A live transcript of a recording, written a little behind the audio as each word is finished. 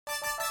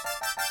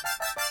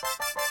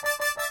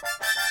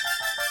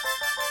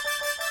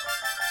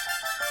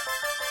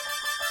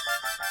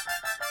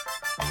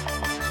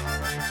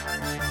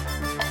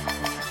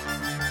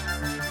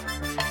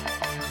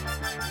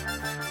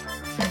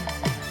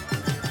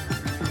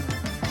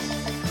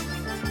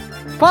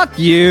Fuck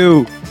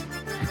you.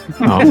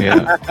 Oh,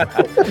 yeah.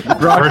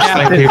 First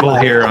thing people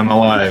hear on the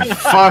live.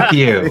 Fuck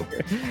you.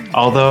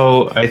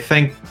 Although, I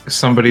think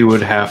somebody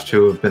would have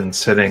to have been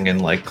sitting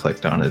and, like,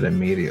 clicked on it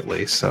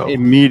immediately, so...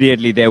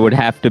 Immediately, there would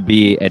have to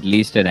be at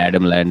least an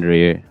Adam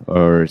Landry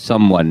or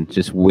someone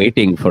just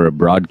waiting for a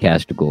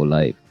broadcast to go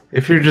live.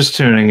 If you're just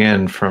tuning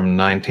in from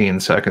 19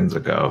 seconds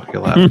ago,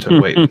 you'll have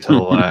to wait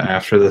until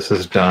after this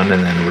is done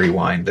and then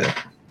rewind it.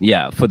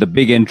 Yeah, for the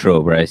big intro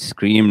where I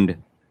screamed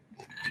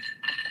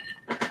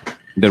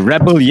the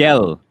rebel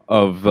yell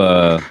of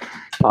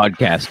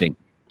podcasting.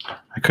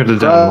 I could have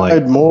done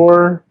like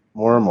more.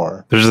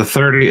 There's a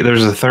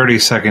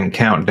 30-second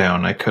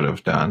countdown I could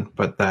have done,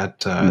 but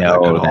that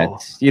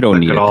you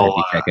don't need a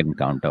 30-second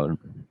countdown.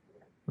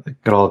 I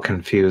got all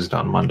confused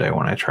on Monday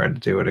when I tried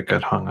to do it. It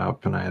got hung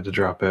up and I had to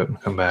drop out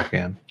and come back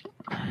in.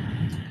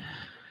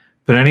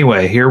 But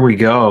anyway, here we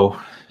go.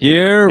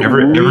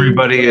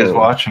 Everybody is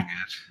watching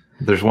it.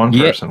 There's one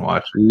person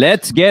watching.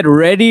 Let's get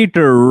ready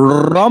to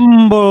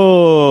rumble.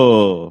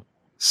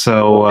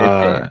 So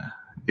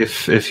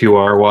if you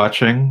are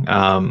watching,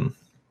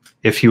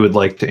 if you would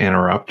like to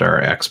interrupt our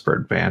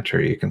expert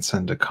banter, you can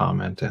send a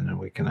comment in and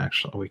we can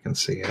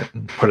see it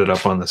and put it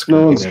up on the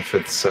screen if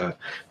it's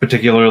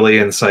particularly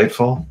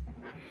insightful.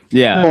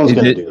 Yeah, no one's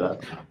gonna do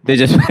that.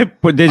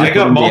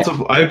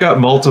 I've got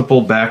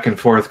multiple back and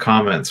forth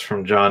comments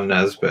from John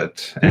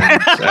Nesbitt and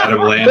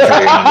Adam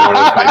Landry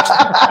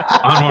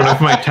on one of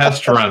my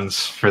test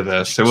runs for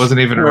this. It wasn't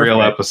even a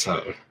real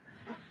episode.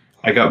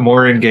 I got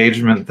more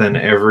engagement than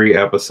every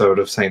episode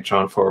of St.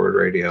 John Forward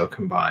Radio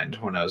combined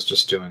when I was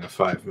just doing a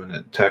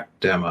 5-minute tech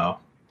demo.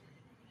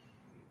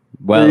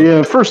 Well,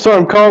 yeah, first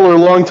time caller,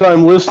 long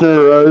time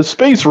listener. Is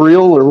space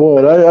real or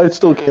what? I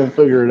still can't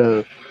figure it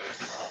out.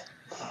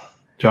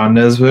 John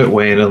Nesbitt,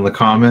 weigh in the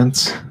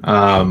comments.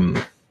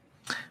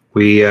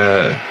 We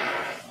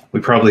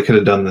probably could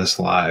have done this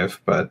live,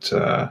 but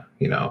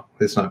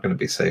it's not going to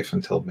be safe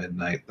until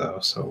midnight though,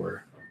 so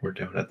we're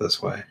doing it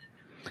this way.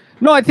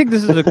 No, I think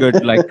this is a good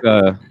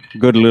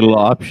good little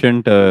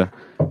option to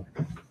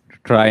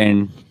try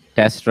and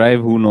test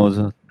drive. Who knows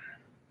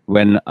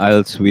when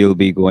else we'll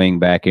be going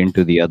back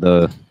into the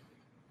other,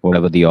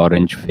 whatever the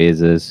orange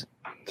phase is.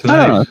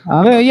 Tonight.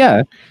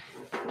 Yeah.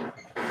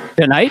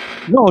 Tonight?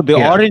 No, the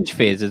orange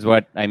phase is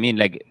what I mean.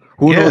 Like,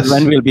 who knows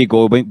when we'll be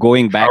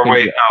going back?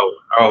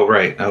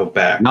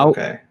 Back. Now,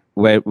 okay.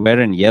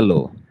 We're in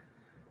yellow.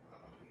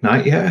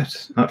 Not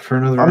yet. Not for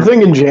another. I'm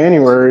thinking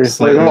January.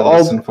 Slightly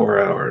less than 4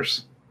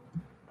 hours.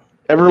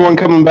 Everyone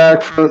coming back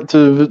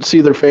to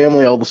see their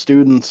family, all the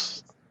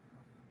students.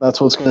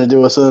 That's what's going to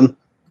do us in.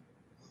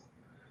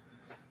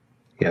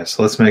 Yes,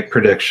 let's make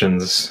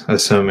predictions,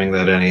 assuming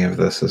that any of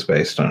this is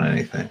based on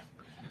anything.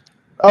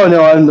 Oh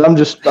no, I'm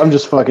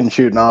just fucking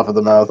shooting off at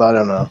the mouth. I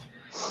don't know.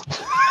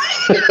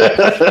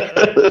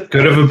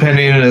 Good of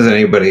opinion as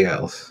anybody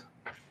else.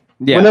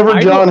 Yeah, whenever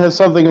John has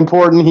something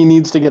important he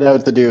needs to get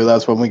out to do,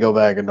 that's when we go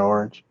back into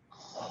Orange.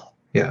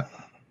 Yeah.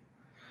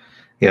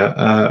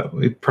 Yeah,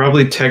 we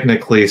probably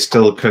technically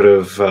still could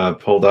have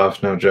pulled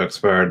off No Jokes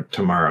Barred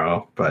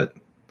tomorrow, but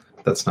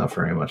that's not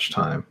very much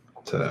time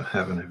to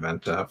have an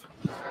event up.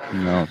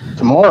 No.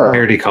 Tomorrow? I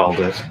already called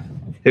it.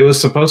 It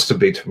was supposed to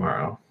be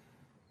tomorrow.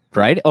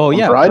 Friday? Oh,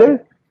 yeah. Friday?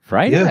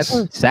 Friday? Yes. I thought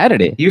it was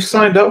Saturday. You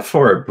signed up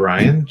for it,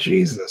 Brian.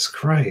 Jesus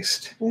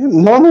Christ. Yeah,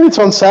 normally it's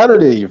on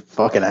Saturday, you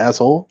fucking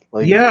asshole.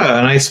 Yeah,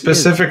 and I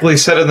specifically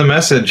said in the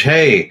message,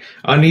 hey,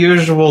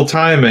 unusual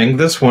timing.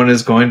 This one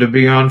is going to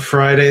be on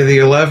Friday the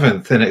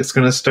 11th, and it's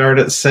going to start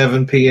at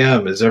 7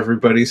 p.m. Is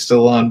everybody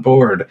still on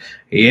board?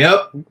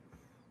 Yep.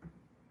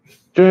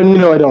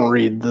 Jen, I don't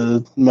read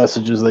the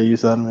messages that you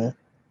send me.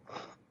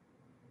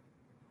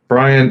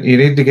 Brian, you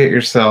need to get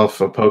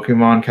yourself a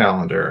Pokemon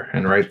calendar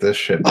and write this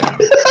shit down.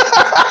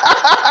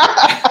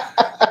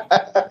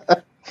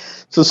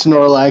 It's a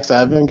Snorlax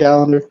Advent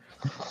calendar.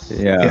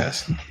 Yeah.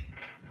 Yes.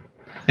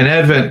 An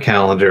Advent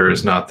calendar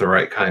is not the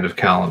right kind of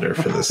calendar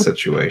for this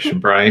situation,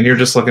 Brian. You're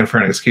just looking for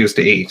an excuse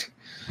to eat.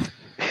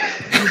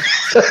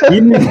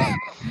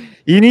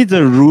 He needs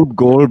a Rube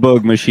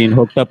Goldberg machine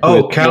hooked up.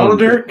 Oh,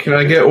 calendar? Can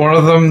I get one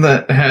of them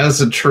that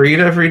has a treat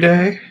every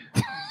day?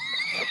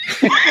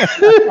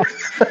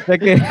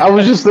 I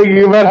was just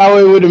thinking about how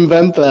I would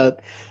invent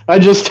that. I'm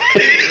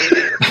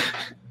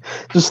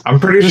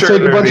pretty sure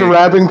take a bunch of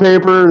wrapping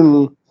paper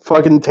and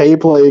fucking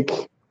tape like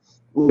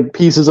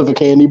pieces of a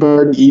candy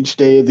bar each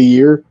day of the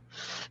year.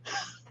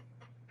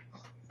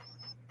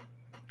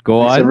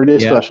 Go on. Every day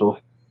special.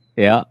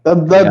 Yeah.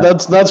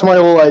 That's my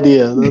whole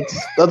idea.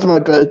 That's my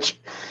pitch.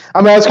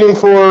 I'm asking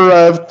for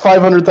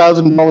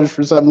 $500,000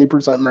 for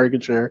 70%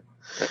 market share.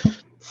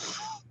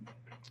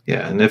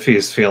 Yeah, and if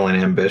he's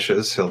feeling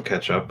ambitious, he'll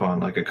catch up on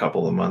like a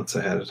couple of months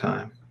ahead of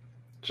time,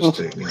 just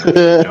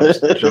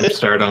to jump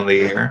start on the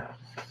year.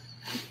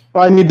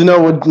 I need to know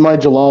what my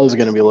July is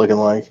going to be looking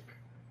like.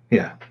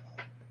 Yeah,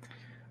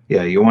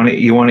 you want to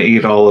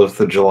eat all of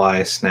the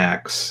July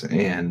snacks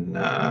in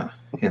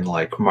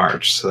like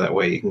March, so that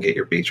way you can get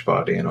your beach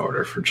body in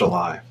order for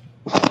July.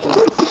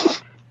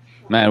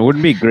 Man, it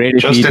wouldn't be great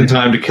just in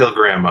time to kill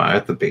Grandma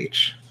at the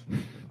beach.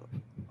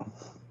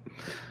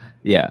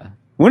 Yeah.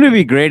 Wouldn't it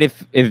be great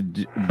if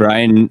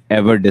Brian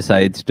ever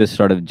decides to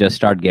sort of just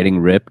start getting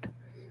ripped?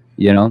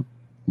 You know,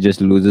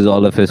 just loses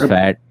all of his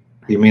fat.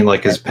 You mean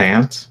like his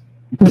pants?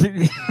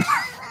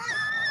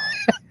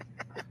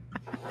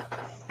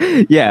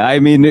 Yeah, I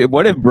mean,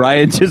 what if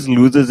Brian just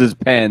loses his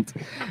pants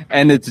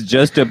and it's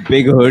just a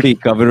big hoodie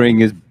covering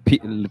his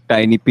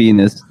tiny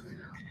penis?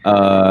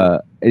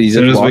 As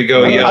soon as we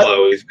go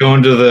yellow, he's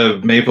going to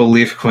the Maple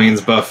Leaf Queen's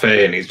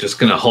buffet and he's just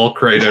going to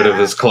Hulk right out of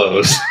his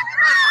clothes.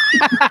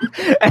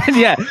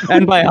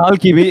 and by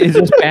Hulk, he means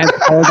his pants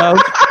pulled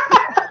out.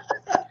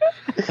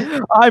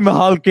 I'm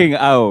hulking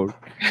out.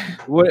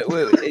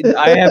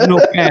 I have no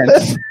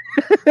pants.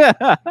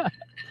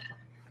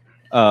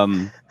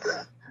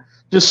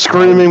 Just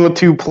screaming with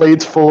 2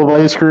 plates full of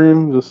ice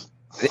cream.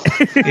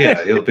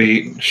 Yeah, he'll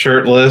be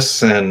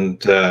shirtless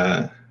and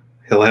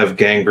he'll have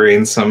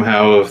gangrene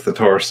somehow of the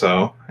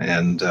torso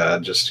and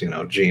just,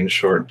 jeans,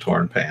 short,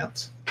 torn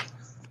pants.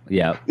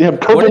 Yeah. Yeah,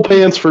 purple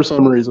pants for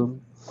some reason.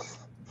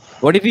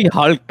 What if he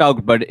hulked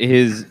out, but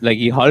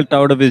he hulked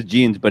out of his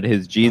jeans, but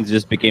his jeans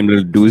just became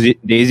little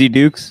Daisy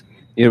Dukes?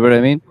 You know what I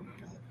mean?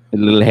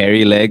 With little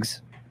hairy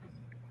legs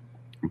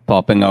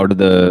popping out of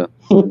the...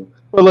 Or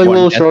like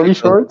little shorty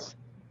shorts?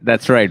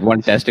 That's right.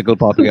 One testicle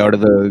popping out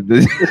of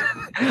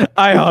the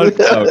I hulked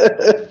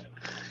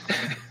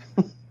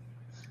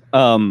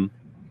out.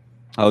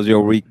 How's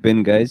your week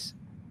been, guys?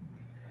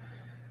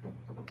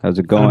 How's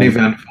it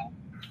going?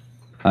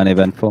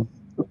 Uneventful.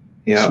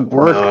 Yeah.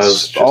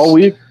 Works all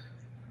week.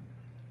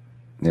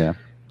 Yeah.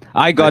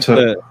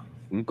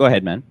 Go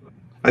ahead, man.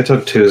 I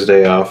took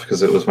Tuesday off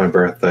because it was my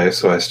birthday,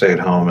 so I stayed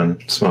home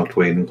and smoked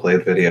weed and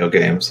played video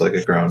games like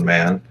a grown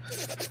man.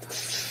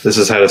 This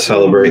is how to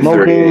celebrate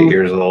 38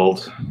 years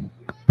old.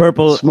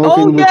 Purple.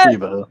 Smoking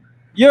Sativa.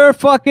 Your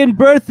fucking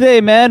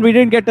birthday, man. We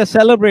didn't get to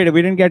celebrate it.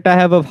 We didn't get to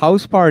have a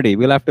house party.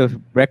 We'll have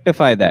to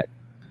rectify that.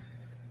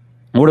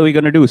 What are we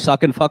going to do?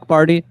 Suck and fuck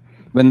party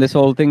when this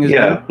whole thing is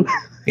done?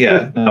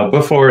 Yeah. No,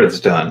 before it's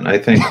done, I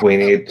think we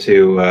need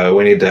to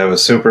have a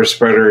super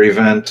spreader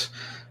event.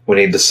 We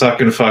need to suck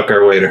and fuck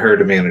our way to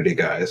herd immunity,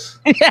 guys.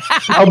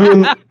 I'll be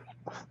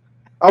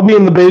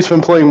in the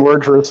basement playing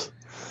Wordress.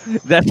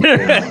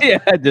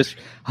 Just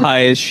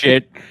high as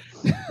shit.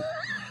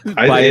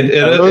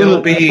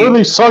 It'll be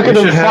really sucking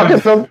and fucking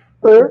them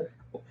there.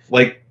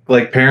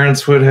 Like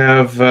parents would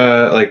have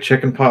like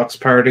chicken pox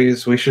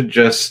parties. We should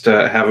just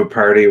have a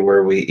party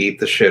where we eat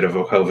the shit of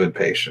a COVID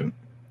patient.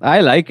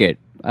 I like it.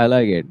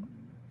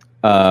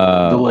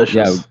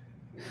 Delicious.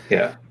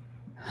 Yeah.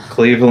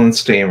 Cleveland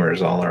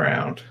steamers all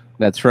around.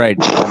 That's right.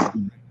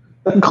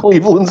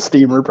 Cleveland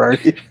steamer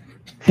party.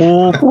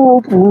 I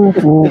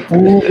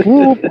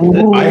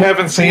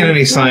haven't seen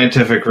any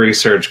scientific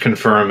research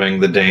confirming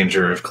the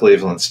danger of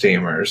Cleveland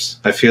steamers.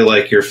 I feel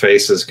like your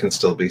faces can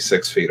still be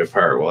 6 feet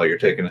apart while you're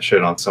taking a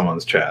shit on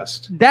someone's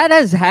chest. That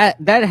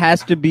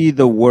has to be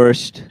the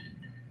worst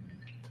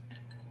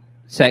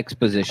sex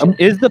position.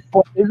 Is the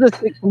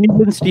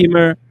Cleveland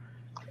steamer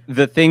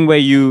the thing where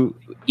you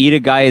eat a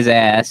guy's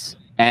ass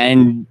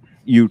and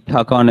you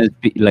tug on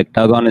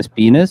his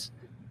penis?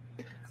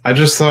 I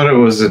just thought it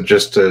was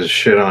just a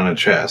shit on a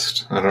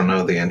chest. I don't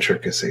know the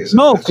intricacies.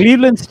 No,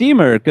 Cleveland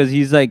steamer, because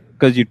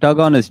you tug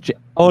on his chest.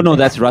 Oh no,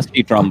 that's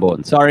rusty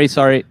trombone. Sorry,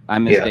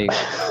 I'm mistaken.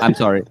 Yeah. I'm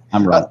sorry,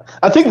 I'm wrong.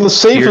 I think the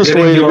safest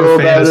way to go about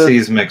it.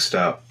 Fantasies mixed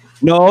up.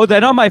 No,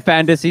 they're not my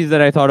fantasies that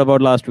I thought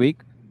about last week.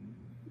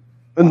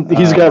 And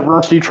he's got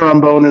rusty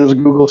trombone in his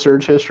Google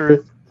search history.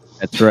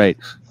 That's right.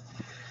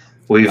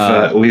 We've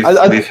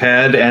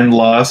had and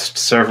lost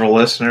several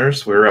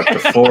listeners. We were up to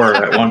 4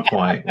 at one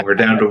point. We're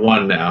down to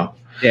 1 now.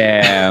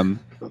 Damn.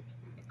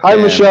 Hi,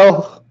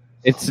 Michelle.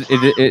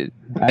 It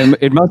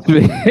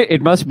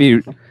must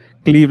be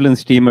Cleveland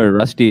steamer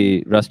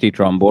rusty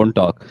trombone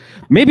talk.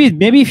 Maybe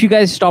if you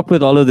guys stopped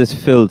with all of this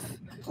filth,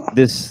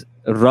 this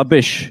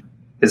rubbish.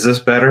 Is this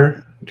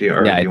better?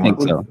 I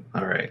think so.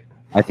 All right.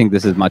 I think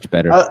this is much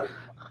better.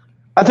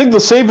 I think the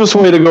safest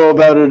way to go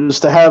about it is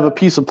to have a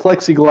piece of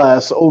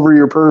plexiglass over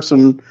your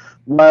person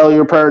while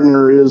your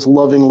partner is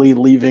lovingly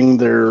leaving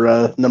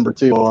their number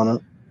 2 on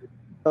it.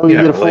 So you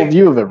get a full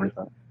view of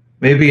everything.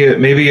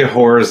 Maybe a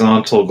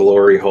horizontal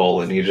glory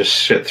hole, and you just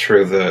shit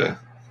through the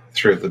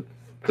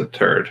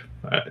turd.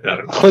 I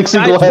don't know.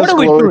 Plexiglass. Guys,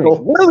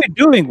 what are we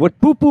doing? What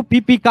poo poo pee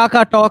pee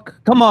caca talk?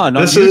 Come on.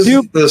 This is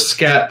the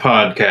Scat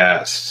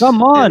Podcast.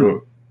 Come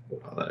on.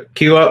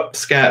 Cue up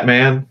Scat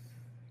Man.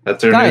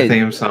 That's our new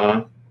theme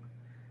song.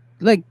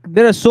 Like,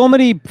 there are so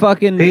many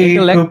fucking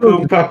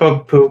intellectuals.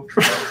 Poop.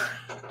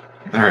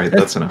 All right,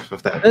 that's enough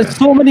of that. There's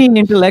so many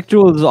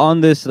intellectuals on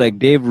this, like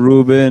Dave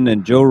Rubin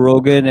and Joe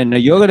Rogan, and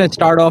you're going to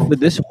start off with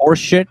this horse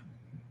shit?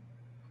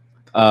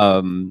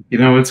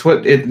 It's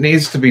what it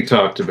needs to be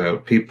talked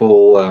about.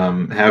 People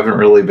haven't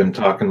really been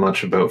talking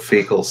much about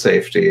fecal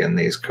safety in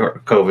these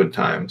COVID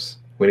times.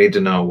 We need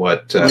to know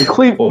what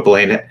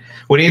Blaine.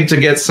 We need to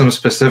get some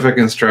specific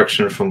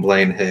instruction from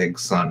Blaine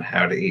Higgs on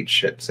how to eat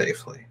shit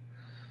safely.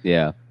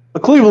 Yeah. A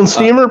Cleveland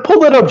steamer?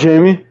 Pull that up,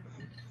 Jamie.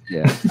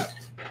 Yeah.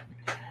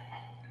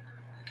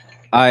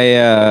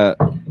 I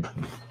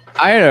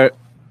had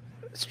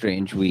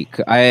strange week.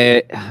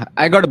 I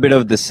got a bit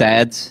of the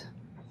SADS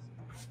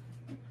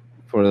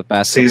for the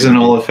past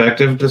Seasonal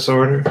affective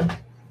disorder.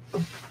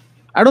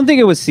 I don't think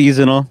it was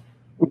seasonal,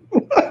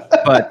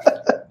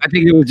 but I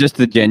think it was just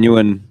the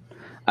genuine.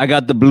 I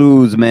got the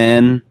blues,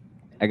 man.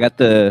 I got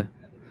the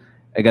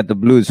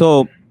blues.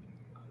 So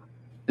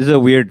this is a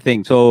weird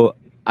thing. So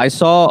I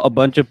saw a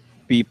bunch of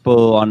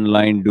people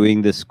online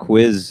doing this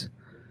quiz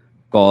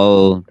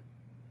called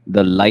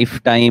the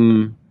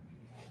Lifetime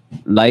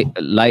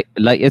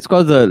it's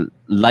called the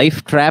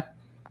Life Trap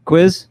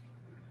quiz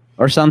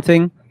or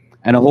something,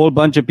 and a whole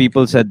bunch of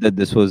people said that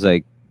this was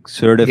like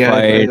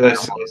certified. Yeah,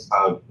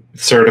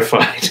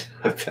 certified.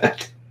 I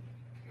bet.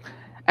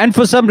 And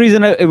for some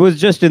reason, it was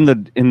just it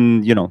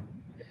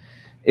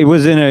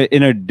was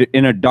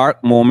in a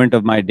dark moment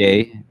of my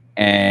day,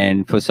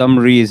 and for some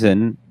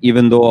reason,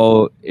 even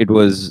though it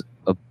was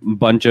a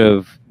bunch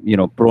of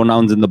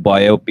pronouns in the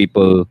bio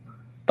people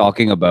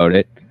talking about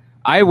it,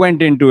 I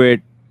went into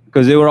it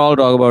because they were all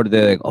talking about it.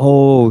 They're like,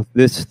 oh,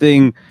 this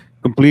thing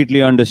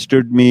completely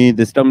understood me.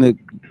 This time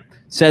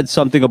said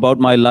something about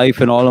my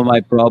life and all of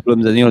my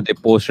problems, and they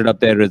posted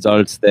up their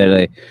results. They're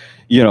like,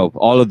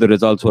 all of the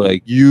results were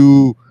like,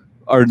 you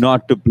are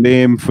not to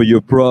blame for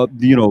your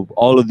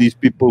all of these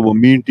people were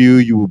mean to you.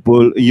 You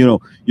were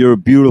you're a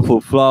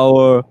beautiful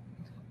flower.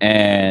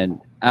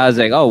 And I was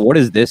like, oh, what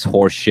is this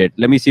horse shit?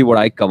 Let me see what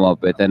I come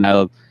up with, and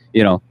I'll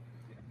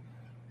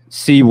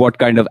see what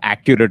kind of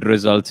accurate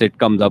results it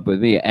comes up with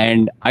me.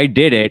 And I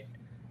did it,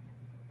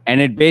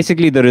 and it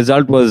basically, the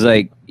result was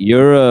like,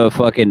 you're a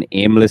fucking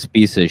aimless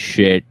piece of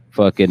shit,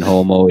 fucking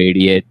homo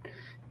idiot.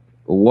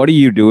 What are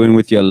you doing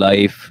with your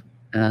life?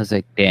 And I was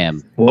like,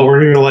 damn. What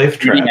were your life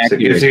traps? It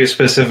gives you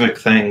specific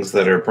things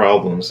that are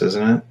problems,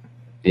 isn't it?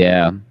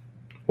 Yeah.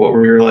 What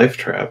were your life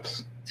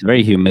traps? It's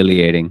very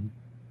humiliating.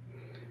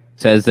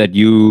 It says that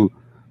you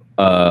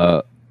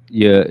like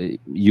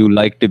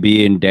to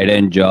be in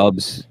dead-end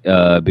jobs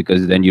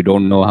because then you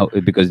don't have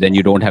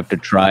to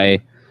try.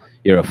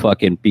 You're a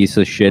fucking piece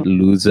of shit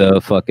loser,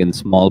 fucking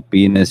small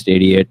penis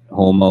idiot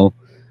homo.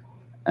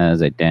 And I was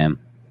like, damn.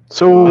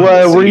 So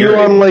were you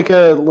on like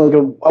a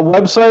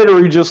website, or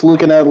were you just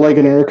looking at like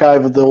an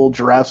archive of the old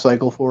Giraffe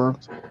Cycle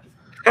forums?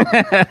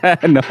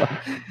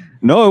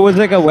 No, it was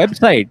like a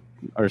website.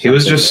 Or he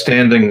was just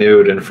standing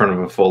nude in front of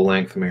a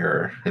full-length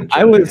mirror and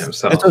judging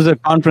himself. This was a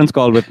conference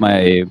call with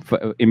my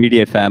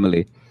immediate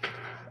family.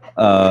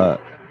 Yeah,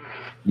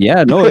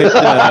 no,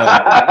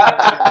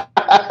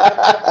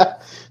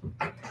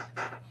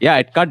 yeah,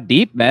 it got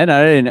deep, man.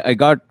 I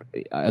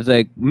was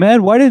like,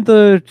 man, why didn't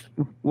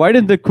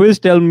the quiz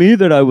tell me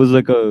that I was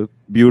like a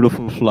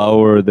beautiful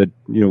flower that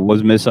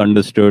was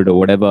misunderstood, or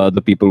whatever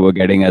other people were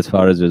getting as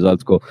far as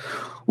results go?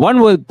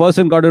 One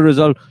person got a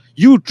result.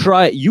 You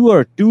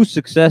are too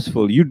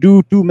successful. You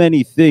do too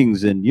many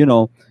things, and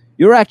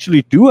you're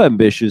actually too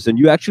ambitious, and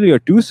you actually are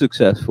too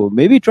successful.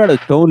 Maybe try to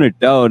tone it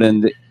down.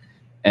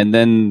 And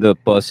then the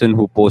person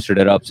who posted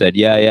it up said,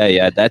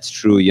 yeah, that's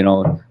true.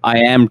 I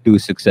am too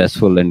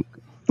successful and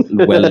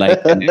well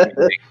liked and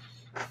everything.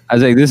 I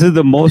was like, this is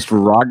the most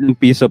rotten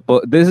piece of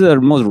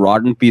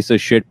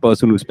shit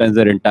person who spends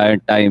their entire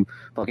time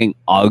fucking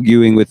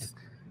arguing with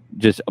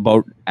just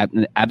about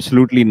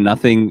absolutely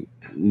nothing,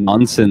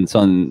 nonsense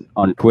on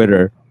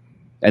Twitter,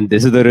 and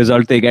this is the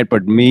result they get.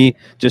 But me,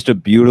 just a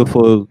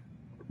beautiful,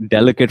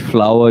 delicate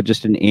flower,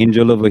 just an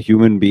angel of a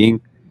human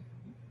being,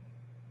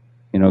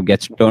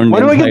 gets turned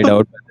inside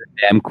out by the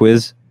damn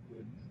quiz.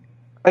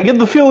 I get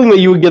the feeling that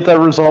you would get that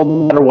result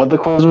no matter what the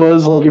quiz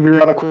was. Like, if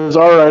you're on a quiz,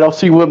 all right, I'll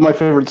see what my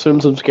favorite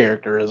Simpsons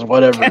character is,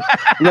 whatever.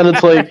 And then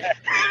it's like,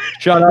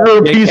 shut up, you're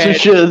a piece of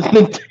shit.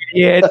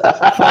 Idiot.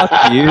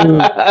 Fuck you.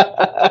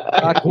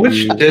 Fuck Which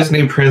you.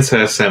 Disney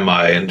princess am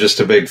I? And just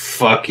a big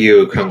fuck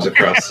you comes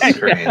across the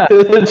screen.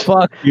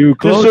 Fuck you.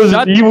 Just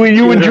so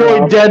you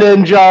enjoy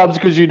dead-end jobs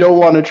because you don't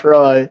want to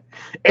try.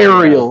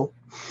 Ariel.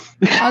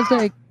 I was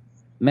like,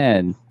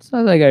 man, it's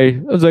not like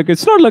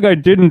it's not like I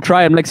didn't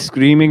try. I'm like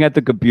screaming at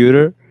the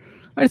computer.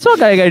 It's not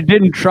like I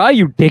didn't try,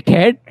 you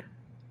dickhead.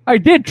 I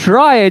did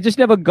try. I just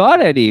never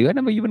got any. I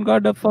never even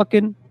got a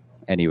fucking...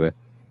 Anyway,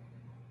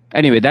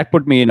 that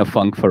put me in a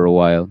funk for a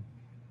while.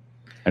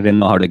 I didn't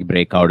know how to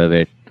break out of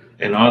it.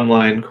 An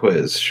online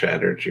quiz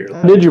shattered your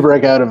life. How did you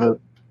break out of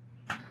it?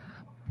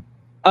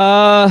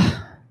 I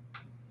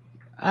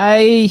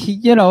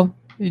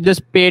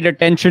just paid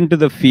attention to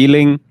the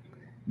feeling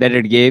that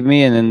it gave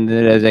me, and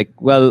then I was like,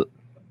 well,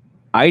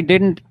 I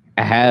didn't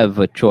have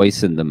a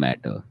choice in the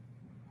matter.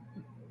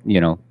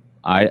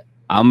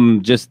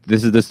 This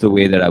is just the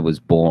way that I was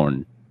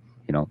born.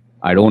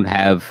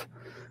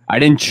 I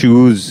didn't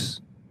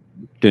choose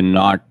to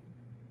not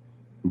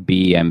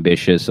be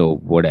ambitious or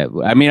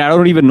whatever. I mean, I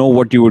don't even know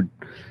what you would...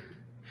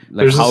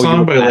 There's a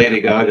song by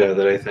Lady Gaga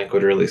that I think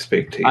would really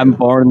speak to you. I'm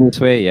born this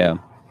way, yeah.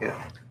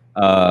 Yeah.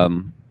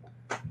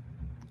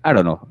 I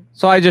don't know.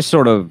 So I just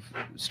sort of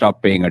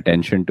stopped paying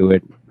attention to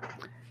it.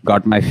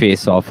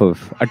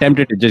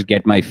 Attempted to just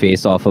get my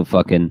face off of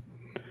fucking,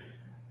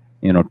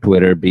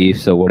 Twitter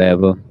beefs or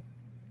whatever.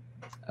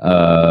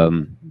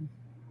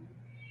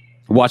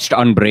 Watched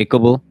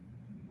Unbreakable.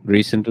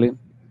 recently.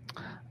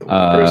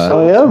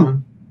 I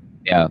am.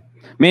 Yeah,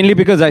 mainly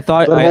because I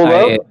thought Does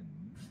it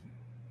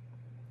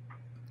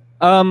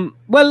hold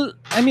well,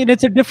 I mean,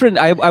 it's a different.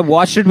 I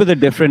watched it with a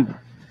different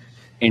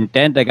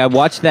intent. Like I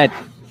watched that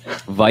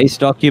Vice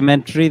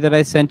documentary that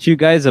I sent you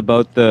guys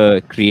about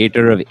the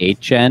creator of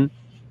 8chan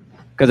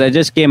because I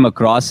just came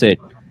across it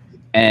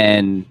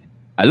and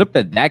I looked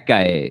at that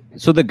guy.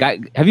 So the guy,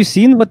 have you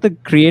seen what the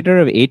creator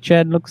of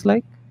 8chan looks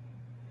like?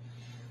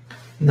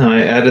 No,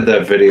 I added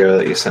that video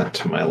that you sent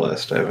to my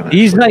list. I haven't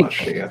He's actually like-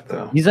 watched it yet,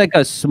 though. He's like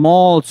a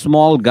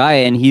small guy,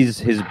 and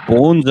his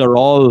bones are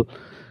all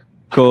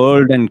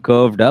curled and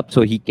curved up,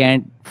 so he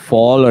can't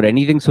fall or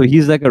anything. So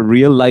he's like a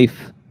real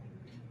life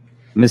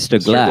Mr.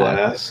 Mr.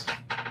 Glass. Glass.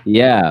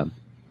 Yeah.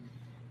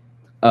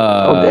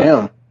 Oh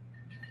damn!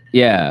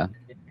 Yeah.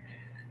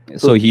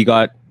 So he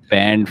got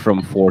banned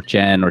from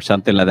 4chan or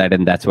something like that,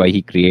 and that's why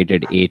he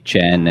created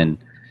 8chan and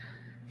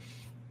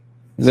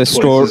the Twice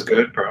store. as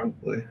good,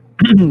 probably.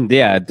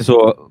 Yeah.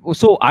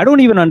 So I don't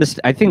even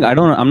understand.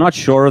 I'm not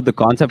sure of the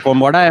concept. From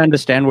what I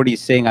understand, what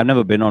he's saying, I've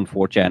never been on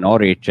 4chan or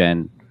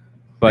 8chan,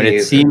 but Me it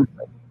either. seems.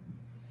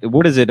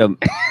 What is it?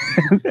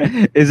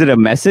 Is it a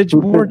message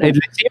board? It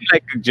seems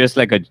like just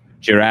like a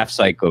giraffe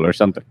cycle or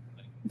something.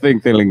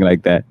 Feeling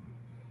like that.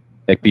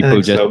 Like I people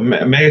think just. so.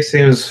 May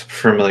seems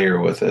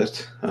familiar with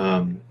it.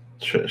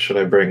 Should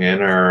I bring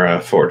in our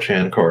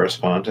 4chan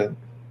correspondent?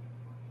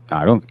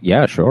 I don't.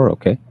 Yeah. Sure.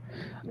 Okay.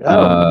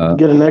 Yeah,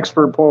 get an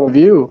expert point of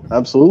view.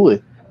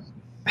 Absolutely.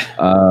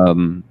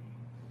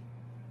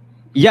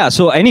 Yeah.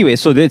 So anyway,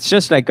 so it's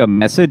just like a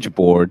message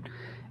board,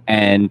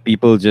 and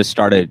people just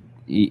started.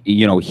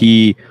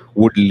 He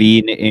would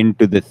lean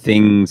into the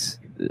things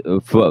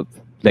for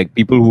like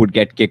people who would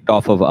get kicked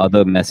off of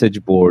other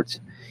message boards.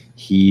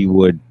 He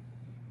would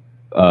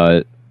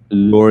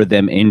lure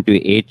them into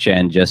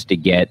 8chan just to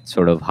get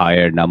sort of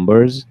higher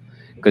numbers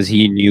because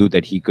he knew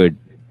that he could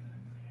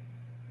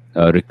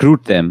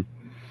recruit them.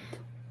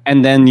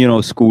 And then,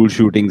 school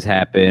shootings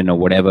happen or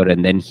whatever.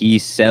 And then he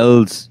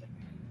sells.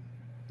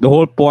 The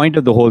whole point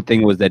of the whole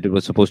thing was that it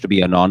was supposed to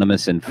be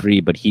anonymous and free,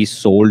 but he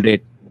sold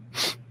it.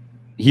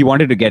 He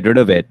wanted to get rid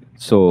of it.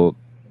 So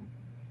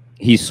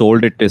he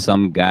sold it to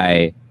some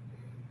guy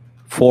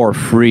for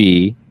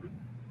free.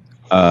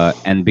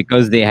 And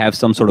because they have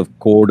some sort of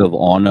code of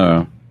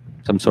honor,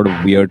 some sort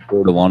of weird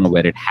code of honor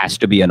where it has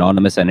to be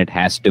anonymous and it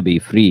has to be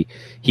free,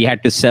 he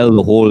had to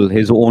sell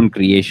his own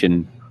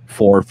creation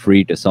for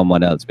free to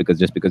someone else because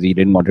he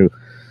didn't want to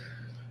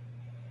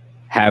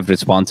have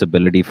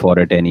responsibility for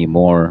it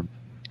anymore.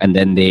 And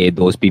then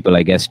those people,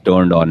 I guess,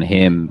 turned on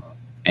him,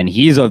 and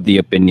he's of the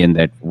opinion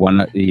that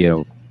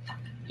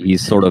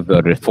he's sort of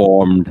a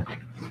reformed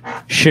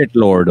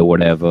shitlord or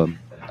whatever,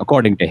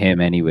 according to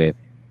him anyway.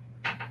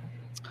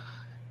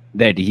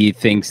 That he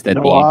thinks that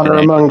No the honor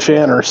internet, among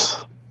channers.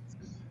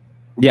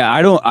 yeah,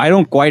 I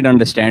don't quite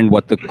understand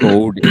what the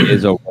code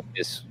is or what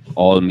this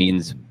all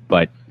means,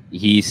 but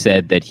he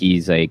said that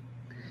it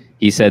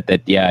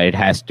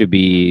has to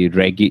be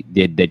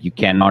that you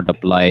cannot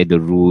apply the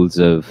rules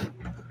of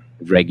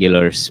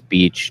regular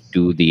speech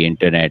to the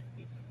internet.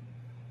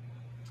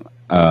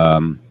 I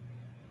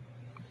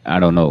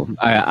don't know.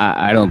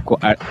 I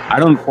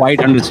don't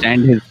quite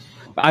understand his.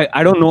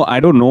 I don't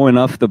know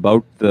enough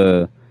about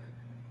the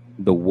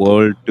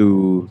world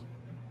to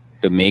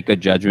make a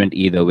judgment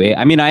either way.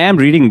 I mean, I am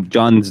reading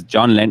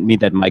John lent me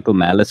that Michael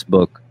Malice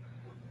book,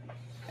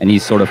 and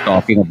he's sort of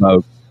talking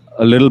about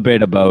a little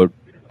bit about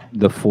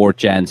the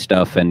 4chan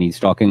stuff, and he's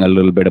talking a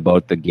little bit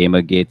about the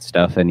Gamergate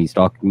stuff, and he's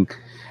talking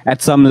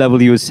at some level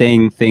he was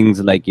saying things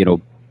like, the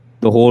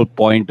whole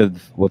point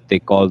of what they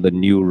call the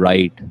new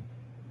right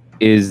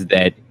is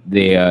that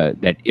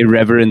that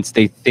irreverence,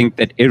 they think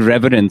that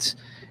irreverence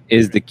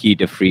is the key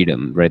to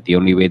freedom, right? The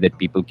only way that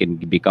people can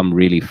become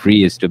really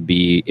free is to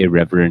be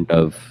irreverent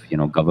of,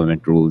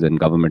 government rules and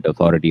government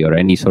authority or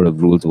any sort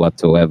of rules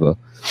whatsoever.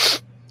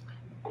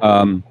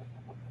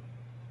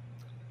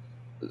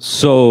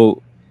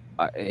 So,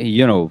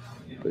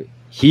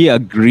 he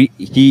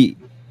agreed.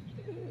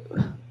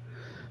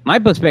 My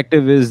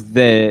perspective is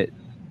that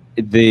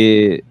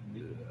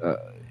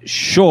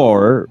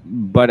sure,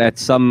 but at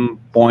some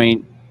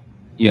point,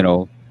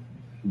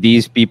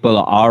 these people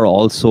are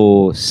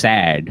also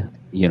sad.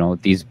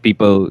 These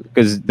people,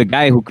 because the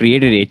guy who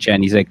created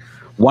 8chan, he's like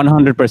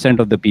 100%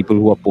 of the people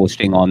who are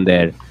posting on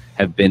there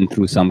have been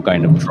through some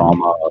kind of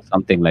trauma or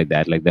something like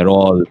that. Like they're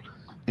all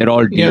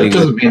dealing Yeah, it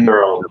doesn't with. mean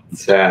they're all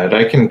sad.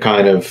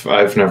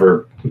 I've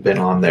never been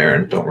on there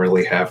and don't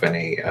really have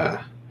any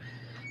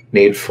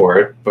need for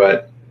it,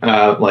 but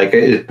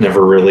it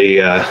never really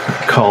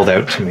called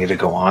out to me to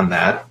go on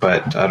that.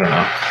 But I don't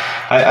know.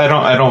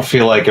 I don't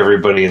feel like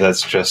everybody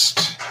that's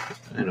just,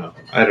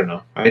 I don't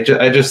know. I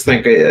just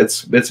think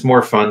it's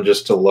more fun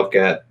just to look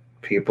at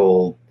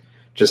people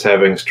just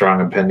having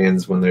strong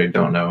opinions when they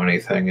don't know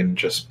anything and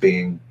just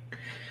being,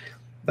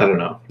 I don't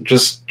know,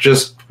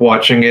 just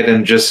watching it,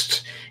 and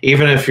just,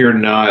 even if you're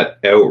not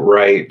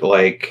outright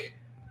like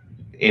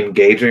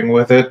engaging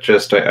with it,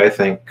 just I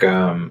think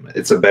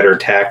it's a better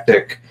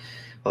tactic,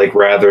 like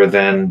rather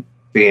than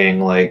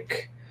being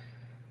like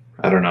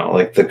I don't know,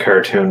 like the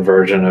cartoon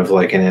version of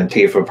like an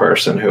Antifa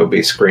person who would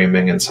be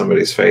screaming in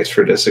somebody's face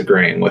for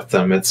disagreeing with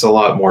them. It's a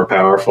lot more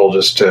powerful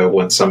just to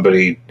when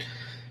somebody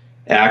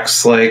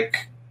acts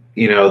like,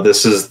 you know,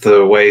 this is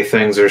the way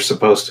things are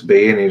supposed to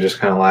be, and you just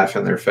kind of laugh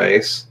in their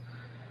face,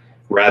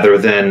 rather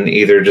than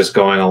either just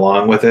going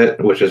along with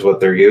it, which is what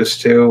they're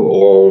used to,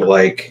 or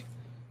like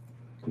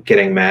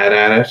getting mad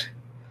at it.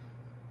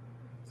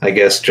 I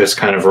guess just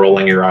kind of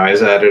rolling your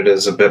eyes at it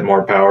is a bit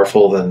more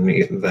powerful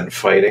than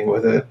fighting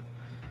with it.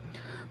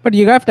 But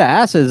you have to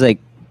ask is like,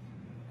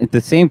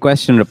 the same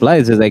question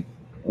replies is like,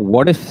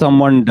 what if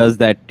someone does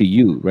that to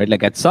you, right?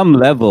 Like at some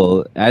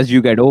level, as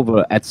you get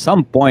over, at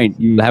some point,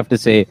 you have to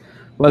say,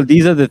 well,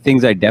 these are the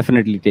things I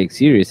definitely take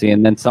seriously.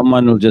 And then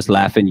someone will just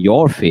laugh in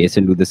your face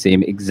and do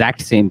the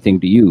exact same thing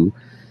to you.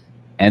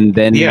 And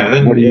then, yeah,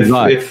 and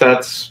if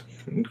that's,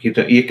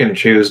 you can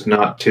choose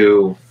not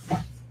to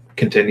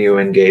continue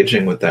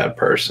engaging with that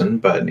person.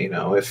 But, you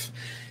know,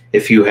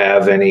 if you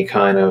have any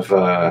kind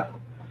of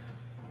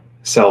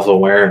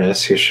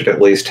self-awareness, you should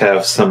at least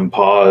have some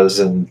pause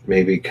and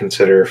maybe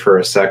consider for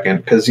a second,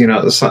 because, you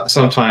know,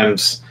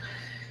 sometimes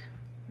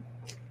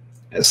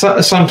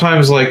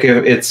like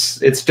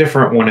it's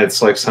different when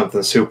it's like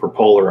something super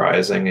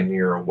polarizing and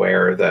you're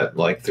aware that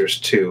like there's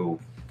two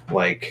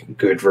like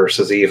good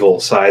versus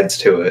evil sides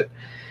to it.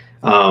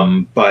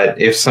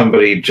 But if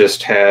somebody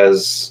just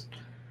has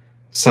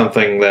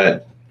something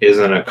that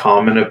isn't a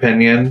common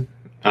opinion,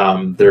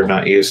 they're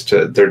not used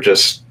to, they're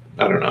just,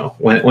 I don't know,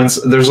 when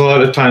there's a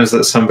lot of times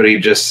that somebody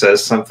just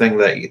says something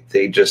that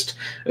they just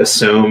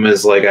assume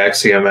is like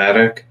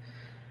axiomatic,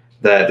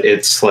 that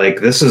it's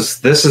like this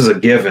is a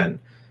given.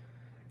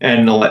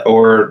 And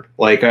or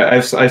like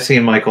I've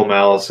seen Michael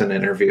Malice in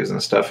interviews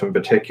and stuff in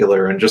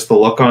particular, and just the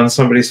look on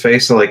somebody's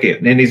face, so like,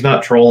 and he's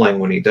not trolling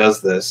when he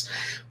does this,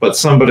 but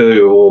somebody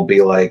will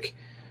be like,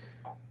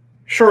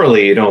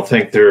 surely you don't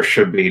think there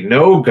should be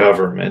no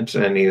government?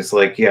 And he's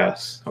like,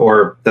 yes.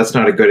 Or that's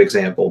not a good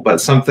example, but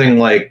something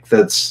like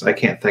that's, I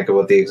can't think of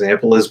what the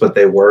example is, but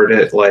they word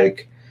it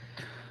like,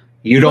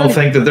 you don't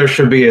think that there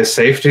should be a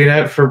safety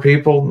net for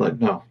people? Like,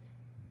 no.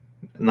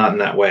 Not in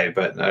that way,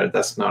 but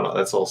that's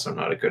also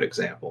not a good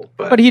example.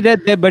 But he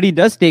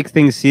does take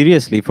things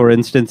seriously. For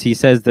instance, he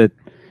says that,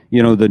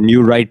 you know, the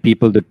new right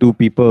people, the two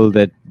people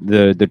that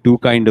the two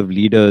kind of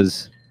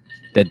leaders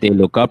that they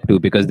look up to,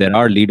 because there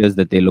are leaders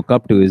that they look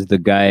up to, is the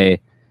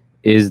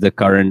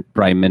current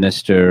Prime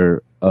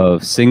Minister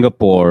of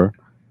Singapore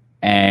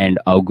and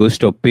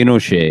Augusto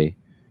Pinochet,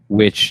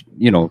 which,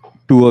 you know,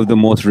 two of the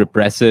most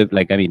repressive,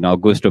 like, I mean,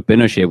 Augusto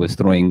Pinochet was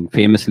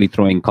famously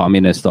throwing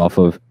communists off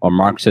of, or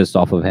Marxists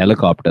off of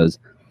helicopters.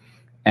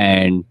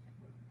 And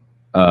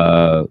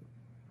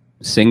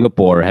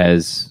Singapore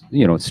has,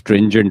 you know,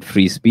 stringent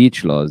free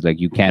speech laws.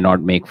 Like, you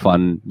cannot make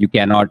fun, you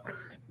cannot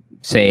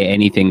say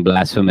anything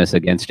blasphemous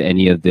against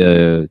any of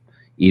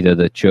either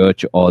the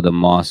church or the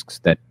mosques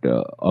that,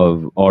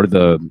 or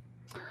the,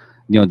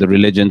 you know, the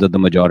religions of the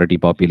majority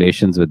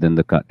populations within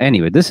the country.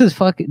 Anyway, this is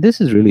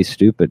really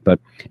stupid. But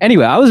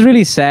anyway, I was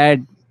really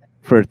sad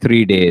for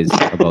 3 days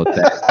about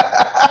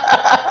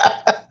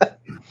that.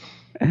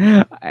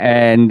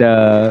 And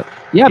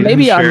yeah,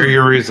 maybe share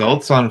your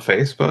results on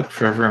Facebook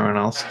for everyone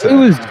else to... It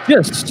was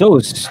just so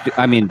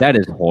I mean, that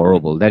is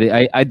horrible.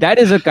 That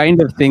is a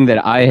kind of thing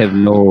that I have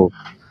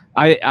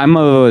I'm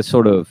a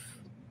sort of,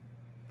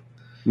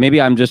 maybe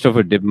I'm just of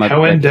a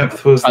How in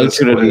depth was this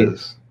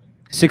quiz?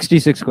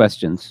 66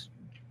 questions.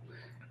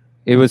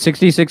 It was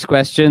 66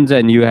 questions,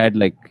 and you had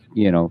like,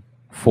 you know,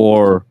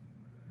 4.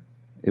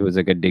 It was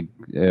like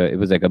it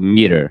was like a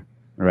meter,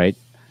 right?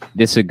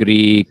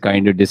 Disagree,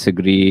 kind of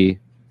disagree,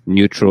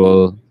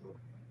 neutral,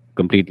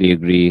 completely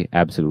agree,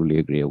 absolutely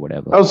agree, or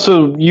whatever. Oh,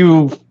 so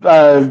you've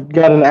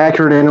got an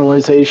accurate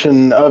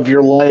analyzation of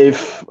your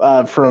life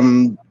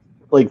from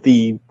like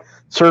the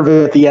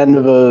survey at the end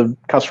of a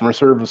customer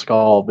service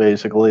call,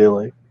 basically,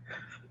 like.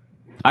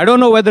 I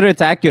don't know whether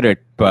it's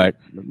accurate, but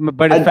it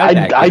felt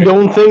accurate. I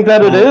don't think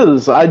that it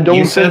is. I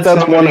don't think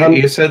that's 100.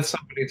 You said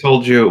somebody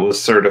told you it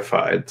was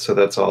certified, so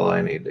that's all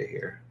I need to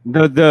hear.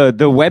 The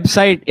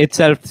website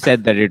itself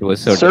said that it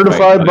was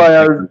certified by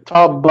our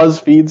top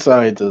BuzzFeed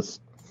scientists.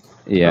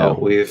 Yeah, oh,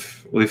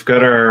 we've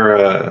got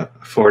our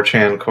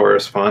 4chan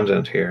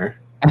correspondent here.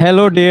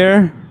 Hello,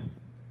 dear.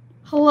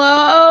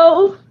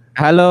 Hello.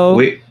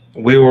 Hello.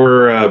 We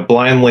were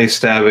blindly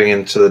stabbing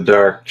into the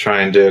dark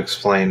trying to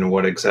explain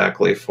what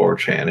exactly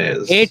 4chan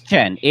is.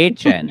 8chan.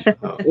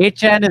 Oh.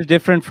 8chan is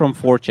different from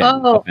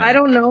 4chan. Oh, okay. I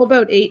don't know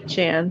about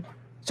 8chan.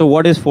 So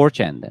what is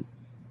 4chan then?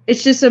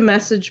 It's just a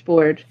message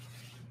board.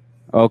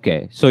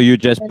 Okay, so you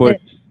just put...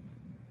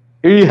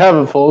 Here you have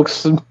it,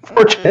 folks.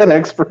 4chan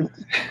expert.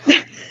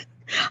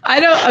 I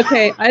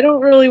don't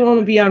really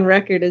want to be on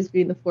record as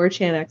being the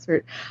 4chan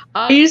expert.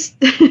 I used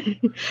to use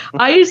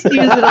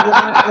it a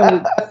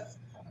lot.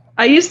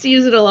 I used to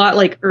use it a lot,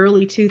 like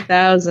early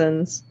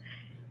 2000s,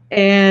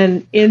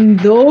 and in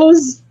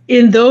those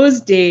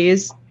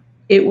days,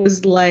 it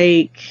was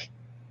like,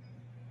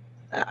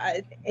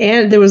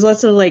 and there was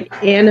lots of like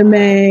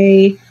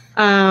anime,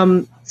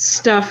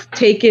 stuff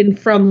taken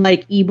from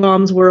like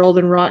eBombs World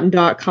and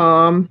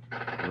Rotten.com.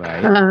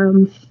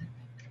 Right.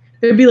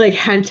 There'd be like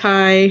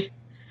hentai,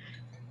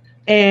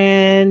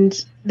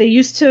 and they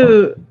used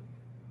to,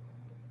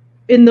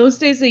 in those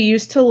days, they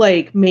used to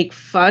like make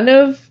fun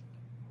of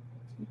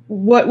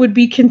what would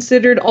be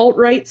considered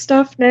alt-right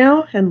stuff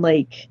now, and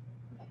like,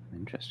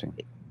 Interesting.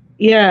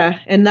 yeah,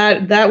 and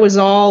that was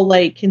all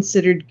like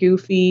considered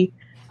goofy.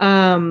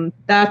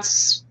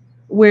 That's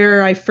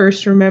where I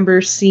first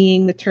remember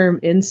seeing the term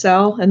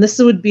incel, and this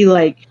would be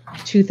like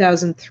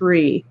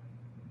 2003,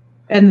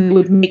 and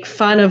would make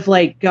fun of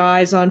like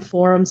guys on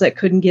forums that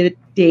couldn't get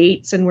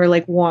dates and were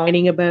like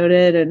whining about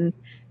it, and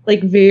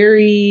like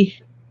very,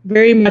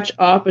 very much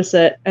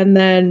opposite. And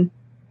then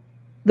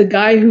the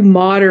guy who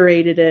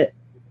moderated it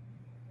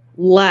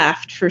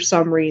left for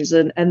some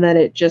reason, and then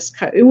it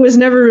was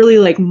never really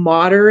like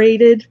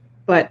moderated,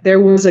 but there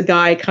was a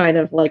guy kind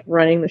of like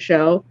running the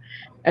show,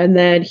 and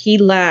then he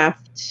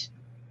left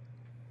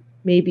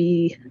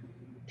maybe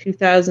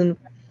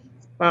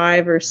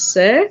 2005 or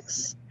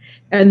 6,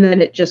 and then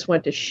it just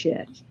went to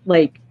shit,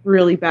 like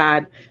really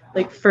bad.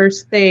 Like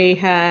first they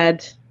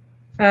had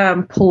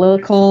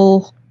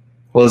political.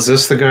 Well, is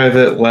this the guy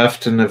that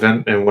left an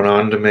event and went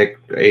on to make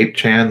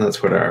 8chan?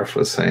 That's what Arf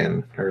was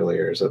saying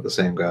earlier. Is that the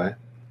same guy?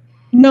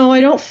 No,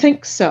 I don't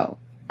think so.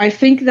 I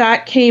think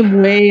that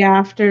came way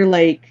after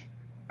like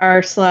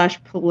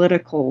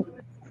r/political.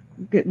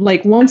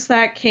 Like once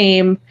that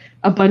came,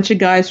 a bunch of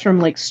guys from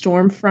like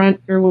Stormfront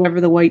or whatever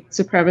the white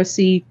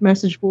supremacy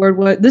message board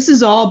was. This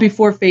is all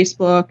before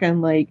Facebook,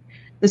 and like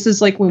this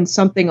is like when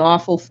Something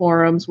Awful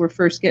forums were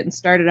first getting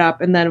started up,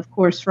 and then of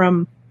course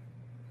from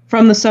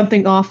the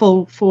Something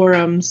Awful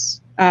forums,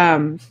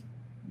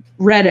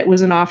 Reddit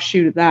was an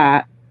offshoot of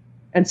that,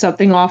 and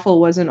Something Awful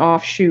was an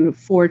offshoot of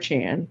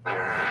 4chan,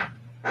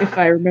 if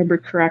I remember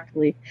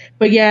correctly.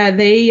 But yeah,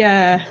 they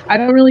I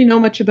don't really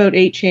know much about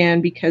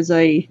 8chan because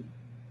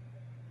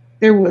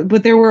there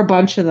were a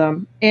bunch of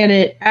them, and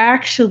it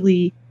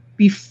actually,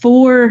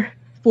 before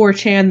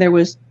 4chan there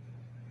was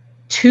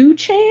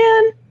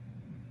 2chan,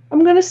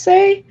 I'm gonna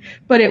say,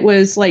 but it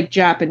was like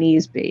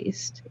Japanese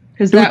based,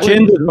 because that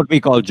Chin is what we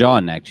call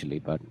John, actually,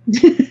 but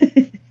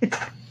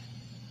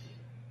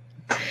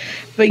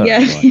but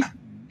yeah.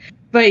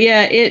 But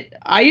yeah,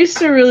 I used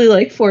to really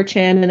like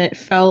 4chan, and it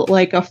felt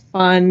like a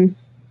fun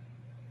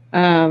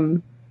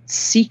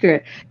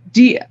secret.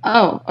 Do you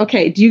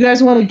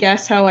guys want to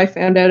guess how I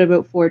found out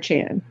about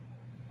 4chan?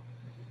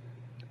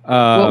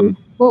 What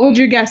would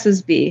your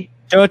guesses be?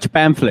 Church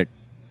pamphlet.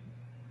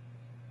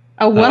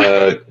 A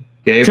what?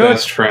 Gay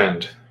best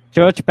friend.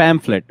 Church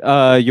pamphlet.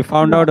 You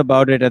found out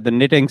about it at the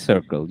knitting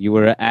circle. You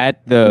were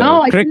at the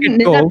No, I cricket didn't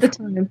knit cove. at the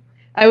time.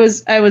 I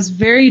was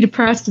very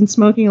depressed and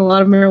smoking a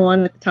lot of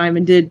marijuana at the time,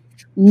 and did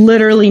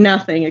literally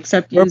nothing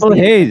except use Purple the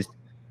haze.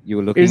 You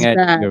were looking It's at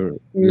bad. your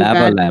It was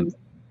lava bad lamp.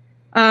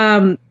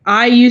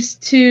 I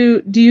used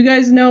to. Do you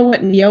guys know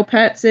what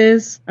Neopets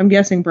is? I'm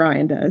guessing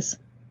Brian does.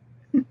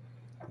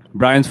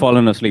 Brian's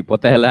fallen asleep.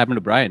 What the hell happened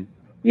to Brian?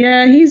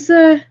 Yeah, he's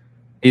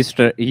He's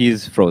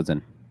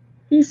frozen.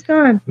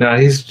 gone. No,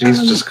 he's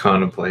just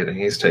contemplating.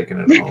 He's taking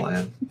it all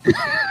in.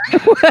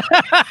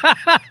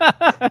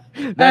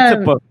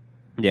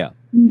 Yeah.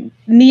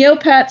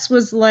 Neopets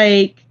was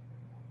like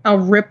a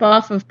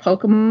ripoff of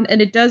Pokemon,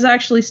 and it does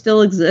actually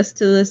still exist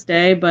to this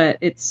day, but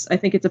I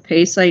think it's a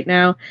pay site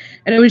now.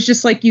 And it was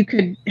just like you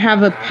could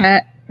have a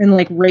pet and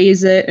like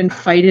raise it and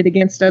fight it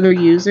against other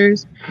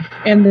users.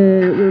 And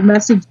the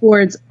message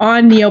boards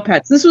on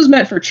Neopets, this was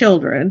meant for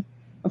children,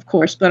 of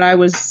course, but I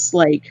was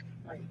like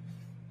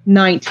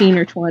 19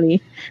 or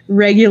 20,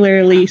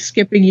 regularly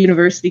skipping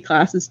university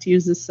classes to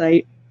use this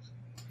site.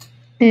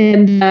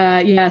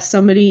 And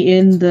somebody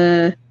in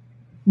the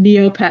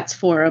Neopets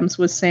forums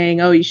was saying,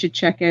 "Oh, you should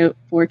check out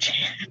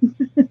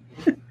 4chan."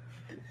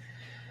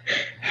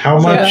 How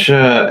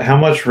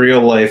much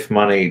real life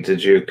money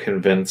did you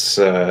convince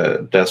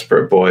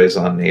desperate boys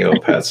on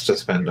Neopets to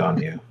spend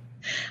on you?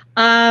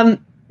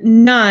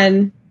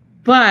 None,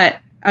 but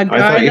a guy. I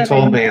thought you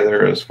told me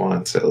there was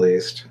once at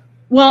least.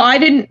 Well, I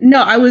didn't.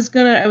 No, I was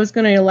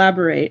gonna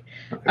elaborate.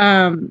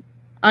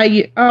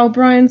 Okay.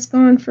 Brian's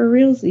gone for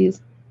realsies.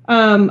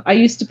 I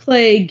used to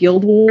play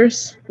Guild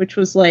Wars, which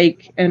was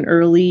like an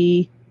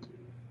early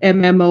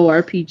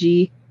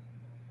MMORPG.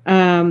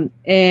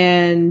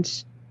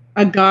 And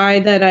a guy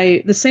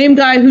the same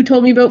guy who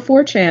told me about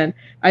 4chan,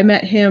 I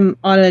met him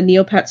on a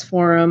Neopets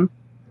forum,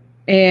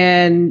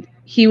 and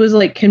he was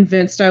like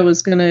convinced I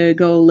was going to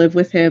go live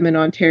with him in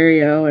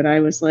Ontario. And I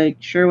was like,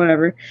 sure,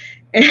 whatever.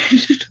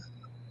 And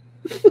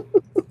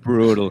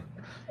Brutal.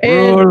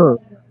 And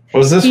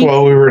Was this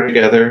while we were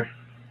together?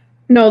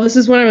 no, this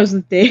is when I was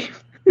with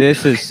Dave.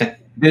 This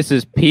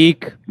is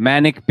peak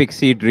manic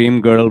pixie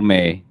dream girl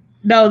May.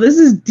 No, this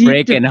is deep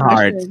Breaking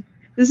depression. hearts.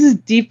 This is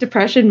deep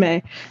depression,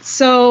 May.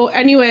 So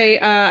anyway,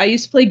 I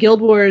used to play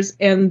Guild Wars,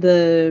 and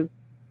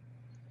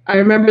I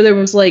remember there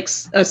was like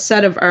a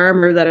set of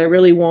armor that I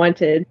really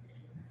wanted.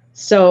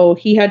 So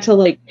he had to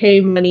like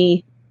pay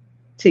money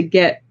to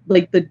get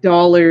like the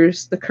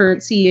dollars, the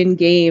currency in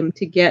game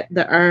to get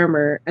the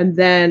armor, and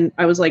then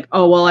I was like,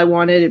 oh well, I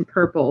want it in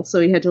purple, so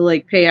he had to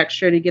like pay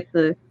extra to get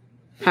the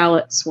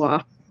palette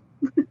swap.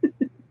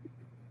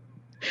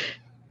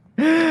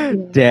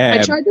 Damn.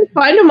 I tried to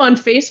find him on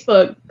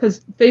Facebook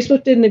because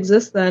Facebook didn't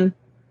exist then,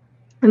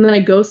 and then I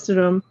ghosted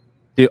him.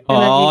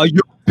 Oh,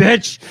 you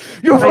bitch!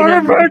 You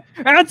fucking bitch!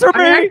 Answer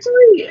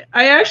me!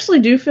 I actually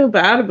do feel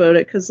bad about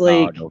it because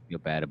like oh, don't feel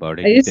bad about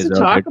it. I used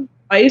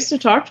to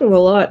talk to him a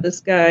lot, this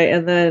guy,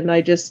 and then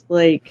I just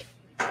like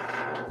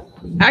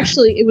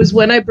actually it was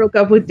when I broke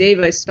up with Dave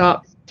I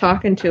stopped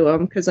talking to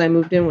him because I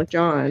moved in with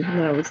John,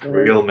 and I was like,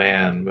 real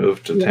man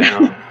moved to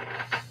town.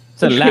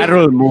 It's a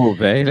lateral move,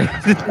 eh?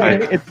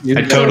 I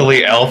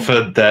totally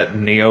alpha'd that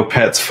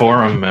Neopets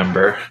forum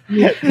member.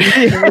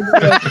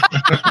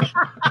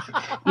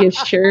 You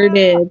sure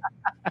did.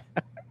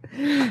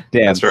 Damn.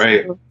 That's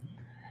right.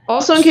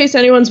 Also, in case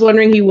anyone's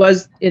wondering, he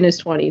was in his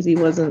 20s.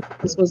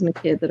 This wasn't a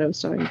kid that I was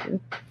talking to.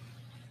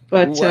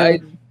 But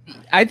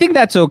I think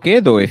that's okay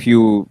though. If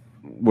you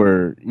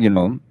were, you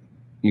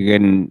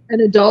can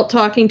an adult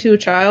talking to a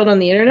child on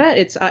the internet,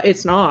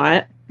 it's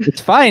not.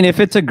 It's fine if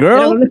it's a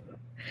girl.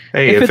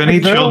 Hey, if any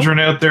children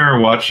out there are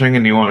watching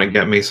and you want to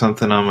get me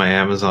something on my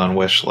Amazon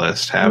wish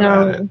list, have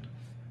at it.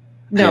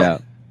 No,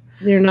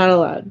 you're not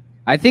allowed.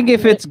 I think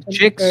if it's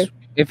chicks,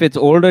 if it's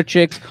older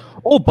chicks.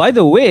 Oh, by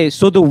the way,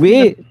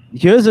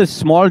 here's a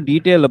small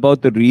detail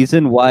about the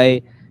reason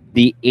why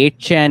the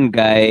 8chan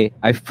guy,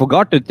 I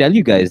forgot to tell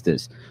you guys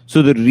this.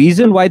 So the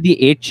reason why the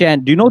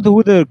 8chan, do you know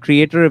who the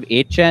creator of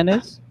 8chan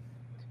is?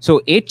 So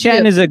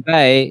 8chan is a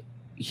guy,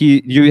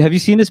 have you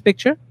seen his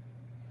picture?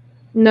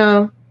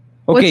 No.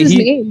 Okay, what's his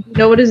name? You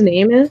know what his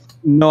name is?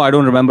 No, I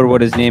don't remember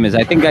what his name is.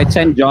 I think I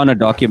sent John a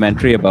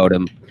documentary about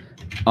him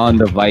on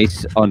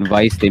Vice.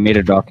 They made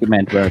a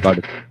documentary about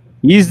it.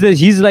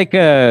 He's like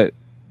a.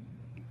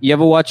 You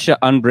ever watch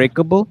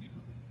Unbreakable?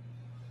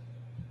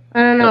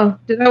 I don't know.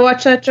 Did I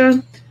watch that,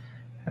 John?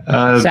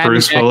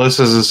 Bruce Willis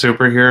is a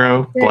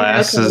superhero.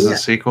 Glass is a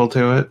sequel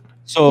to it.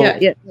 So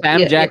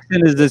Sam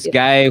Jackson is this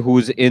guy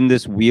who's in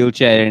this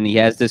wheelchair and he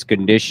has this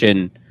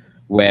condition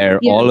where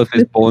all of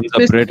his bones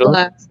are brittle.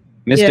 Glass.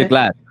 Mr.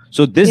 Glass.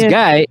 So this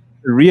guy,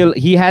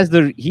 actually has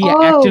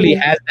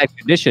that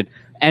condition,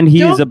 and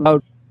he is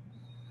about.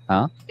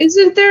 Huh?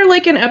 Isn't there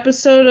like an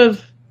episode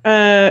of,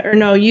 or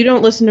no? You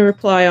don't listen to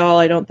Reply All.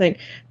 I don't think.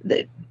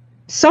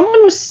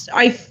 Someone was.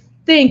 I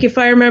think if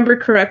I remember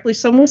correctly,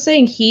 someone was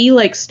saying he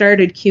like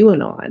started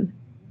QAnon.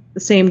 The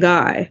same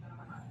guy.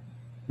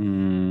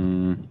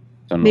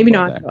 Maybe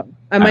not. That.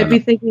 I might be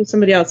thinking of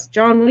somebody else.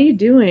 John, what are you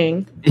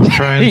doing? He's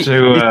trying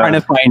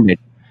to find it.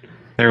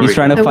 He's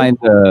trying to find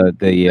the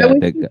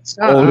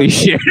holy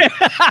shit.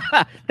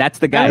 That's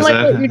the guy. Is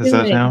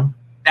that him?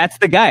 That's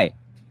the guy.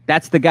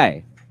 That's the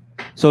guy.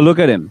 So look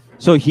at him.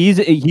 So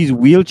he's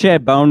wheelchair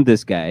bound.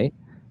 This guy.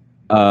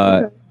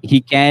 He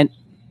can't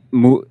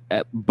move,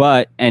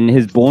 and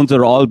his bones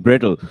are all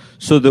brittle.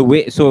 So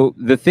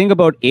the thing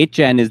about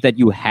 8chan is that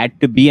you had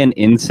to be an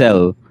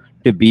incel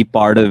to be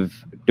part of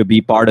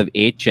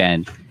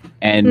 8chan.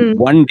 And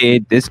one day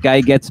this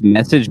guy gets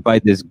messaged by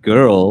this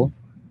girl.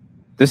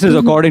 This is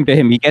according to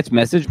him. He gets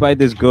messaged by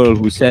this girl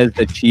who says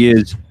that she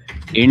is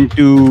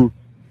into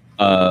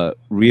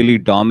really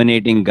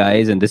dominating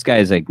guys, and this guy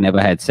has like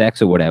never had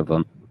sex or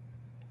whatever.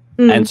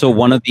 And so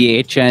one of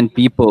the 8chan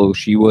people,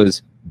 she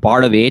was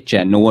part of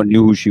 8chan. No one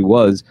knew who she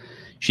was.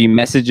 She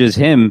messages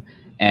him,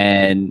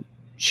 and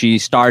she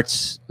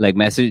starts like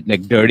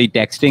dirty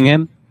texting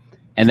him,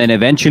 and then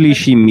eventually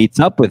she meets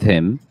up with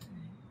him,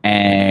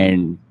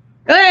 and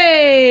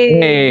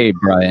hey,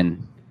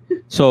 Brian.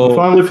 So we'll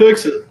finally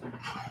fix it.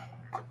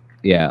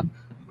 Yeah.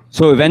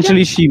 So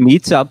eventually she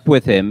meets up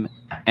with him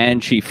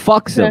and she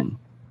fucks him,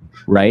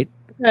 right?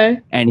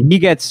 Okay. And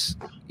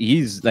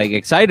he's like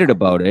excited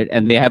about it,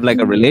 and they have like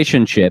a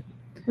relationship.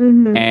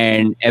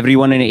 And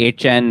everyone in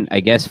 8chan,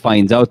 I guess,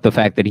 finds out the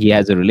fact that he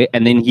has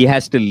and then he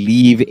has to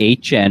leave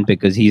 8chan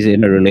because he's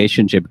in a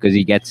relationship because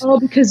he gets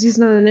because he's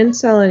not an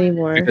incel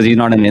anymore. Because he's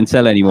not an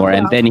incel anymore,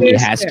 and then he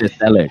has to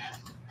sell it.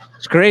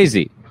 It's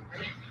crazy.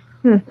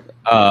 But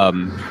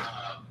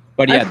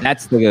yeah,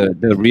 that's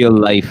the real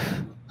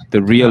life.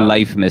 The real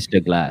life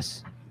Mr.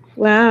 Glass.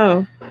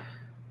 Wow.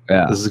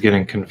 Yeah. This is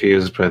getting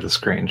confused by the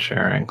screen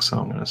sharing, so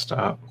I'm going to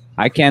stop.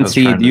 I can't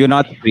see. You're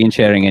not screen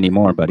sharing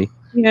anymore, buddy.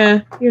 Yeah,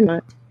 you're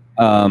not.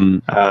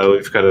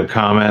 We've got a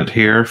comment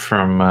here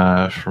from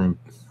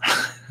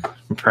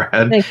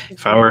Brad.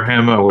 If I were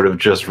him, I would have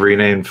just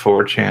renamed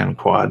 4chan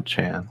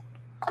Quad-chan.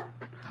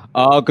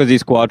 Oh, because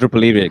he's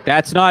quadriplegic.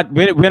 That's not.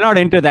 We're not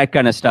into that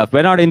kind of stuff.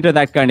 We're not into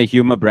that kind of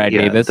humor, Brad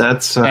Davis.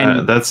 That's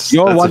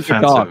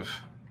offensive.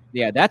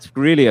 Yeah, that's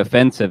really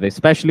offensive,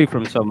 especially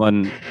from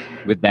someone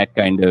with that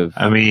kind of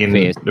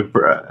face.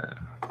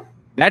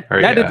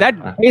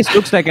 That face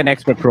looks like an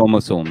extra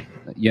chromosome.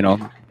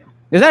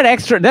 Is that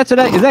extra?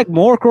 Is that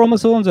more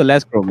chromosomes or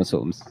less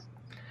chromosomes?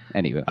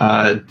 Anyway,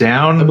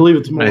 down. I believe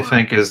it's more. I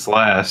think is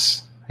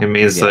less. It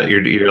means that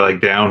you're like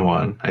down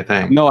one. I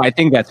think. No, I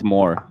think that's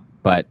more.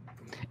 But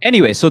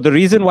anyway, so the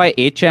reason why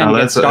 8chan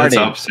gets started.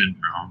 That's up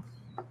syndrome.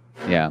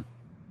 Yeah.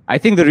 I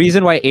think the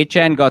reason why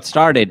 8chan got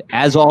started,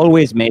 as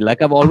always, May,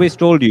 like I've always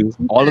told you,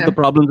 all of the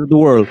problems of the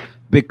world,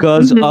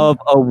 because of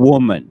a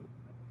woman.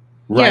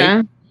 Right?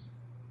 Yeah.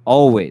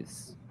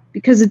 Always.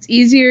 Because it's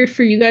easier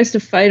for you guys to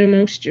fight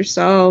amongst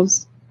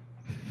yourselves.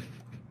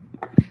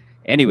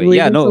 Anyway, Leave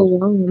yeah, us no.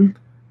 alone.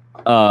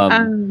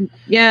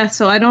 Yeah,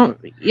 so I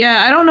don't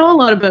know a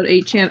lot about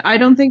 8chan. I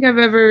don't think I've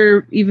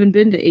ever even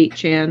been to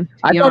 8chan.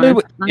 I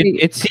thought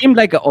it seemed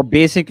like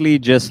basically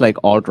just like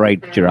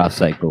alt-right giraffe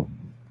cycle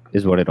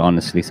is what it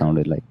honestly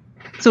sounded like.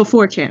 So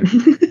 4chan.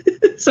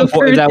 So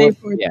current day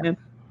 4chan. Yeah,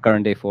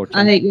 current day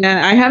 4chan.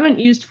 I haven't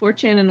used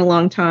 4chan in a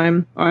long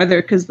time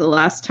either, because the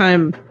last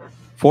time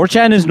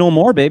 4chan is no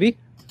more, baby.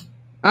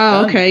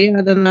 Oh, okay,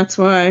 yeah, then that's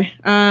why.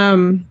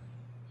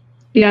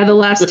 Yeah, the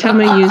last time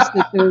I used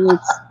it,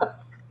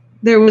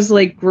 there was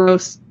like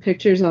gross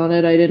pictures on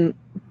it I didn't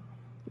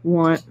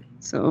want.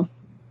 So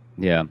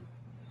yeah.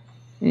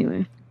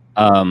 Anyway.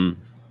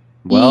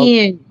 Well.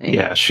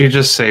 Yeah, she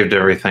just saved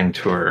everything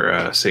to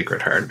her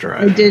secret hard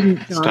drive. I didn't.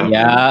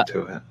 Yeah.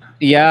 To it.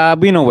 Yeah,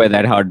 we know where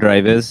that hard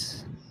drive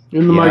is.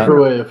 In the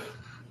microwave.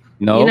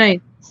 No.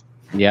 Unite.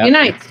 Yeah.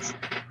 Unite.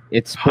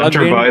 It's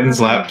Hunter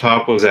Biden's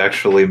laptop was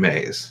actually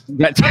May's.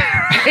 That's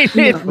right.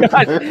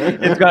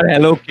 It's got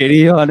Hello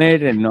Kitty on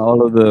it and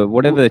all of the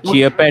whatever the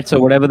Chia Pets or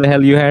whatever the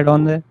hell you had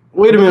on there.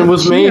 Wait a minute,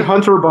 was May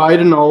Hunter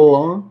Biden all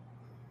along?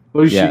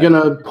 Was she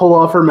gonna pull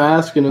off her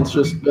mask and it's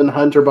just been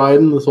Hunter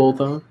Biden this whole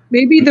time?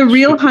 Maybe the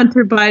real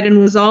Hunter Biden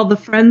was all the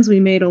friends we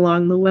made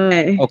along the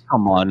way. Oh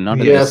come on!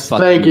 None of yes, this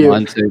fucking thank you.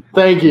 nonsense.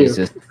 Thank you.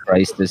 Jesus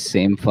Christ, the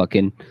same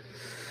fucking.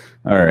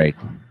 All right.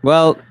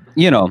 Well,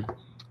 you know.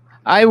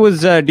 I was.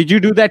 Did you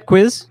do that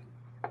quiz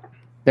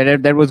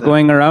that was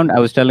going around? I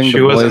was telling she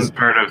the boys. wasn't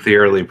part of the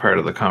early part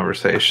of the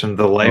conversation.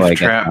 The life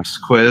traps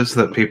quiz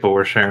that people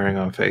were sharing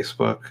on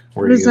Facebook.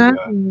 What does that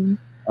mean?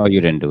 Oh,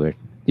 you didn't do it.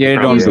 Yeah,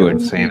 don't do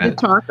it. Seen it.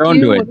 Don't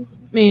do it.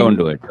 Don't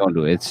do it. Don't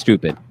do it. It's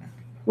stupid.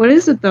 What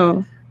is it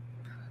though?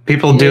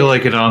 People do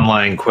like an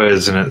online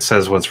quiz, and it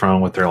says what's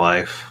wrong with their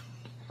life.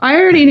 I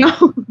already know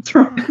what's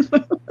wrong.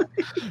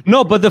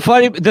 No, but the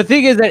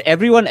thing is that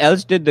everyone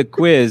else did the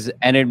quiz,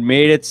 and it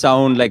made it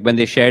sound like when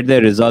they shared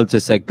their results,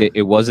 it's like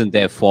it wasn't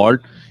their fault.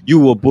 You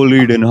were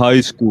bullied in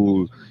high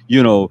school.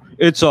 You know,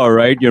 it's all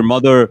right. Your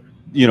mother,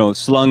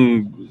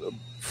 slung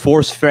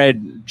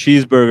force-fed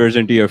cheeseburgers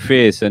into your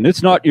face, and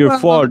it's not your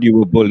fault you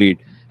were bullied.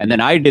 And then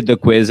I did the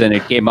quiz, and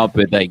it came up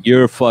with like,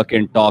 you're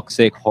fucking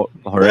toxic,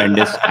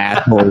 horrendous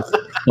asshole.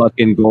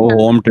 Fucking go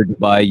home to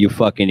Dubai, you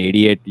fucking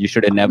idiot. You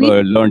should have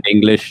never learned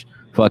English.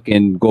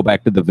 Fucking go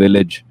back to the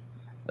village.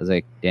 I was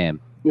like, damn.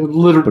 You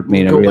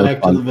literally go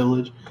back to the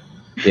village.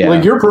 Yeah.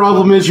 Like, your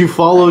problem is you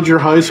followed your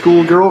high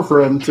school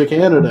girlfriend to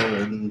Canada,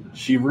 and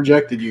she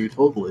rejected you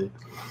totally.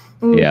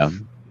 Yeah.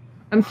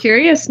 I'm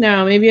curious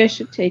now. Maybe I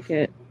should take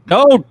it.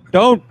 Don't.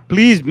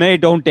 Please, May,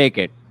 don't take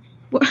it.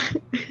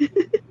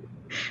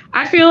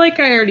 I feel like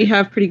I already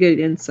have pretty good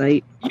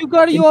insight.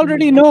 You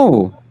already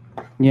know.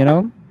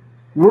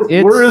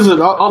 Where is it?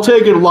 I'll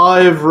take it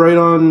live right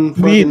on.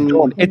 Please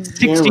don't. It's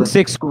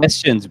 66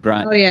 questions,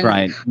 Brian. Oh, yeah.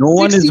 Brian. No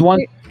one is one.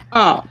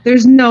 Oh,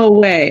 there's no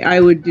way I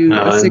would do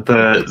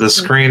the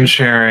screen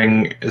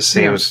sharing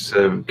seems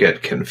to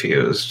get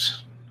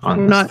confused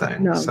on this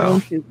thing. No, so.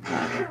 don't do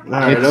that. All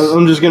right,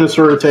 I'm just going to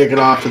sort of take it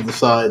off to the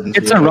side. And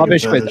it's a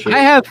rubbish quiz.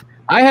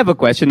 I have a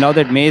question now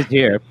that May's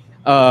here.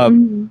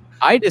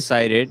 I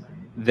decided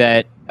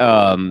that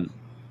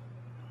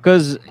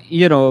because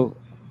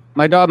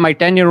my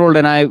 10-year-old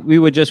and I, we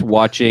were just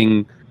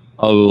watching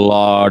a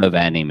lot of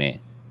anime.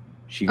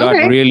 She got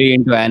really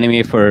into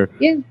anime for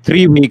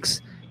 3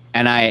 weeks,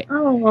 and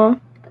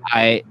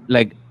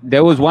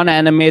there was one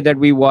anime that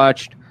we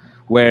watched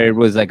where it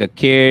was like a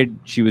kid.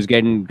 She was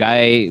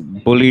guy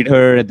bullied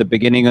her at the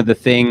beginning of the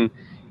thing,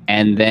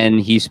 and then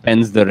he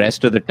spends the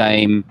rest of the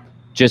time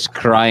just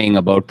crying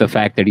about the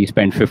fact that he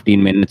spent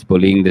 15 minutes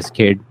bullying this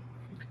kid.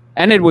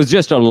 And it was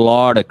just a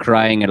lot of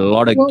crying and a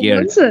lot of guilt.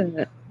 What was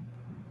it?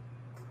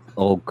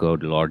 Oh,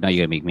 good Lord. Now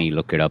you're going to make me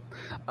look it up.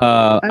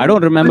 I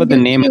don't remember the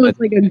name. It was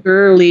like a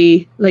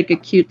girly, like a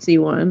cutesy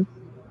one.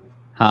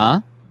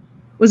 Huh?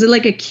 Was it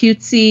like a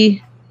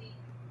cutesy?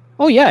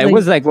 Oh, yeah. It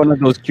was like one of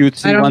those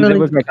cutesy ones. It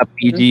was like a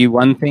PG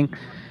one thing.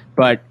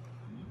 But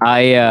so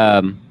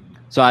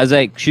I was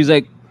like, she's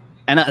like,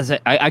 and I was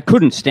like, I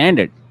couldn't stand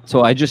it.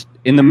 So I just,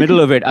 in the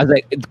middle of it, I was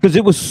like, because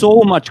it was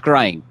so much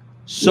crying.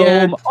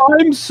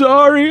 I'm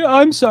sorry.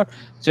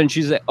 So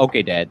she's like,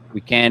 okay, Dad,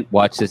 we can't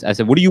watch this. I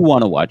said, what do you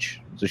want to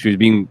watch? So she was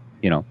being,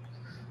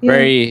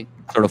 very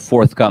sort of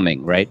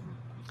forthcoming, right?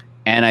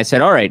 And I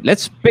said, all right,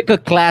 let's pick a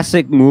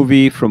classic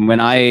movie from when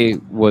I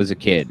was a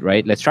kid,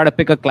 right? Let's try to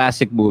pick a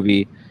classic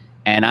movie.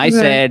 And I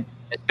said,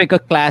 let's pick a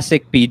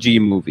classic PG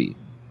movie,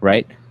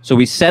 right? So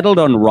we settled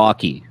on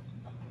Rocky,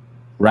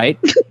 right?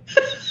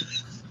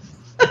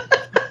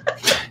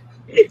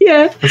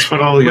 Yeah. That's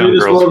what all the young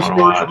girls want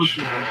to watch.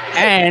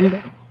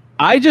 And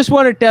I just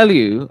want to tell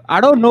you, I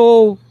don't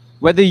know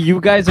whether you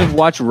guys have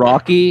watched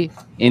Rocky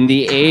in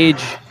the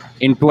age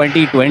in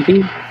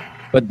 2020,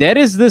 but there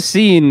is the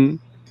scene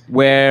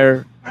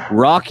where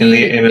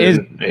Rocky is.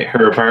 in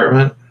her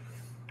apartment.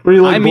 Where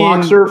he I mean-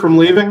 blocks her from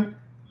leaving?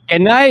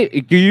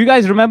 Do you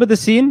guys remember the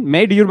scene?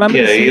 May, do you remember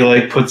the Yeah, scene? he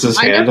like puts his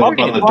I hand never- up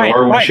on the Quiet,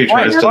 door when quiet, she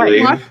quiet, tries to quiet,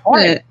 leave.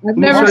 quiet. I've And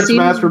never starts seen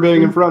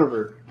masturbating in front of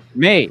her.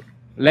 May,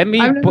 let me.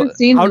 I've never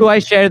seen How this. do I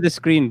share the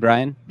screen,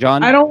 Brian?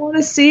 John? I don't want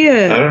to see I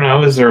it. don't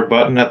know. Is there a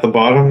button at the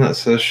bottom that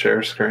says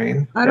share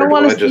screen? I don't Or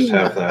wanna do I just see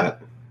have that.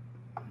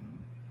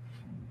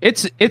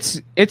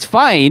 that? It's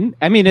fine.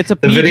 I mean, it's a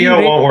The PG video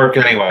rated- won't work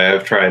anyway.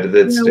 I've tried it.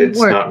 It's No, it won't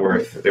work. not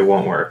worth. It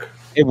won't work.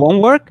 It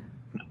won't work.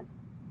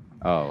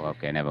 Oh,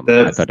 okay, never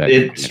mind. I thought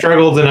It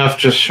struggled enough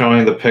just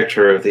showing the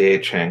picture of the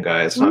 8chan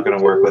guy. It's not going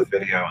to work with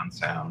video and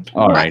sound.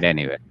 All right.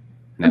 Anyway,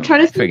 I'm trying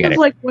to think forget of it.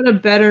 like what a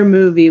better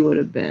movie would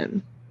have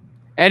been.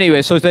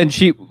 Anyway, so then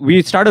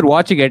we started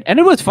watching it, and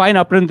it was fine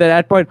up until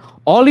that point.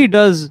 All he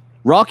does,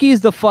 Rocky is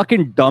the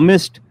fucking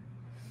dumbest.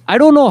 I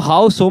don't know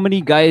how so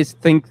many guys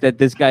think that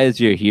this guy is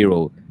your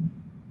hero.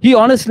 He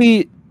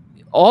honestly,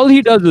 all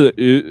he does is,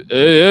 you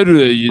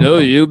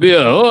be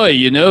a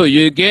whore,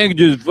 you can't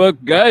just fuck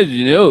guys,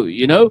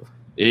 I'm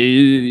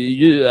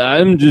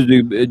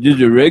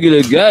just a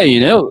regular guy,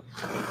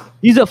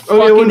 He's a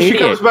fucking Oh yeah, when she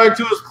idiot. comes back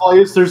to his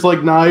place, there's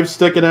like knives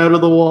sticking out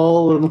of the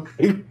wall, and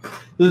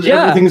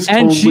Yeah, everything's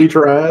and totally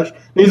trash.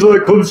 He's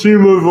like, come see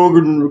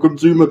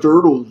my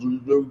turtles.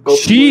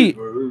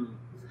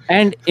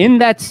 And in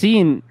that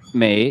scene,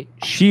 May,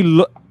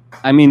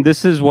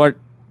 this is what,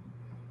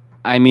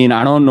 I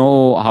don't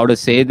know how to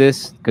say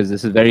this because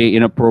this is very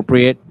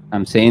inappropriate.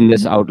 I'm saying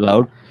this out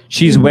loud.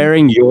 She's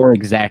wearing your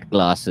exact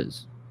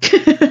glasses. Do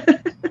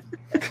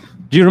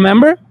you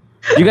remember?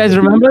 Do you guys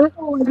remember?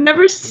 Oh, I've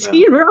never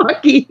seen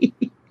Rocky.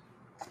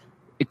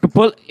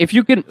 If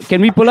you can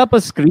we pull up a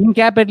screen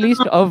cap at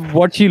least of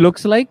what she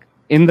looks like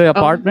in the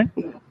apartment?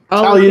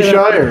 Talia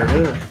Shire.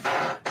 Yeah.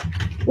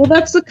 Well,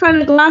 that's the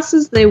kind of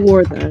glasses they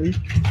wore then.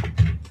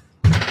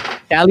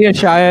 Talia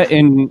Shire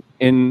in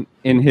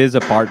his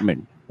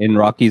apartment, in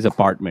Rocky's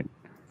apartment.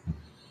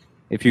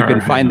 If you can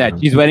Alright. find that,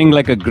 she's wearing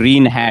like a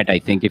green hat. I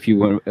think if you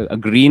were a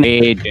green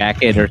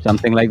jacket or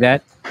something like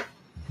that.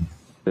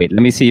 Wait,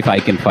 let me see if I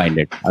can find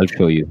it. I'll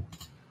show you.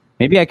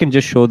 Maybe I can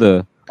just show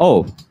the.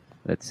 Oh,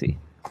 let's see.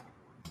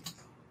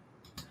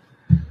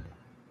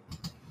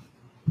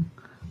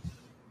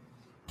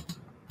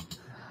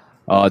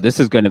 Oh, this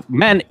is gonna,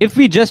 man, if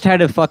we just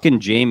had a fucking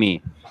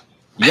Jamie,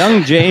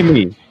 young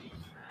Jamie,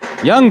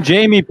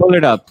 pull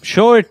it up.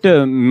 Show it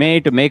to May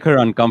to make her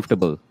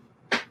uncomfortable.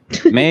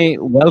 May,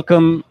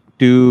 welcome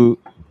to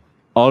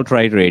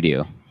Alt-Right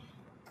Radio.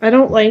 I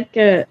don't like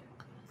it.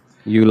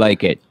 You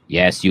like it.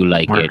 Yes, you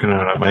like it. Working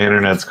on it. My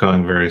internet's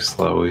going very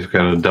slow. We've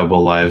got a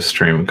double live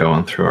stream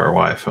going through our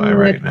Wi-Fi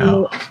right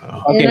now.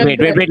 So. Okay, Yeah,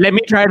 wait. Let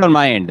me try it on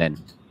my end then.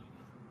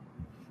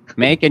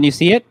 May, can you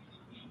see it?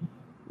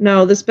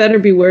 No, this better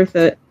be worth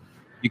it.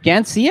 You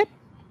can't see it?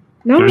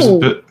 There's a No.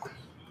 bit.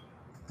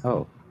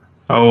 Oh.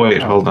 Oh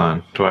wait, hold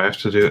on. Do I have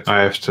to do? I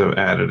have to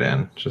add it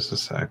in. Just a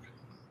sec.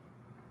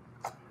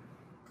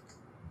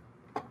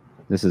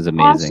 This is Oh,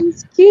 amazing.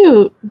 she's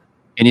cute.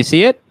 Can you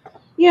see it?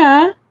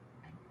 Yeah.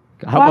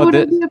 How Why about would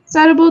I this? be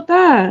upset about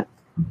that?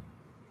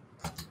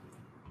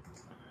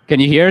 Can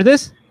you hear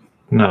this?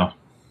 No.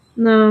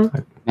 No.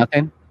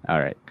 Nothing? All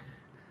right.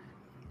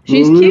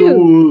 She's cute.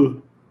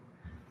 Ooh.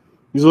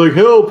 He's like,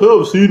 help,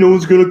 see, no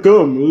one's gonna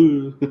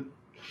come.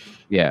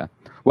 Yeah.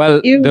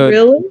 Well, You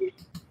really?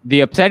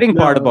 the upsetting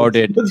part No, about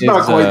it It's is,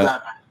 not quite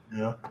that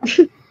bad.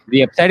 Yeah.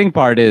 the upsetting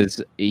part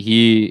is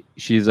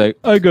she's like,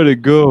 I gotta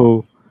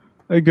go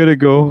home. I gotta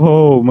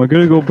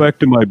go back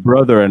to my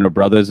brother, and her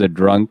brother's a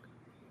drunk,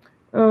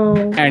 Oh.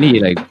 and he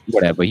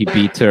he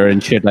beats her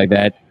and shit like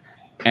that.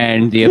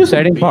 And the He doesn't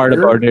upsetting beat part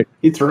her. about it,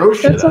 He throws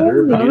shit That's at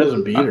her, all but he right.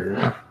 doesn't beat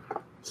her.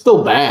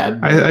 Still bad.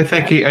 I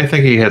think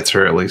he hits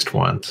her at least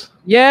once.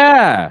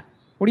 yeah.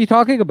 What are you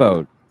talking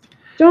about?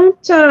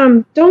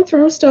 Don't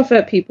throw stuff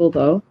at people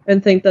though,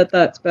 and think that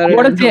that's better.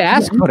 What than if they helping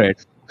ask them. for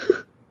it?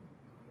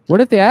 What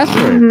if they ask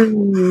for it?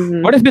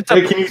 Hmm. What if it's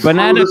Hey, can you a throw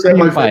banana this at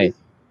my cream pie? face?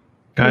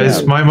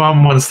 Guys, Yeah. my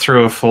mom once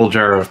threw a full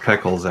jar of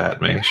pickles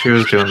at me. She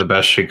was doing the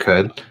best she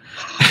could.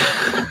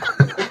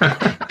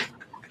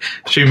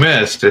 She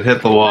missed. It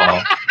hit the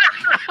wall.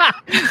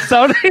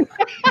 Something.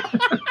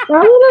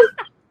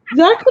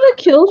 That could have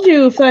killed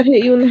you if that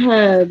hit you in the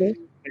head.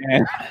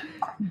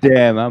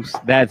 Damn,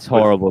 that's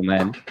horrible,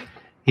 man.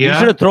 You should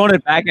Yeah, have thrown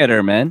it back at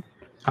her, man.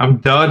 I'm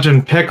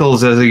dodging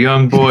pickles as a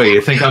young boy.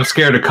 You think I'm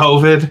scared of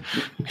COVID?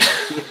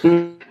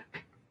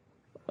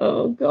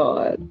 Oh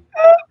God.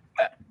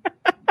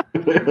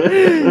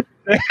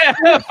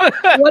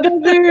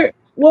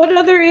 What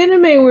other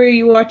anime were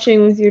you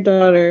watching with your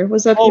daughter?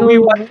 Was that the Oh, only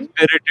we one? watched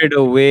Spirited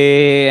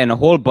Away and a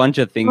whole bunch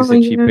of things Oh,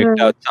 that she picked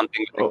yeah. out.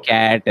 Something with a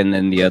cat, and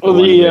then the other Oh,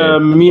 one. the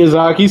with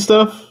Miyazaki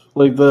stuff?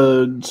 Like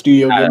the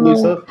Studio Ghibli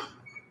stuff?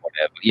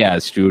 whatever. Yeah,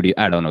 studio.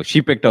 I don't know.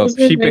 She picked up. Those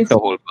are She picked nice. a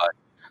whole bunch.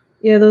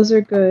 Yeah, those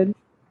are good.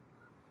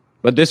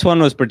 But this one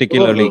was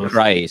particularly Oh.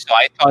 cry. So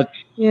I thought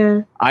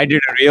Yeah. I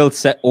did a real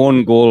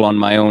own goal on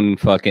my own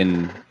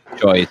fucking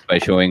choice by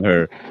showing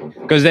her,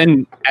 because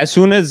then as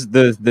soon as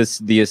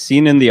the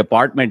scene in the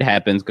apartment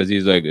happens, because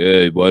he's like,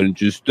 hey, why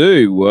don't you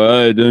stay?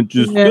 Why don't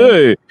you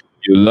stay?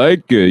 You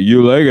like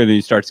it, and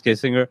he starts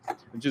kissing her,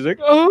 and she's like,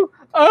 oh,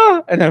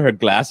 and then her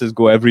glasses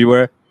go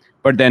everywhere.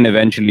 But then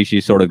eventually she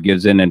sort of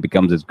gives in and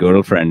becomes his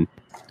girlfriend.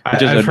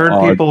 I've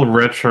heard people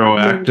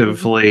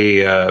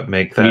retroactively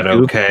make that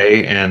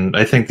okay, and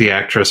I think the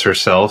actress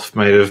herself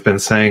might have been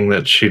saying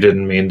that she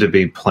didn't mean to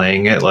be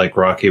playing it like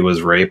Rocky was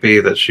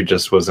rapey, that she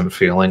just wasn't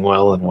feeling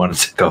well and wanted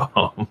to go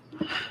home.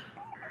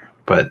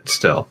 But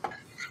still,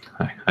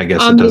 I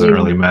guess it doesn't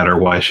really matter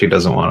why she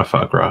doesn't want to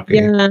fuck Rocky.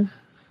 Yeah.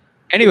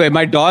 Anyway,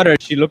 my daughter,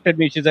 she looked at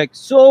me, she's like,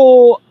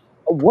 so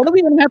what are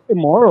we going to have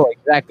tomorrow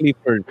exactly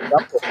for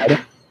supper? I don't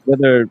know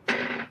whether,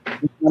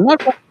 I'm not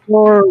quite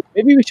sure,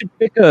 maybe we should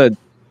pick a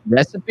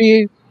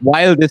recipe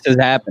while this is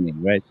happening,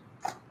 right?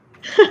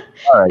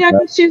 Right, yeah,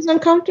 because she's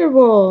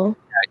uncomfortable.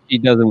 Yeah, she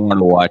doesn't want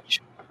to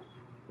watch.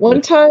 One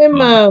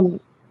time,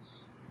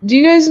 do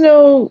you guys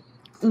know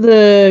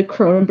the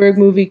Cronenberg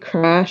movie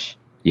Crash?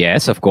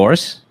 Yes, of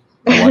course.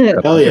 Hell yeah.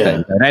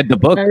 I read the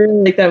book. I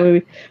really like that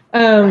movie.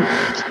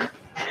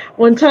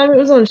 One time it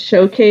was on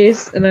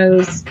Showcase, and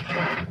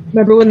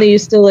remember when they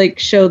used to like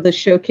show the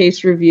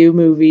Showcase review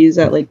movies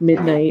at like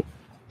midnight,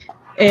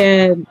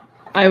 and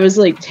I was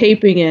like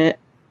taping it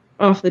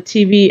off the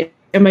TV,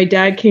 and my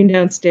dad came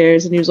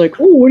downstairs and he was like,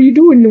 oh, what are you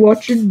doing? You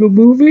watching the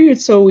movie?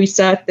 And so we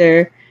sat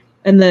there,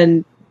 and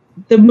then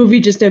the movie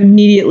just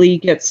immediately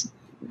gets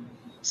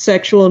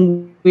sexual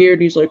and weird.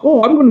 He's like,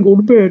 oh, I'm gonna go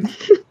to bed.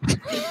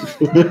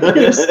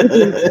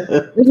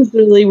 It was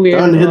really weird.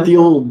 Time to hit the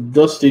old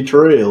dusty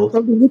trail.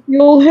 Time to hit the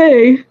old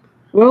hay.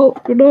 Well,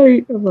 good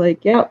night. I'm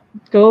like, yeah,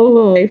 go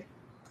away.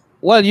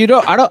 Well,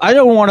 I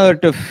don't want her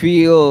to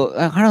feel,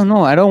 I don't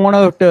know, I don't want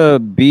her to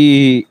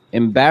be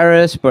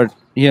embarrassed, but,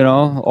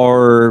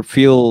 or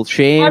feel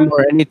shame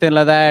or anything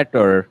like that.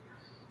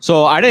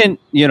 So I didn't,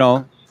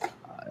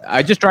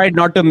 I just tried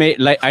not to make,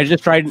 I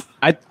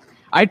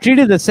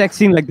treated the sex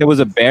scene like there was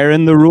a bear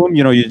in the room,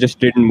 you just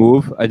didn't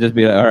move. I just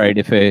be like, all right,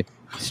 if I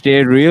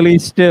stay really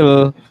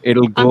still,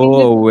 it'll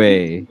go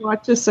away.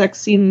 Watch a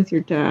sex scene with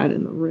your dad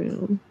in the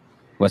room.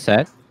 What's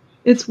that?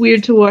 It's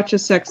weird to watch a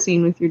sex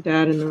scene with your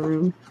dad in the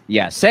room.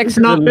 Yeah, sex is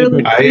not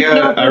really.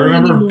 I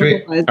remember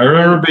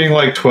being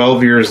like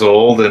 12 years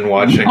old and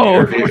watching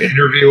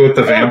Interview with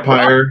the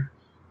Vampire,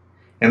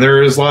 and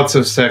there was lots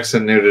of sex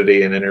and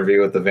nudity in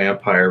Interview with the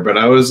Vampire. But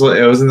I was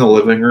in the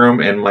living room,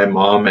 and my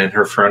mom and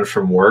her friend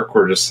from work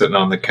were just sitting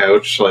on the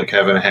couch, like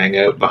having a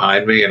hangout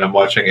behind me, and I'm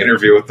watching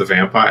Interview with the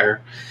Vampire.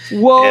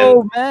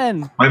 Whoa,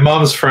 man! My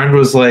mom's friend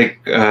was like,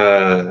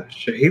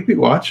 "Should he be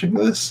watching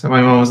this?" And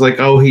my mom was like,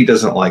 "Oh, he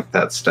doesn't like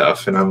that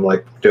stuff." And I'm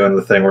like doing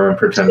the thing where I'm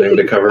pretending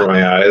to cover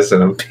my eyes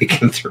and I'm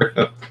peeking through.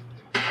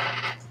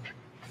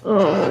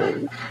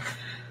 Oh,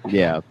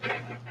 yeah.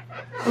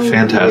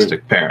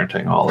 Fantastic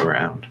parenting all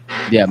around.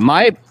 Yeah,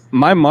 my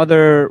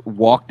mother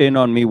walked in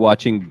on me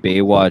watching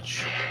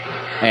Baywatch,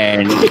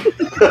 and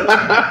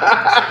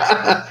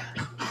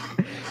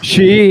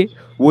she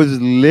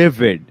was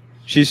livid.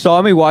 She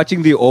saw me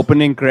watching the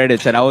opening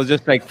credits, and I was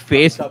just like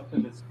face up to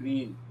the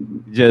screen,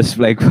 just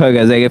like fuck.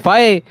 I was like, if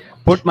I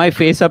put my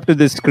face up to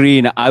the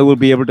screen, I will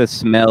be able to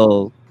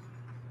smell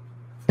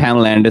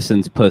Pamela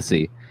Anderson's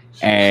pussy.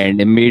 And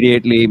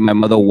immediately my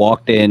mother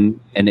walked in,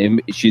 and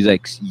she's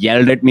like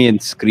yelled at me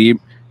and screamed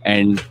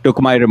and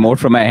took my remote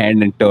from my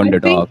hand and turned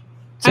it off.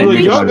 So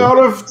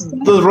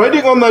the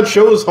writing on that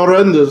show is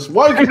horrendous.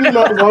 Why could you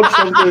not watch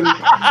something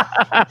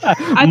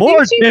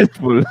more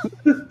tasteful?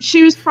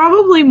 She was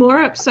probably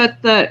more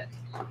upset that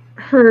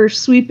her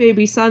sweet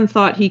baby son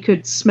thought he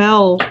could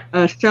smell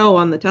a show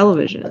on the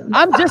television.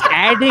 I'm just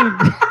adding.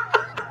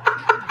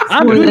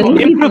 I'm doing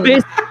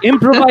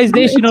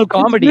improvisational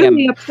comedy. It's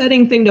really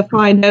upsetting thing to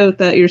find out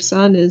that your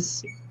son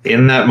is.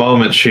 In that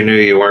moment, she knew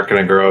you weren't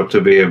going to grow up to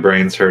be a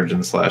brain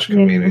surgeon /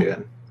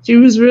 comedian. She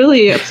was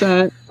really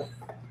upset.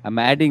 I'm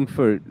adding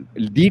for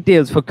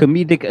details for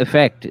comedic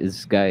effect,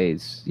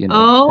 guys.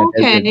 Oh,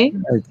 okay.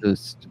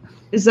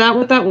 Is that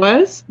what that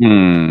was?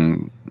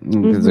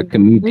 As a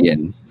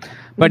comedian.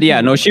 But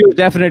yeah, no, she was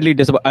definitely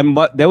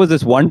disappointed. There was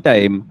this one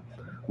time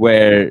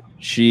where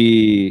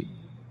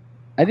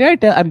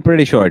I'm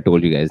pretty sure I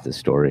told you guys this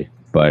story,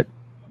 but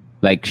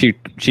like she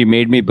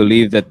made me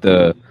believe that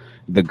the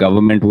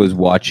government was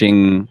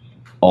watching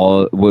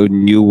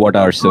knew what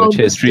our search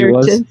history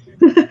was.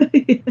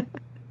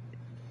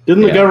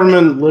 Didn't the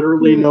government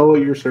literally know what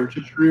your search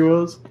history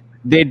was?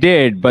 They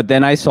did, but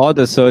then I saw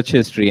the search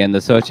history, and the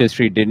search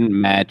history didn't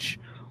match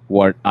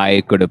what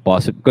I could have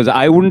possibly, because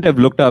I wouldn't have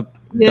looked up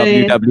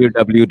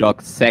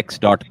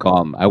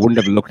www.sex.com. I wouldn't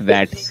have looked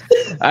that.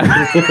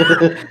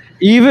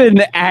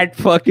 Even at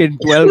fucking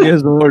 12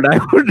 years old, I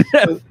wouldn't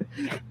have.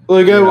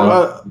 Like,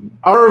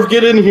 Arv,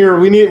 get in here.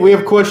 We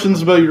have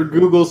questions about your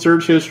Google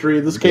search history.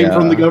 This came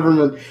from the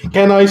government.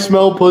 Can I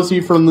smell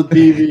pussy from the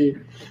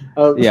TV?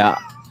 Yeah.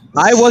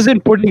 I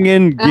wasn't putting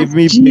in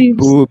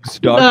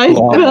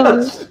givemebigboobs.com.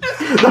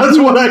 That's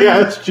what I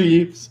asked,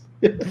 Jeeves.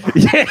 Yeah.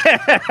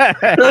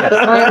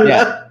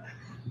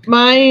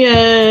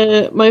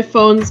 My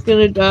phone's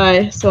gonna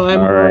die, so I'm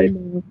All right.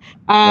 going.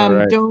 All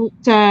right.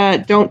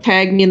 Don't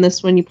tag me in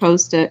this when you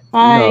post it.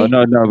 Bye.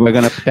 No. We're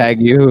gonna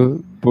tag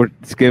you.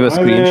 Give a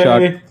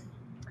screenshot.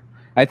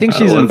 I think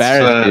she's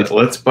embarrassed. Dude.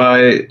 Let's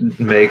buy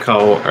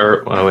Maycall.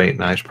 Oh wait,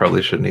 no, I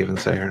probably shouldn't even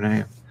say her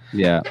name.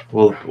 Yeah.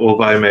 We'll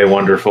buy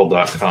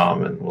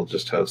maywonderful.com and we'll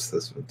just host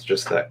this with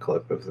just that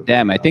clip of the.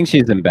 Damn, I think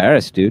she's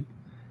embarrassed, dude.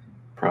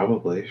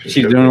 Probably.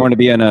 She doesn't want to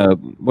be on a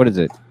what is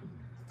it?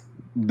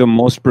 The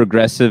most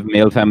progressive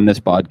male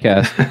feminist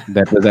podcast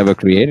that was ever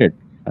created.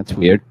 That's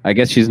weird. I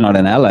guess she's not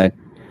an ally.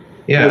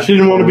 Yeah, she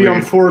didn't want to be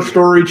on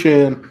 4-Story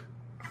Chan.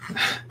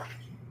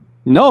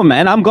 No,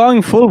 man, I'm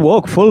going full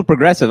woke, full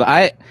progressive.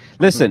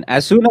 Listen.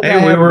 As soon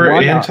as we were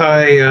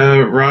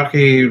anti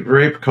Rocky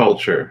rape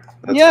culture.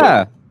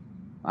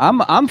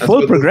 I'm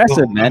full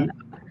progressive, man.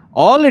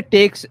 All it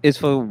takes is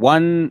for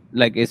one,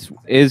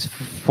 is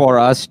for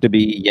us to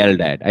be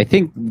yelled at. I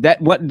think that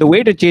the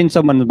way to change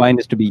someone's mind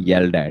is to be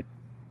yelled at.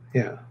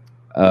 Yeah.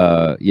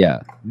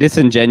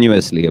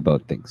 Disingenuously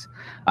about things.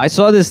 I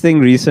saw this thing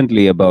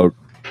recently about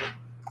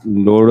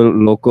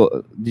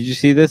local. Did you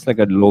see this? Like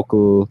a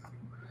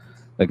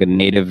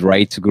native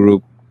rights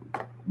group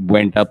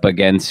went up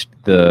against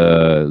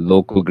the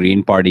local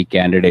Green Party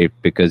candidate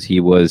because he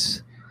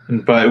was.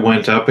 By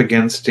went up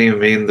against, do you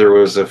mean there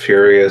was a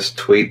furious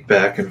tweet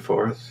back and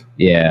forth?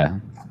 Yeah.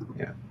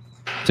 Yeah.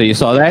 So you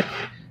saw that?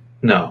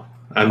 No.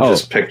 I'm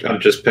just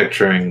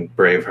picturing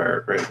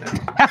Braveheart right now.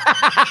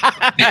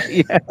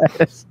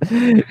 Yes.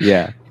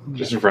 Yeah.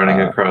 Just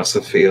running across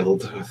the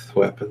field with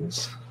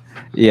weapons.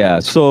 Yeah.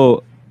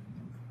 So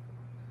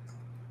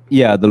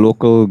the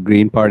local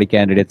Green Party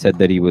candidate said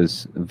that he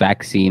was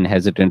vaccine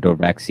hesitant or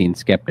vaccine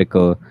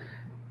skeptical.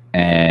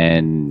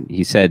 And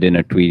he said in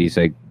a tweet, he's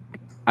like,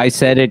 I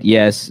said it,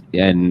 yes,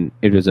 and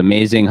it was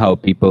amazing how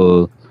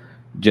because of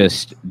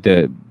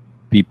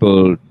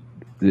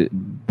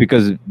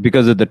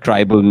the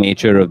tribal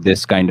nature of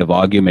this kind of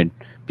argument,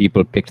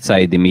 people picked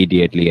side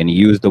immediately, and he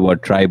used the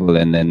word tribal,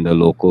 and then the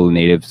local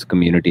natives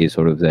community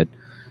sort of said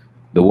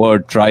the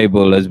word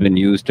tribal has been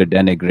used to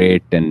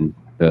denigrate, and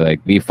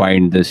we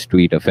find this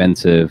tweet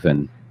offensive.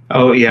 And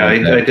oh yeah,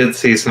 I did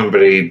see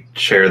somebody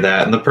share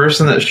that, and the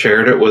person that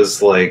shared it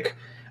was like,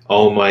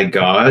 oh my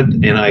god,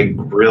 and I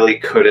really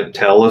couldn't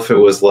tell if it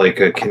was like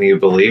a can you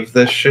believe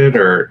this shit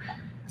or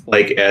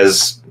like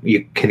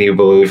can you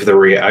believe the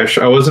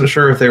reaction. I wasn't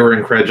sure if they were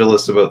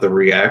incredulous about the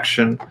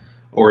reaction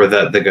or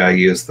that the guy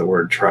used the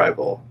word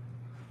tribal.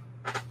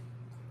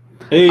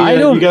 Hey,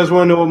 you guys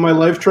want to know what my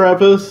life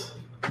trap is?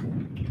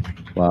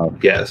 Wow.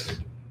 Yes.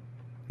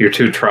 You're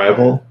too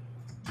tribal?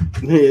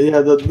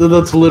 Yeah,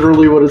 that's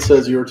literally what it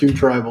says. You're too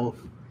tribal.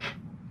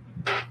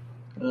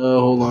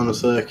 Hold on a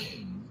sec.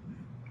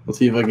 Let's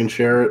see if I can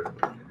share it.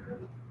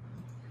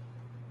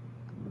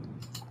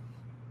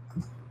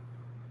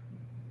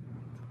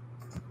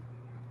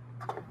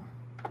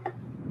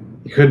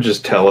 You could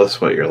just tell us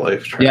what your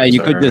life traps Yeah,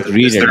 you could are. just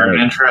read it. Is there an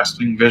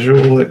interesting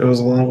visual that goes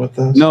along with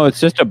this? No, it's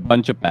just a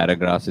bunch of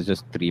paragraphs. It's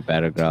just 3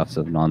 paragraphs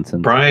of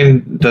nonsense.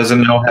 Brian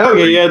doesn't know how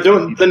to read.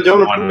 Don't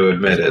want to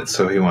admit it,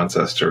 so he wants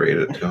us to read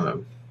it to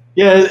him.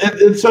 Yeah,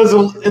 it says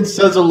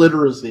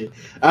illiteracy.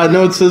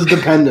 No, it says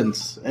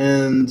dependence.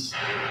 And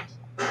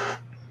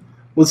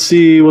let's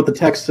see what the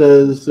text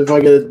says. If I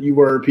get you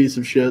are a piece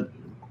of shit.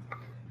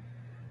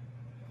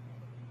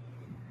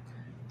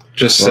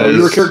 Just says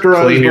you're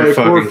characterized by a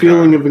core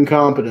feeling of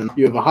incompetence.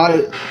 You have a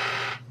high.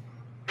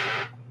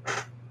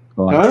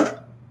 Go on. Huh?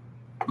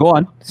 Go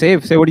on. Say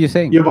what are you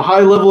saying? You have a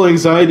high level of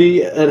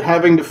anxiety at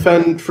having to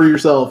fend for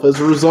yourself. As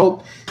a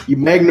result, you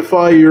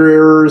magnify your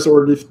errors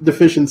or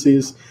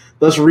deficiencies,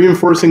 thus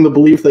reinforcing the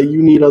belief that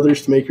you need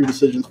others to make your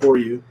decisions for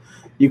you.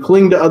 You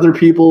cling to other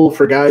people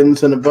for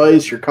guidance and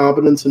advice. Your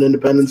competence and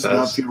independence do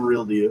not feel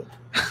real to you.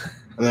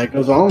 And that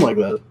goes on like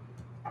that.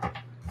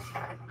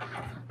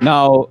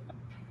 Now,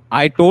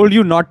 I told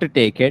you not to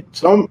take it.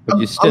 So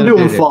I'm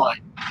doing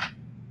fine.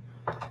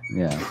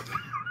 Yeah.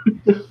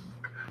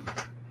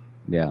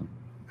 Yeah.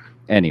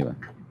 Anyway.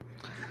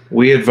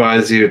 We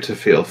advise you to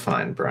feel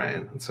fine,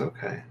 Brian. It's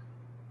okay.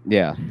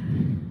 Yeah.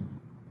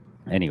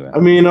 Anyway. I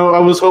mean, I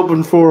was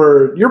hoping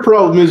for... Your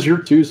problem is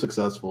you're too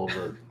successful.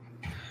 But...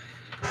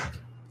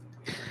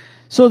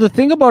 So the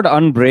thing about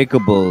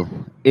Unbreakable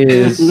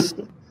is...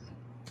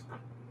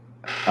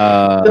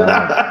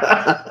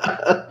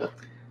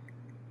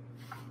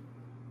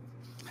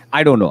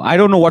 I don't know. I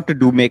don't know what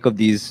to make of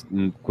these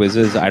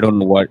quizzes. I don't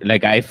know what,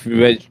 I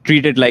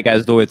treat it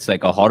as though it's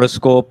like a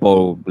horoscope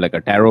or like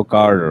a tarot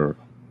card, or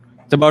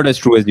it's about as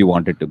true as you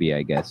want it to be,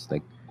 I guess.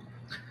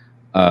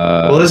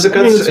 Well, has it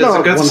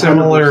got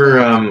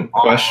similar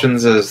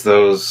questions as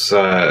those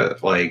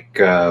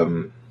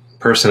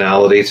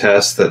personality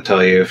tests that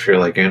tell you if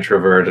you're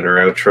introverted or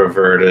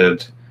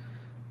outroverted,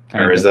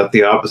 or is that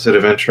the opposite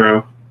of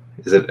intro?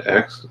 Is it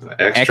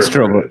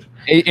extroverted?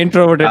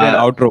 Introverted and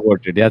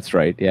outroverted. That's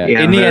right. Yeah.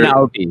 Innie and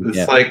outie.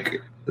 It's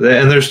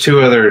And there's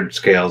two other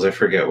scales. I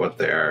forget what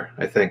they are.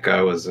 I think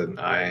I was an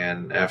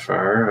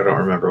INFR. I don't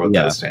remember what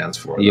that stands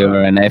for.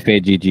 You're an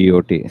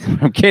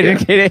FAGGOT. I'm kidding,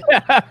 kidding.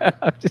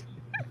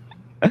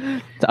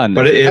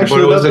 But it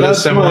was a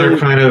similar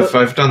kind of.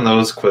 I've done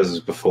those quizzes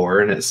before,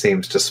 and it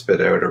seems to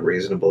spit out a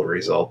reasonable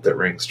result that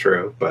rings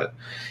true. But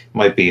it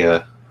might be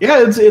a.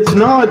 Yeah, it's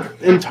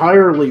not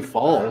entirely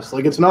false.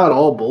 Like, it's not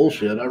all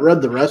bullshit. I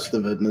read the rest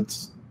of it, and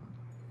it's,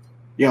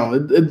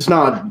 it's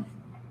not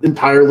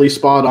entirely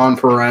spot on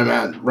for where I'm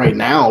at right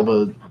now,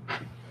 but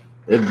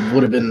it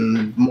would have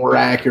been more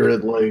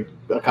accurate like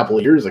a couple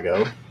of years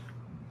ago.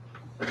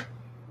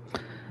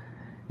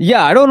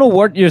 Yeah, I don't know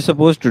what you're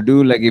supposed to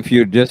do. Like, if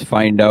you just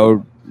find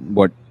out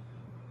what,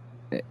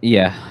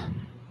 yeah,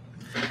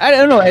 I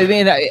don't know. I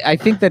mean, I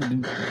think that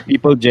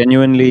people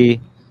genuinely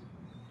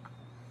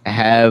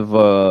have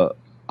a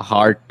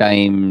hard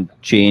time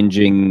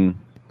changing.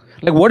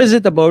 Like, what is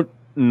it about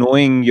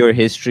knowing your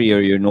history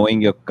or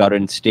knowing your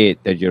current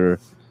state that you're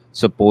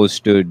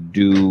supposed to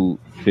do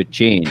to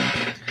change?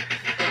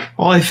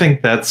 Well, I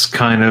think that's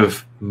kind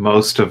of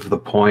most of the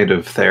point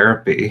of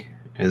therapy,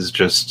 is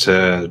just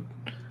to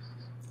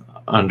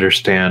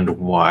understand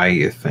why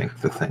you think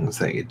the things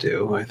that you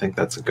do. I think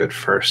that's a good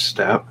first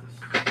step.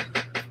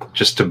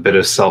 Just a bit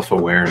of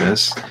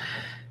self-awareness.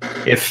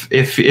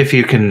 If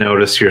you can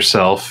notice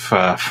yourself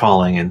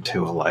falling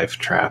into a life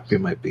trap,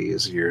 it might be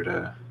easier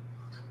to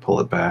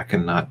pull it back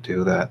and not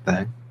do that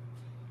thing.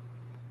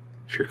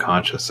 If you're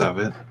conscious of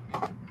it.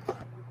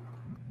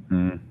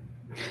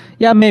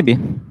 Yeah, maybe.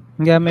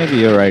 Yeah, maybe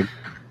you're right.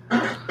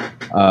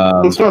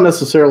 It's not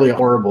necessarily a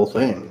horrible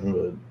thing,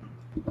 but.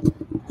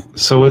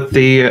 So with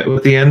the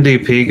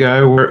NDP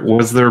guy,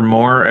 was there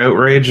more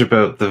outrage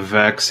about the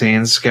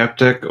vaccine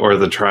skeptic or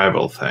the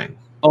tribal thing?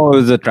 Oh, it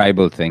was a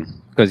tribal thing,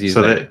 because he's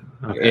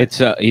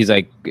he's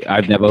like,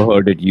 I've never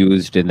heard it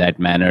used in that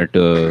manner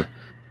to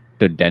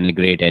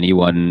denigrate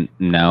anyone.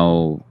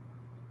 Now,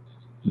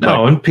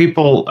 no, and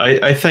people,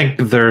 I think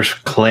they're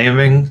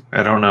claiming.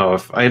 I don't know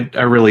if I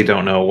really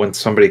don't know when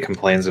somebody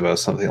complains about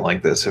something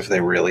like this if they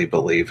really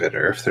believe it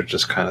or if they're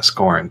just kind of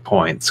scoring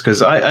points.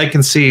 Because I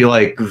can see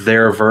like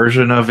their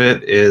version of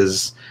it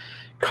is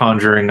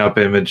conjuring up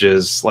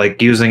images, like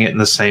using it in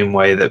the same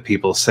way that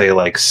people say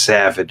like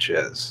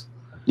savages.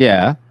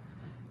 Yeah.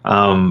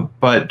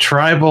 But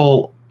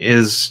tribal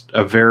is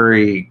a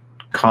very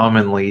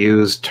commonly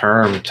used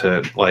term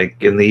to, like,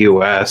 in the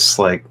US,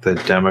 like the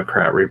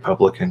Democrat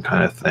Republican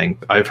kind of thing.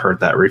 I've heard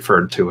that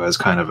referred to as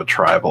kind of a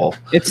tribal.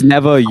 It's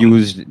never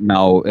used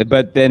now,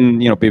 but then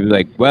people are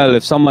like, well,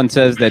 if someone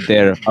says that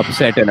they're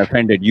upset and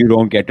offended, you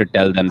don't get to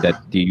tell them that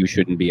you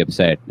shouldn't be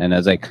upset. And I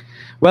was like,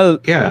 well,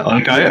 yeah,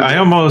 like I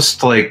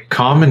almost, like,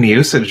 common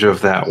usage of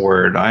that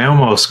word, I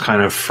almost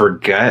kind of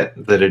forget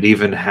that it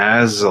even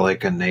has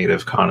like a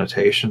native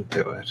connotation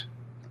to it.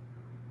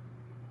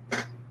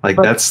 Like,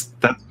 that's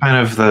kind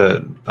of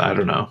the, I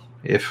don't know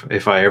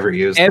if I ever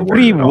use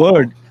every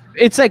word.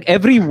 It's like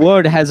every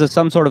word has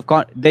some sort of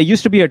there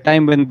used to be a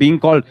time when being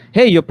called,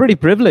 hey, you're pretty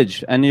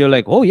privileged, and you're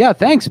like, oh yeah,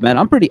 thanks, man,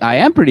 I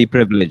am pretty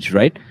privileged,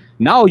 right?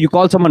 Now you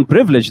call someone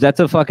privileged, that's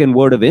a fucking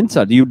word of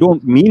insult. You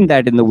don't mean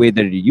that in the way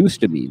that it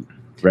used to mean,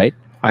 right?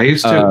 I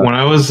used to when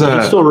I was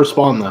I still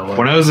respond that way.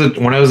 When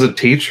I was a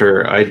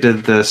teacher, I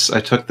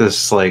took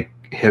this like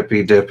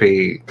hippy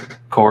dippy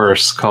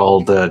course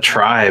called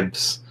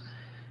Tribes.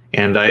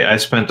 And I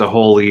spent a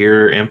whole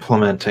year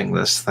implementing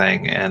this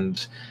thing.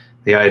 And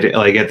the idea,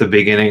 like at the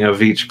beginning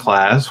of each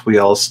class, we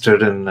all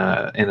stood in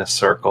a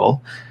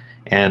circle,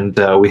 and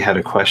we had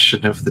a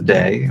question of the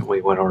day. And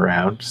we went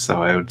around.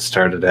 So I would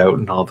start it out,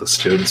 and all the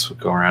students would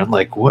go around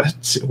like, what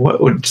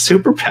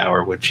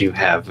superpower would you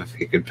have if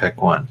you could pick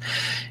one?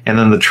 And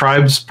then the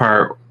tribes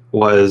part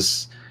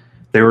was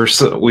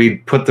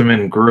we'd put them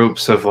in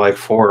groups of like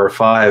 4 or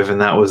 5,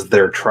 and that was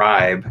their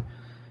tribe.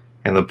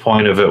 And the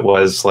point of it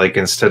was, like,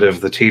 instead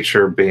of the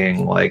teacher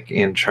being like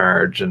in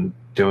charge and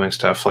doing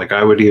stuff, like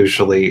I would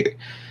usually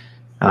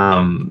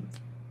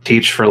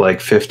teach for like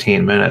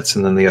 15 minutes,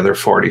 and then the other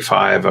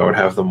 45 I would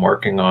have them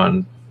working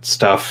on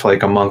stuff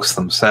like amongst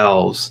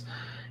themselves.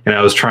 And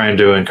I was trying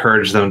to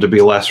encourage them to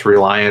be less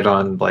reliant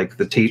on like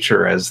the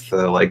teacher as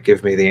the like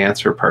give me the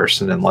answer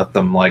person, and let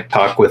them like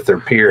talk with their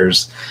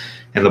peers.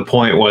 And the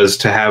point was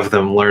to have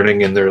them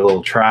learning in their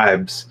little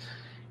tribes,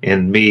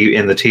 and me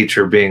and the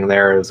teacher being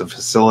there as a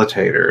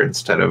facilitator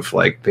instead of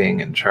like being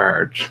in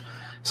charge.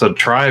 So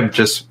tribe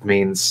just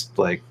means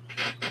like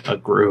a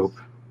group.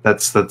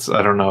 That's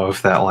I don't know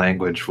if that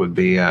language would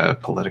be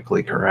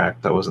politically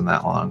correct. That wasn't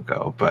that long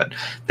ago, but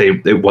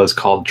it was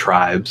called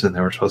tribes, and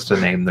they were supposed to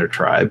name their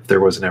tribe.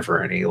 There was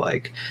never any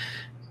like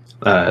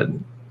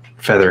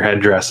feather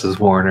headdresses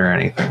worn or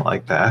anything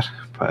like that.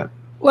 But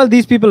well,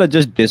 these people are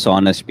just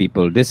dishonest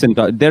people.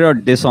 They are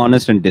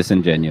dishonest and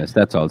disingenuous.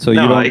 That's all. So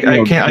no,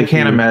 I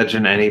can't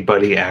imagine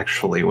anybody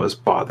actually was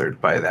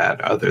bothered by that,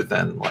 other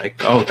than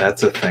like, oh,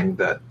 that's a thing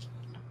that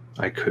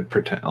I could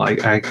pretend.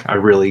 Like, I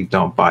really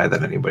don't buy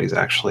that anybody's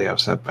actually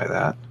upset by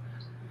that.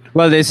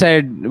 Well, they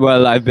said,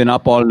 well, I've been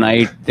up all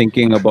night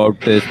thinking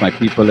about this. My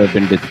people have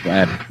been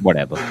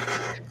whatever.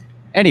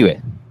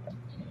 Anyway,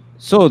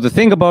 So the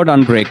thing about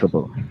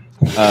Unbreakable,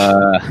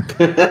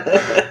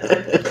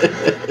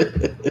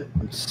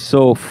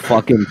 so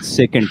fucking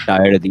sick and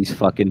tired of these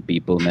fucking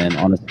people, man.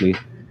 Honestly,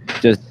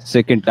 just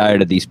sick and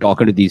tired of these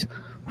talking to these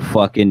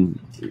fucking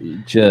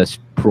just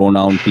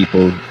pronoun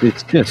people.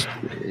 It's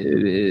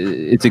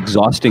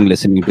exhausting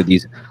listening to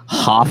these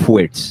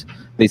half-wits.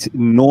 They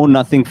know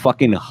nothing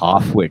fucking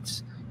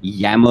half-wits.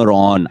 Yammer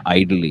on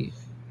idly.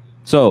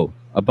 So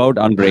about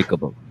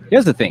Unbreakable.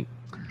 Here's the thing.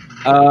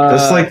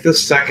 That's like the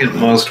second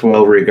most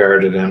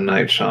well-regarded M.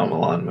 Night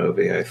Shyamalan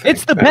movie, I think.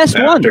 It's the best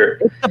one.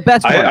 It's the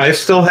best one. I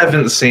still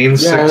haven't seen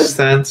Sixth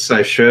Sense.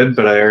 I should,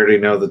 but I already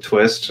know the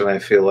twist, and I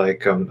feel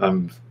like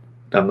I'm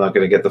not going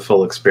to get the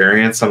full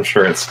experience. I'm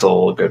sure it's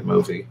still a good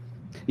movie.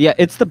 Yeah,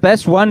 it's the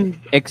best one,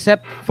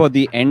 except for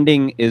the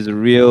ending is a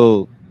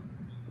real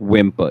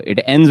whimper. It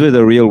ends with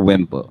a real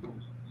whimper.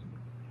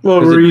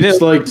 Well, where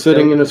he's like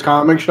sitting in his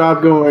comic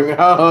shop going,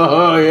 ha ha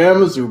ha, I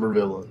am a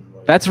supervillain.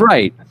 That's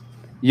right.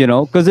 You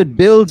know, because it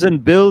builds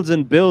and builds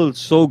and builds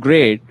so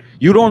great.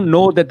 You don't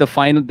know that the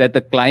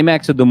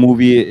climax of the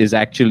movie is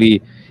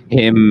actually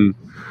him,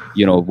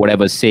 you know,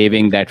 whatever,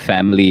 saving that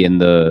family in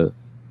the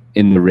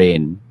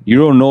rain. You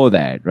don't know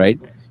that, right?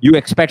 You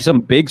expect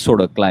some big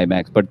sort of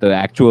climax, but the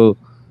actual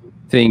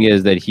thing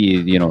is that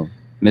he, you know,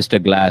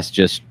 Mr. Glass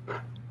just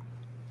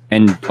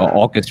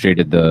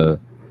orchestrated the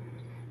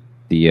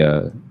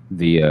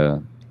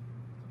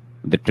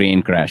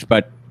train crash.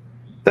 But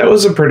that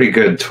was a pretty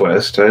good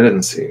twist. I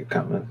didn't see it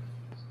coming.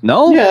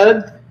 No?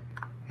 Yeah.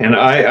 And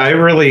I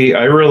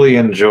really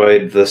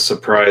enjoyed the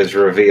surprise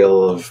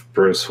reveal of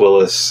Bruce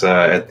Willis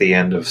at the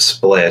end of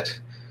Split,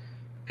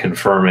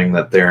 confirming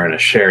that they're in a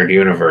shared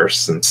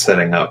universe and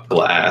setting up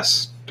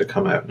Glass to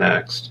come out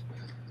next.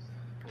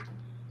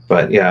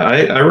 But yeah,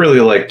 I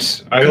really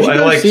liked I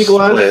liked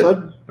Split,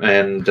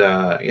 and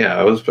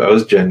I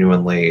was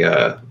genuinely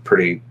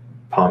pretty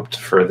pumped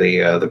for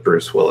the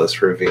Bruce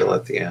Willis reveal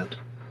at the end.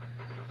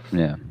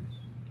 Yeah.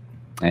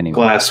 Anyway,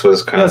 Glass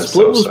was kind of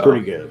Split was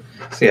pretty good.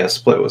 So yeah,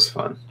 Split was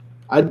fun.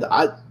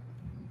 I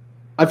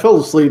fell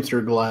asleep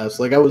through Glass.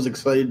 Like I was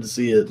excited to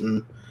see it,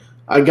 and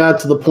I got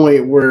to the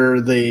point where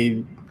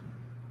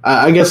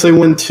I guess they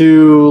went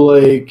to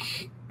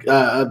like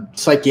a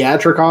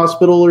psychiatric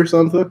hospital or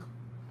something,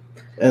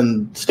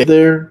 and stayed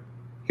there.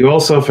 You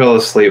also fell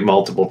asleep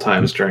multiple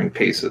times during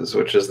Pieces,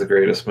 which is the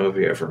greatest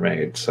movie ever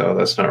made. So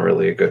that's not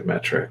really a good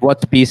metric.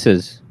 What's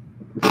Pieces?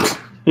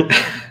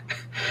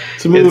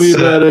 It's a movie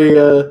about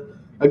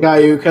a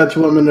guy who cuts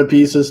women to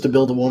pieces to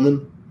build a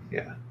woman.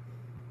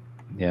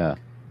 Yeah.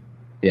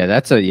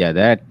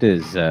 That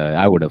is.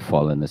 I would have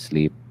fallen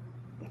asleep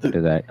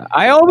to that.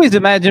 I always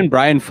imagine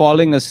Brian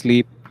falling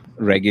asleep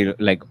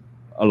like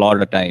a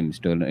lot of times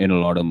in a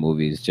lot of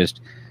movies. Just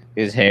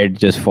his head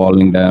just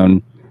falling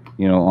down,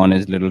 you know, on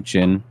his little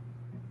chin.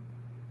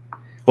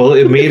 Well,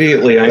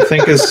 immediately, I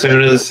think as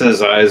soon as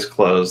his eyes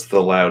close,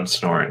 the loud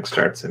snoring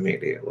starts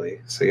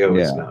immediately. So you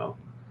always know.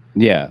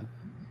 Yeah.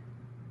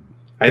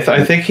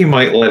 I think he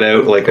might let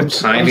out like a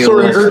tiny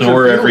little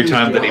snore every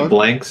time that he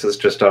blinks. It's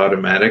just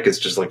automatic. It's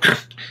just like,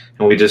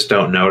 and we just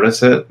don't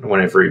notice it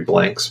whenever he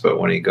blinks. But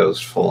when he goes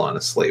full on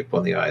asleep,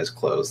 when the eyes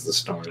close, the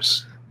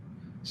snores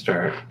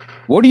start.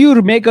 What do you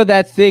make of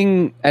that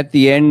thing at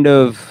the end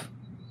of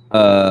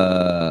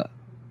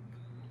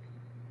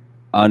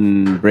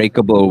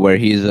Unbreakable, where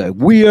he's like,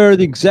 "We are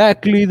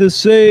exactly the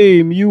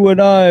same. You and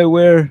I,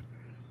 we're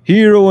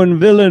hero and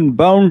villain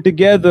bound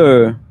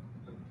together."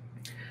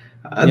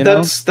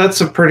 That's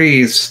a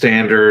pretty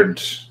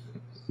standard,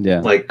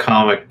 like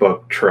comic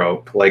book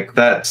trope. Like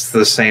that's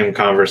the same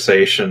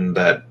conversation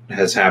that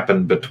has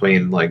happened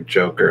between like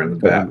Joker and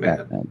the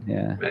Batman.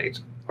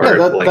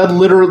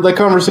 That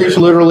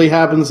conversation literally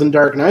happens in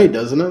Dark Knight,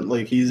 doesn't it?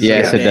 Like he's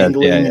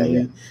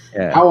dangling.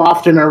 How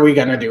often are we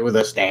gonna do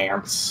this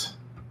dance?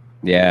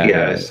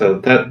 Yeah. So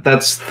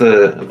that's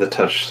the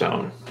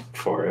touchstone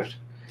for it.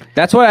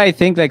 That's why I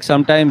think like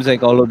sometimes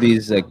like all of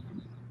these like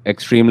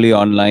extremely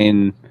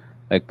online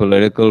like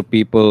political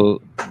people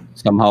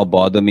somehow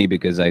bother me,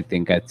 because I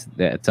think at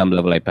some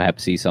level I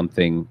perhaps see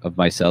something of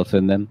myself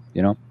in them,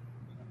 you know?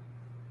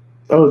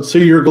 Oh, so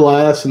you're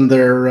Glass and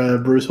they're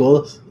Bruce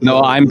Willis?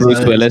 No, I'm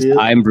Bruce Willis.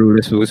 I'm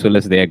Bruce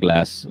Willis. They're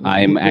Glass.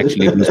 I'm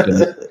actually Bruce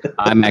Willis.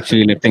 I'm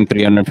actually lifting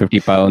 350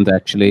 pounds,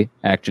 actually.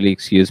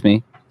 Excuse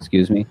me.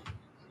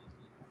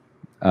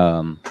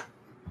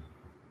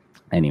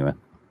 Anyway.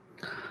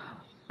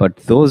 But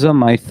those are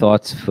my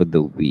thoughts for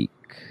the week.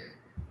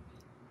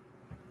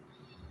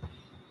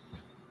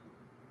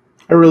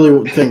 I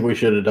really think we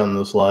should have done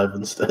this live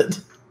instead.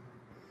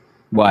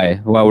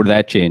 Why? Why would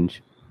that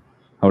change?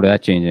 How would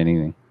that change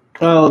anything?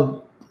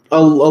 Well,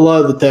 a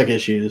lot of the tech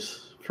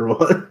issues, for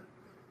one.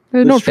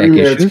 There's no tech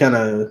issues. It's kind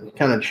of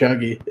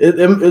chuggy.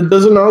 It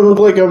doesn't look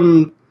like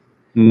I'm.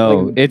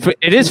 No, like,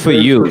 it is for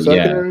you.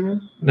 Yeah.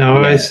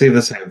 No, I see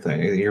the same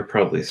thing. You're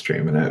probably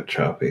streaming out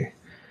choppy.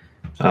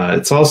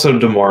 It's also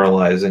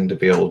demoralizing to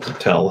be able to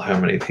tell how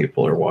many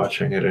people are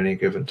watching at any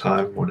given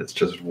time when it's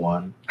just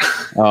one.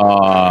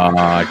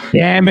 Oh,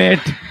 damn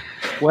it!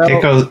 Well,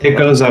 it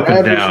goes up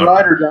and down.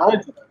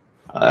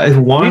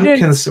 One We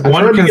didn't-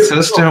 tried to get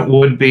consistent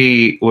would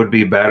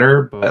be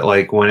better, but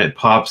like when it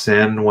pops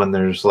in when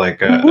there's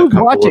like a Who's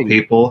couple watching? of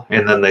people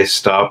and then they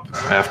stop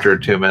after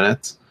 2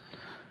 minutes.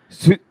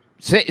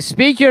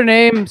 Speak your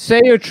name.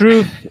 Say your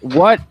truth.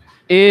 What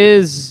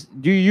is?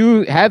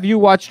 Have you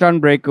watched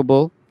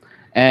Unbreakable?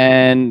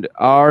 And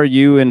are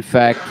you in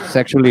fact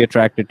sexually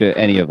attracted to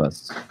any of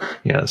us?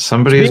 Yeah,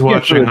 somebody's Speak your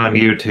watching truth. on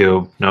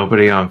YouTube.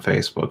 Nobody on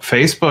Facebook.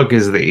 Facebook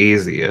is the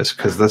easiest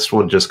because this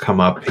will just come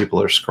up.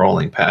 People are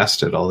scrolling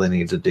past it. All they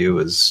need to do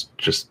is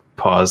just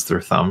pause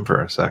their thumb for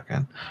a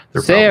second.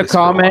 They're Say a probably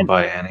scrolling comment.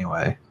 by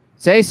anyway.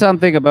 Say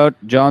something about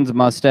John's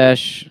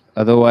mustache.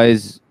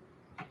 Otherwise,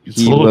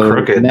 It's he a little will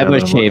crooked. never now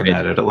that I'm shave looking it.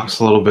 at it. It looks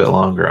a little bit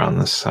longer on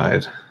this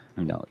side.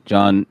 No,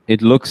 John,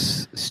 it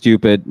looks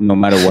stupid no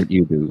matter what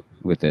you do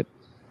with it.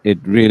 It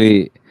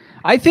really,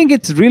 I think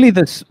it's really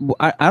this.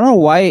 I don't know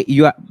why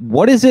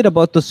what is it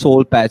about the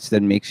soul patch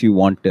that makes you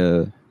want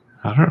to?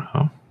 I don't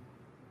know.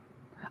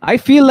 I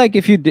feel like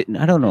if you did,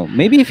 I don't know,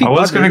 maybe if you. I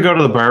was got going to rid-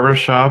 go to the barber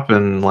shop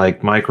and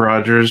like Mike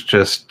Rogers,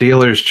 just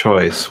dealer's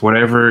choice,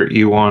 whatever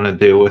you want to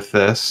do with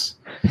this.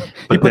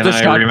 But put then the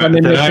shotgun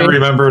in then your I face?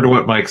 remembered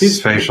what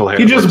Mike's facial hair.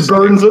 He just looks like.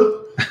 burns it.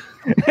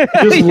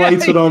 He just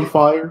lights it on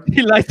fire.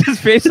 He lights his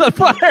face on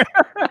fire.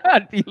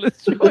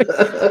 Dealer's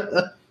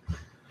choice.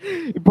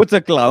 He puts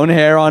a clown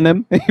hair on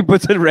him. He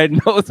puts a red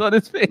nose on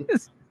his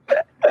face.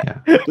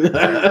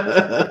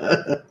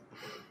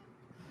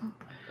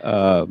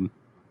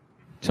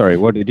 Sorry,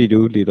 what did he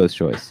do? Dealer's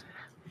choice.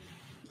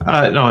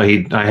 No,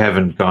 I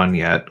haven't gone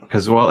yet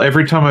because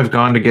every time I've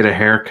gone to get a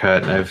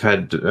haircut,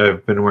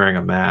 I've been wearing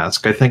a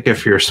mask. I think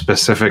if you're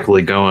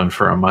specifically going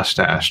for a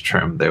mustache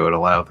trim, they would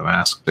allow the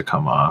mask to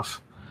come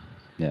off.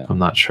 Yeah. I'm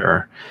not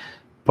sure,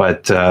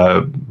 but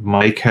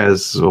Mike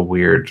has a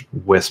weird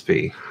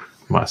wispy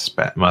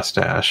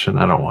mustache, and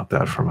I don't want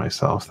that for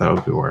myself. That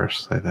would be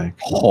worse, I think.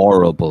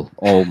 Horrible.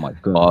 Oh my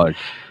god.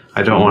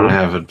 I don't want to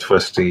have a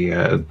twisty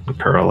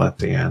curl at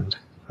the end.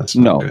 That's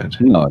not good.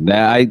 No.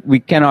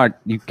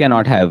 You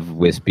cannot have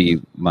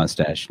wispy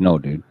mustache. No,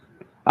 dude.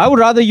 I would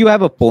rather you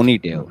have a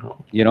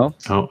ponytail. You know.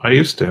 Oh, I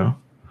used to.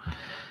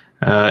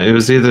 It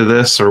was either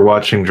this or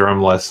watching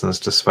drum lessons,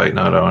 despite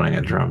not owning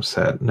a drum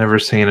set. Never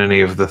seen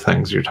any of the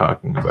things you're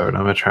talking about.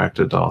 I'm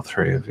attracted to all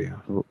three of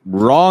you.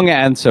 Wrong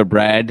answer,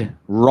 Brad.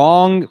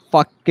 Wrong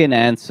fucking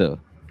answer.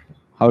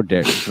 How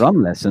dare you?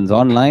 Drum lessons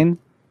online?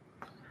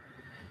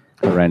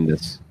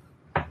 Horrendous.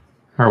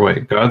 Or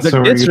wait, God, The so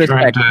are you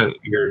disrespect. trying to?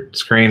 Your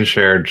screen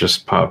share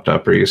just popped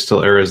up. Are you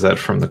still, or is that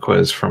from the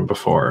quiz from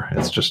before?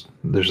 It's just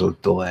there's a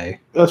delay.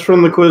 That's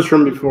from the quiz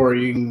from before.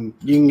 You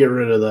can get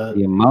rid of that.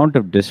 The amount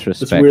of It's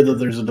disrespect. weird that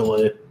there's a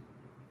delay.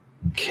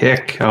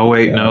 Kick. Oh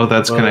wait, no,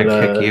 that's gonna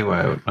But, kick you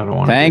out. I don't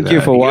want. Thank do you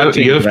that. for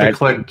watching, You have Brad. to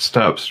click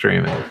stop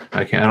streaming.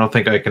 I don't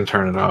think I can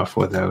turn it off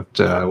without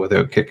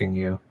kicking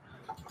you.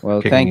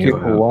 Well, kicking thank you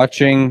you for out.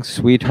 watching,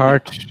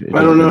 sweetheart. It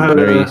I don't has know how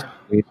been very to-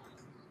 sweet.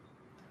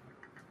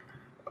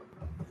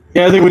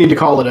 Yeah, I think we need to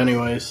call it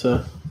anyway.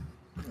 So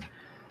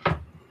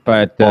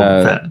But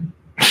Well,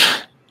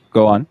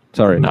 go on.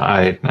 Sorry. no,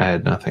 I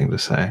had nothing to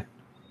say.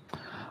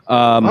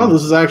 oh,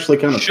 this is actually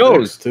kind of shows.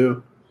 fixed,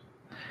 too.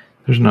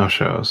 There's no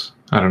shows.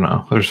 I don't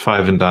know. There's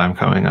Five and Dime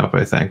coming up.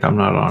 I think I'm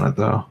not on it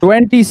though.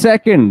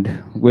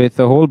 22nd with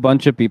a whole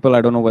bunch of people.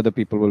 I don't know whether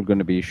people were going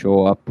to be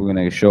show up. We're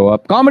going to show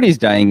up. Comedy's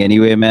dying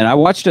anyway, man. I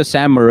watched a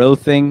Sam Morril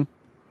thing.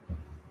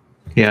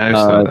 Yeah, I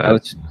saw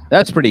that.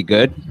 That's pretty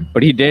good.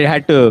 But he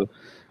had to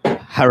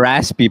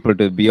harass people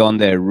to be on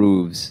their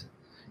roofs.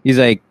 He's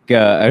like,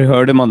 I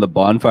heard him on the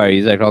bonfire.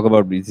 He's like,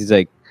 he's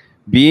like,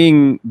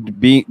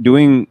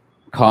 doing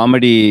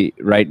comedy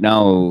right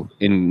now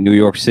in New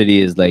York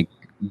City is like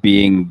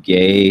being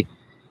gay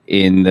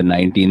in the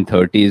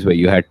 1930s, where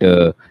you had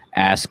to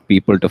ask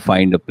people to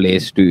find a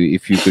place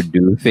if you could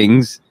do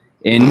things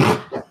in,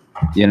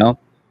 you know,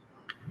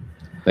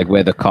 like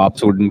where the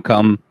cops wouldn't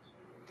come.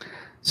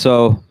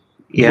 So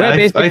Yeah, we're I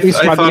basically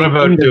thought struggling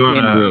about in the doing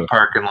same a way.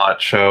 parking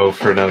lot show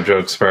for No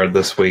Jokes Barred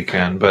this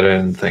weekend, but I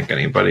didn't think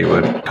anybody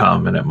would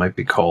come, and it might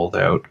be cold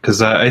out.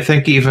 Because I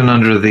think even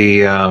under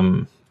the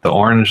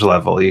orange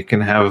level, you can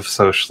have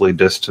socially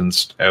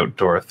distanced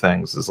outdoor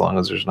things as long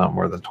as there's not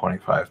more than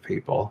 25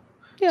 people.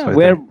 Yeah, So I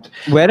we're think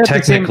at the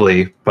same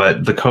technically,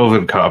 but the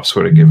COVID cops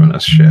would have given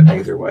us shit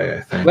either way,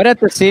 I think. we're at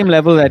the same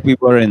level that we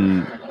were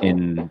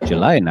in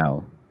July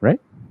now,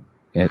 right?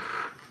 Yeah.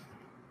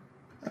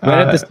 We're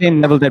at the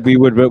same level that we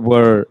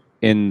were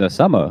in the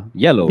summer,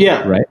 yellow,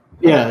 Yeah. right?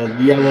 Yeah,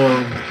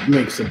 yellow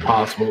makes it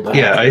possible. To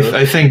Yeah, have to.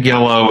 I think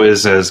yellow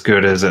is as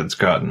good as it's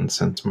gotten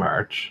since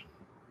March.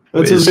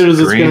 That's is as good as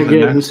it's green going to the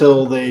get next?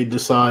 until they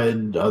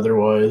decide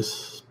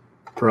otherwise,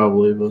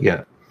 probably. But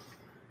Yeah.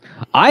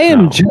 I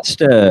am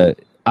No.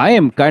 I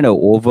am kind of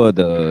over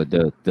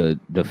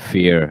the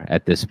fear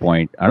at this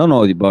point. I don't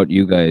know about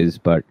you guys,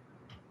 but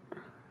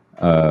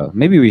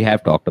maybe we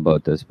have talked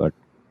about this, but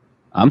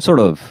I'm sort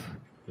of,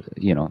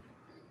 you know,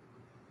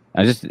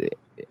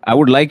 I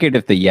would like it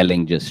if the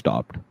yelling just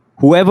stopped.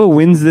 Whoever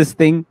wins this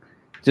thing,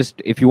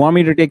 just if you want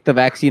me to take the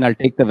vaccine, I'll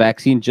take the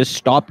vaccine. Just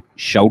stop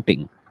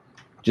shouting.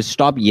 Just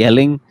stop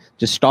yelling.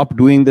 Just stop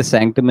doing the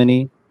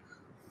sanctimony.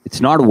 It's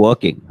not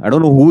working. I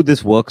don't know who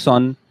this works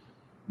on,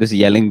 this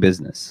yelling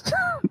business.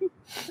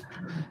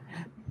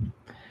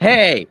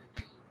 Hey,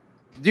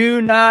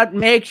 do not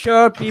make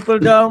sure people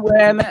don't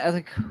wear masks.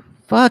 Like,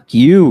 fuck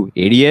you,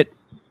 idiot.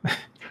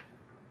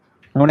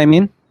 Know what I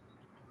mean?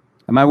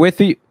 Am I with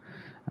you?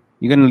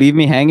 You gonna leave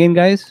me hanging,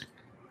 guys?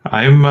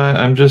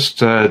 I'm just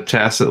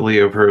tacitly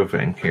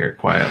approving here,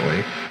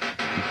 quietly.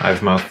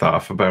 I've mouthed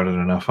off about it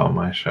enough on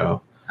my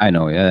show. I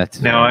know, yeah.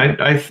 That's No,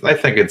 I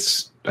think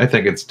it's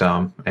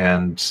dumb,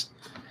 and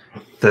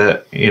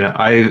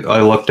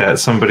I looked at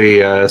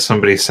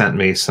somebody sent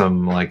me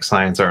some like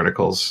science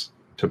articles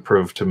to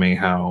prove to me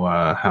how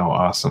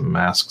awesome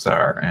masks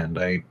are, and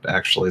I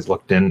actually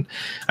looked in.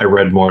 I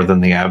read more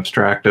than the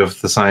abstract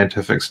of the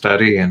scientific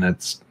study, and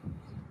it's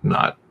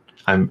not.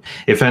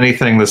 If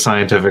anything, the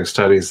scientific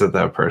studies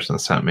that person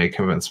sent me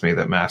convinced me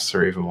that masks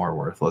are even more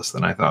worthless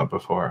than I thought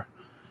before.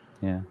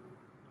 Yeah.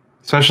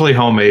 Especially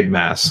homemade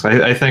masks.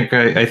 I think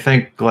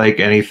like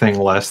anything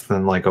less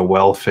than like a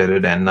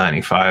well-fitted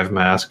N95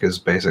 mask is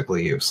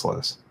basically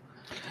useless.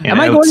 And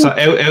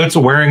it's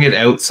wearing it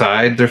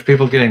outside. There's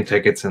people getting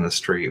tickets in the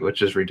street,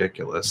 which is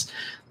ridiculous.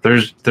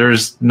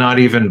 There's not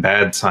even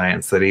bad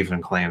science that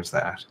even claims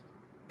that.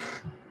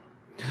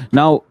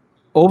 Now,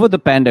 over the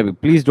pandemic,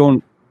 please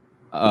don't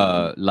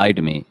lie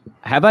to me.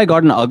 Have I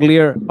gotten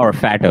uglier or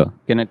fatter?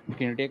 Can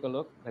you take a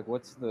look? Like,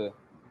 what's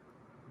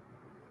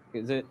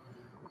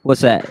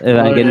that?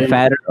 Am I getting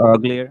fatter or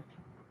uglier?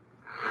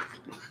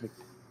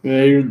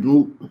 Yeah,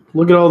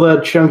 look at all that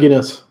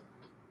chunkiness.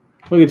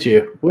 Look at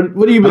you. What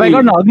do you believe? Have I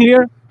gotten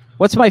uglier?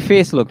 What's my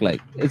face look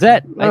like? Is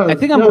that? I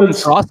think I'm going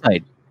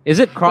cross-eyed. Is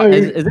it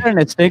is there an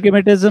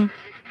astigmatism?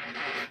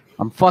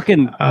 I'm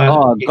fucking.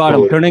 Oh god,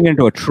 I'm turning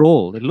into a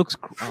troll. It looks.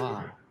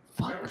 Fuck.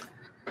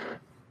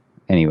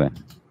 Anyway,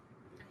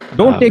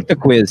 don't take the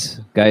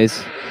quiz,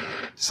 guys.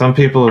 Some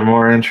people are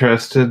more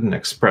interested in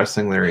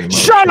expressing their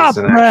emotions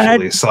than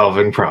actually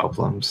solving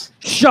problems.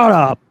 Shut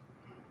up.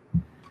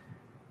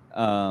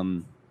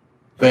 Bam.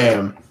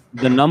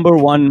 The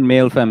 #1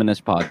 male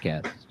feminist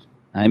podcast.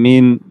 I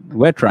mean,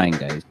 we're trying,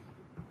 guys.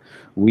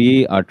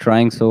 We are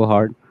trying so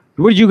hard.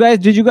 Did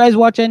you guys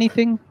watch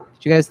anything?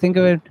 Did you guys think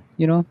of it?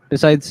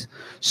 Besides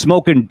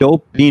smoking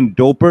dope, being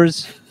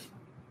dopers?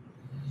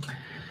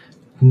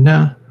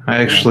 No. I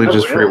actually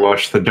just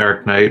rewatched The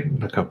Dark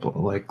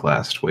Knight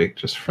last week,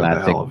 just for the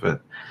hell of it.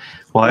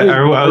 Well,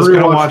 I was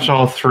going to watch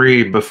all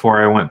three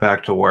before I went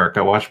back to work.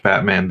 I watched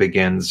Batman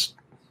Begins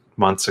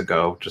months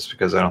ago, just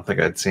because I don't think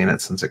I'd seen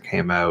it since it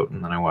came out,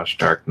 and then I watched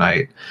Dark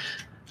Knight.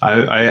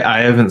 I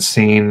haven't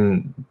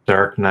seen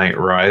Dark Knight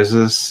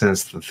Rises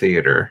since the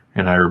theater,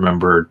 and I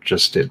remember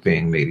just it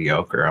being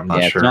mediocre. I'm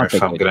not sure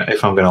if I'm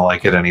gonna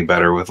like it any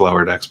better with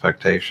lowered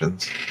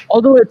expectations.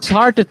 Although it's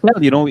hard to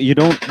tell, you don't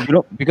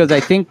because I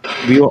think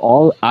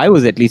I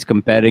was at least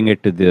comparing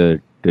it to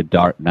the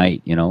Dark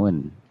Knight,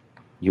 and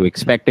you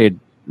expected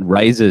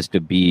Rises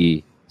to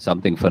be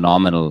something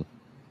phenomenal,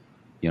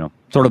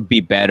 sort of be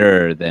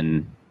better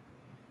than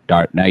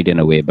Dark Knight in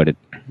a way, but it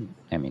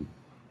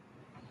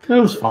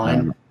was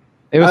fine.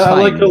 It was fine.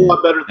 I liked it a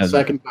lot better the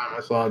second time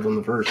I saw it than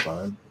the first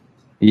time.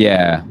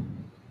 Yeah.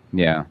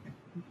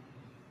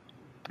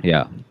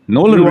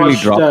 Nolan really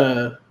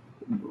dropped.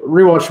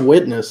 Rewatched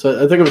Witness.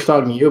 I think I was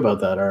talking to you about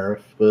that,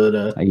 Arif. But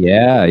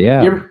yeah.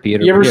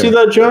 You ever see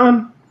that,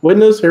 John?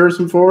 Witness,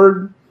 Harrison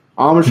Ford,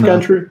 Amish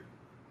country.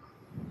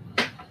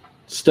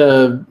 Just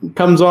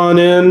comes on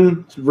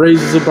in,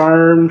 raises a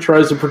barn,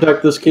 tries to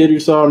protect this kid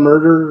who saw a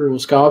murder. It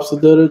was cops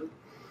that did it.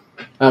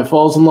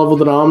 Falls in love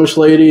with an Amish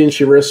lady, and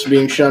she risks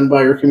being shunned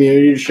by her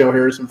community to show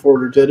Harrison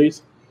Ford her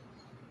titties.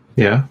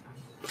 Yeah.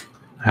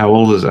 How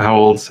old is it?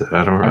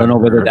 I don't know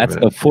whether that's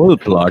the full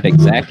plot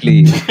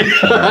exactly.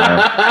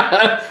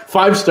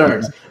 5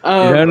 stars.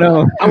 I don't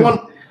know.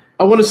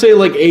 I want to say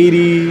like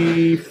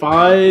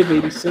 85,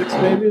 86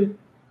 maybe.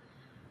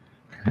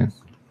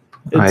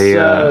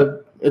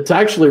 It's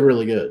actually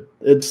really good.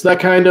 It's that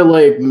kind of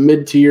like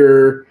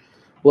mid-tier,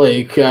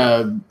 like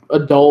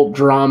adult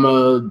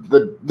drama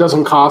that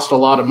doesn't cost a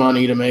lot of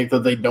money to make,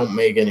 that they don't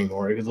make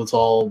anymore because it's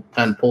all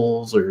tent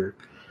poles or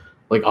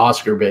like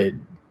Oscar bait.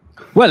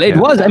 Well, it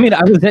was. I mean,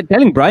 I was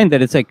telling Brian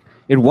that it's like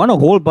it won a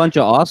whole bunch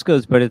of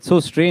Oscars, but it's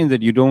so strange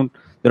that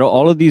there are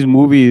all of these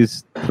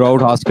movies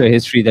throughout Oscar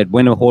history that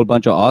win a whole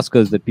bunch of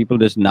Oscars that people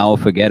just now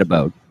forget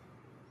about.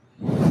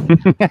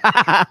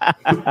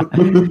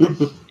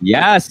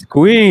 Yes,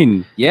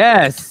 Queen.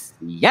 Yes.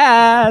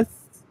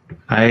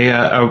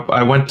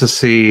 I went to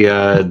see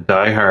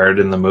Die Hard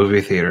in the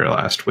movie theater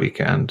last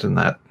weekend, and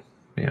that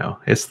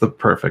it's the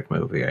perfect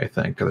movie. I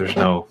think there's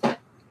no, I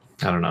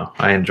don't know.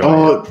 I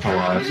enjoy it a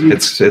lot.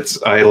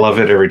 It's I love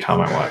it every time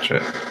I watch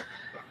it.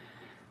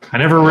 I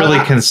never really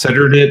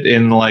considered it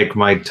in like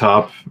my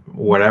top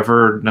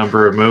whatever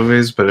number of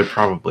movies, but it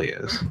probably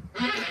is.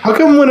 How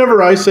come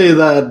whenever I say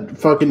that,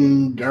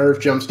 fucking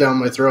Arif jumps down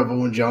my throat, but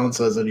when John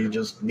says it, he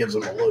just gives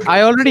him a look?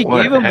 I already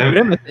gave him a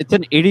grimace. It's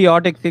an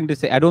idiotic thing to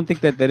say. I don't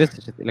think that there is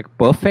such a thing, like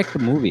perfect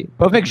movie,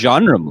 perfect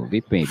genre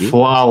movie, maybe.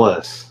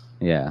 Flawless.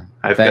 Yeah.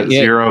 I've got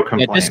zero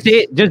complaints.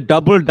 Just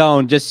double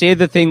down. Just say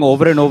the thing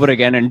over and over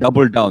again and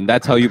double down.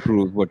 That's how you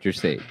prove what you're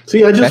saying.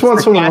 See, I just That's want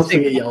the someone else to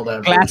get yelled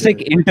at. Classic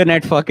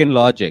internet fucking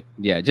logic.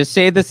 Yeah, just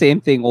say the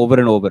same thing over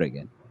and over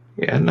again.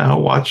 Yeah, no,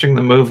 watching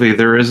the movie,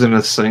 there isn't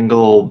a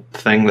single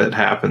thing that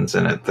happens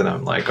in it that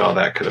I'm like, oh,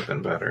 that could have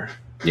been better.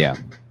 Yeah.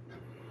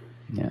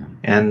 Yeah.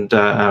 And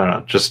I don't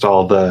know, just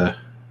all the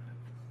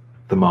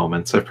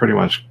moments. I've pretty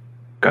much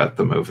got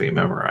the movie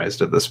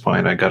memorized at this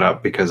point. I got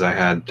up because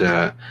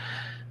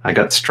I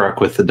got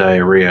struck with the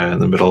diarrhea in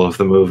the middle of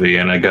the movie,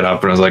 and I got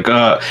up and I was like,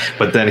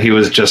 but then he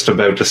was just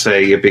about to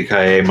say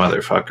yippee-ki-yay,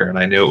 motherfucker, and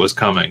I knew it was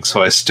coming,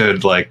 so I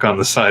stood like on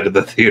the side of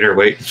the theater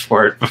waiting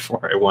for it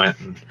before I went.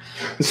 And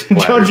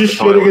John just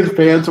shitting his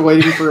pants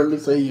waiting for him to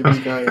say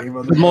yippee-ki-yay,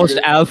 motherfucker. The most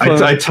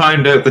alpha. I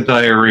timed out the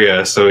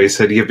diarrhea, so he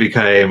said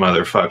yippee-ki-yay,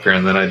 motherfucker,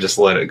 and then I just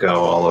let it go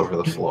all over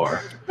the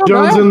floor.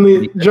 John's in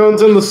the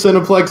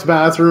Cineplex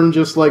bathroom,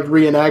 just like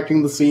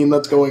reenacting the scene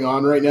that's going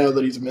on right now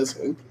that he's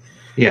missing.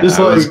 Yeah, Just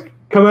like,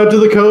 come out to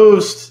the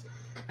coast,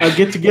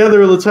 get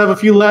together, let's have a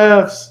few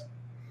laughs.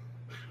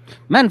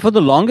 Man, for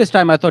the longest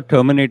time, I thought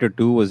Terminator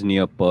 2 was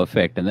near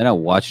perfect, and then I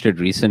watched it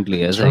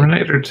recently.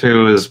 Terminator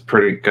 2 is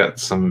got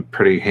some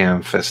pretty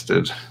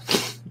ham-fisted.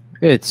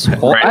 It's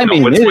right, I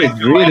mean, it's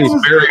really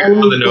very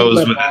on the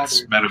nose with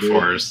its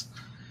metaphors.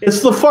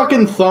 It's the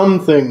fucking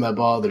thumb thing that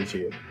bothers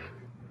you.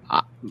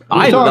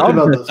 I love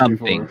the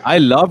something. I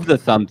love the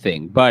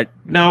something, but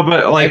no,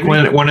 but like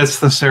when it's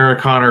the Sarah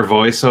Connor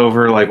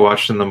voiceover, like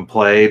watching them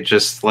play,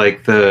 just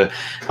like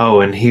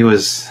and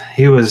he's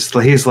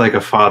like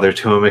a father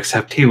to him,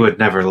 except he would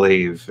never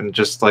leave, and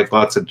just like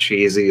lots of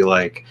cheesy,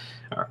 like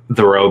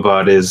the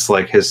robot is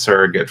like his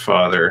surrogate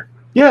father.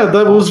 Yeah,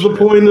 that was the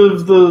point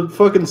of the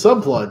fucking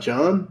subplot,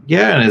 John.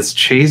 Yeah, and it's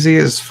cheesy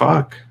as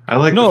fuck. I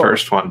like the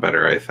first one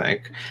better, I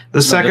think.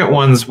 The second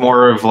one's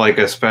more of like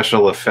a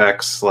special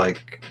effects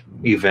like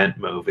event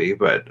movie,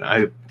 but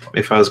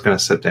if I was going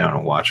to sit down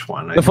and watch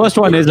one, the first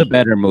one is a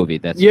better movie.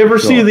 That's you ever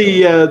see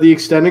the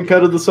extended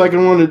cut of the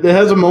second one? It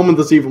has a moment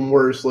that's even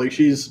worse. Like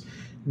she's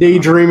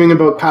daydreaming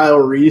about Kyle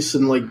Reese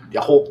and like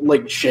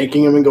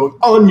shaking him and going,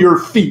 "On your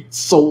feet,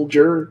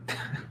 soldier."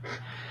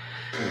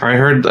 I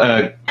heard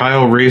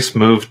Kyle Reese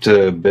moved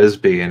to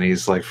Bisbee and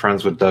he's like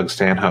friends with Doug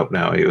Stanhope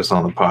now. He was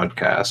on the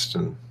podcast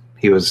and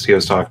he was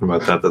talking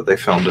about that they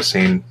filmed a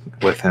scene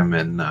with him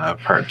in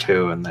part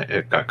 2 and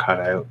it got cut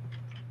out.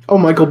 Oh,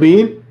 Michael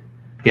Biehn?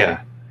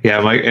 Yeah.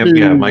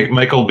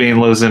 Michael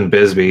Biehn lives in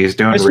Bisbee. He's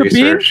doing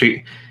research.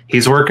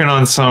 He's working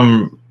on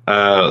some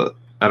I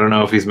don't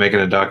know if he's making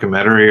a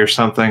documentary or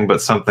something,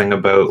 but something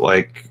about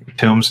like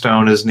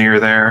Tombstone is near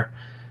there.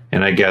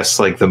 And I guess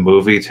like the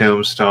movie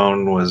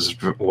Tombstone was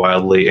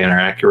wildly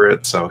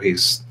inaccurate, so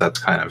that's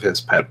kind of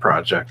his pet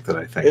project that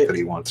I think that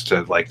he wants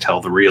to like tell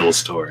the real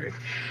story.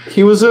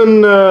 He was in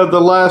the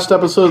last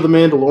episode of The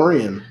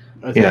Mandalorian,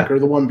 I think, or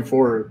the one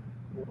before.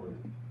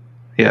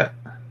 Yeah.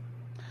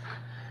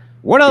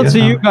 What else are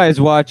you guys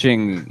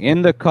watching?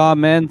 In the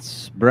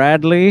comments,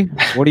 Bradley.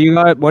 What do you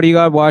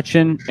got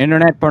watching?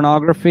 Internet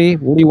pornography?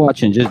 What are you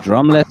watching? Just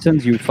drum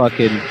lessons? You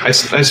fucking I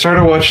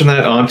started watching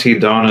that Auntie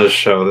Donna's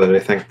show that I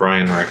think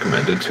Brian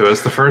recommended to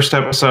us. The first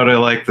episode I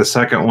liked, the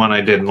second one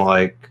I didn't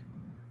like.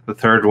 The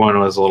third one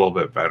was a little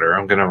bit better.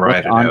 I'm gonna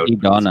write it out. Auntie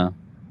Donna.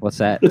 What's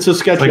that? It's a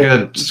sketch. It's like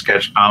a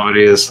sketch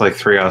comedy. It's like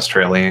 3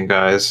 Australian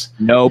guys.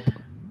 Nope.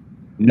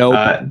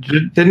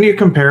 Didn't you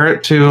compare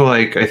it to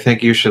like I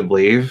Think You Should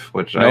Leave?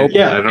 Which I don't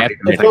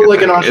even think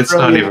like an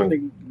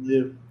Australian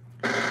thing.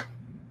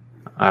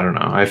 I don't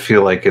know. I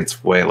feel like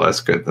it's way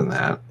less good than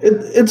that.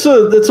 It's a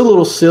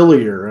little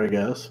sillier, I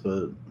guess,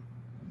 but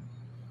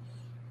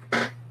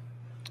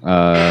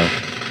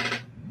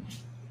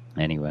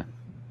anyway.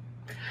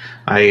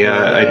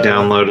 I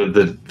downloaded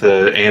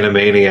the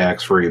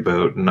Animaniacs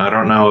reboot, and I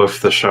don't know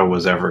if the show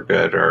was ever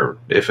good or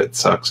if it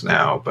sucks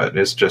now, but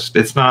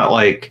it's not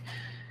like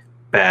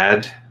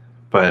bad,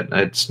 but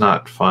it's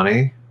not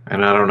funny,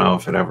 and I don't know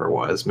if it ever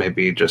was.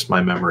 Maybe just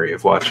my memory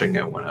of watching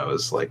it when I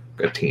was like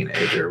a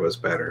teenager was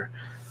better,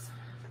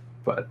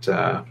 but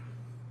I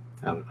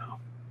don't know.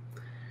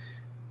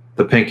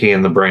 The Pinky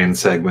and the Brain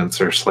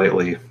segments are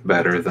slightly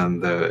better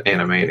than the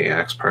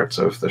Animaniacs parts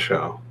of the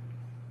show.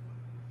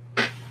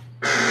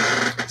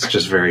 It's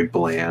just very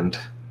bland,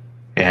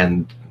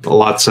 and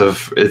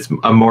it's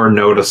a more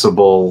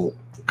noticeable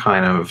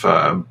kind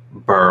of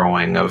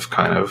borrowing of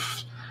kind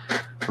of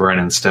Ren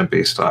and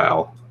Stimpy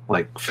style,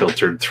 like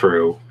filtered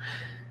through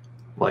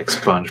like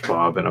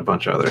SpongeBob and a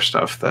bunch of other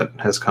stuff that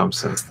has come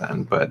since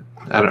then. But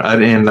I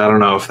don't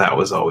know if that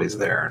was always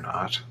there or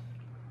not.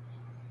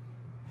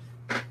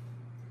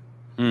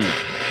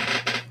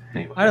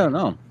 Anyway. I don't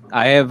know.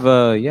 I have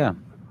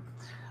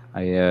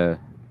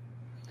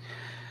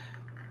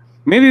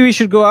maybe we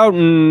should go out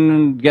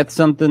and get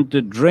something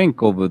to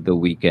drink over the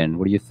weekend.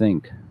 What do you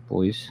think,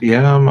 boys?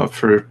 Yeah, I'm up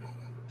for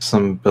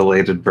some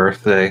belated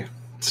birthday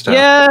stuff.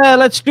 Yeah,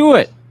 let's do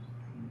it.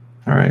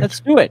 All right. Let's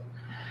do it.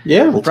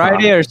 Yeah.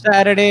 Friday or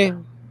Saturday.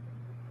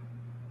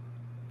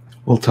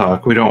 We'll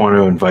talk. We don't want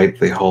to invite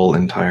the whole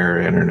entire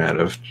internet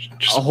of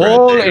just A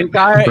whole Brad-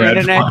 entire Brad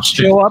internet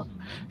watching.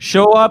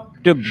 show up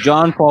to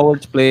John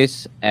Forward's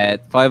place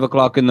at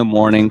 5:00 in the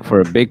morning for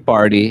a big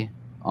party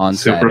on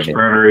Super Saturday.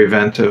 spreader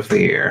event of the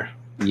year.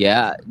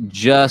 Yeah,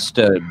 just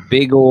a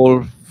big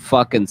old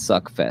fucking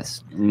suck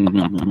fest.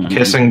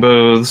 Kissing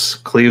booths,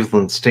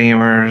 Cleveland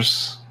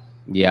steamers,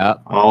 Yeah,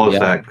 all of Yeah.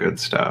 that good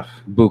stuff.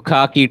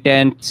 Bukkake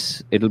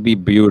tents. It'll be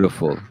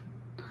beautiful.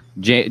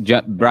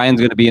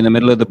 Brian's gonna be in the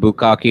middle of the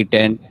Bukkake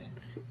tent.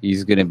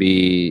 He's gonna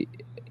be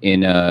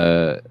in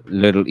a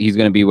little. He's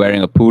gonna be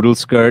wearing a poodle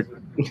skirt,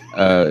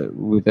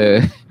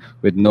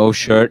 with no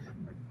shirt.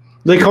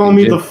 They call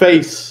me the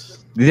face.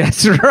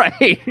 That's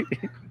right.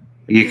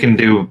 You can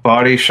do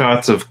body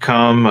shots of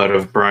cum out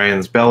of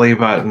Brian's belly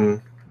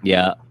button.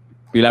 Yeah,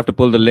 you'll have to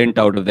pull the lint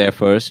out of there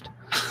first.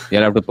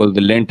 You'll have to pull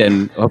the lint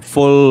and a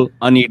full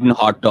uneaten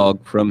hot dog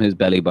from his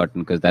belly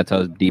button because that's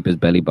how deep his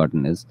belly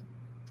button is.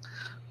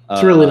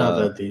 It's really not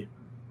that deep.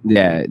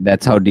 Yeah,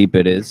 that's how deep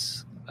it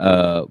is.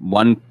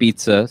 One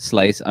pizza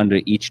slice under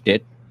each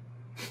tit.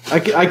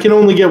 I can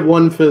only get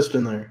one fist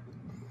in there.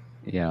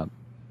 Yeah.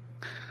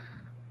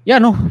 Yeah,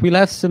 no, we'll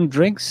have some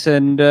drinks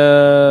and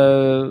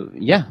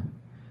yeah.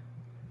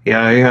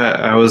 Yeah,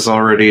 I was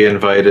already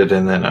invited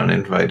and then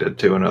uninvited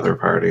to another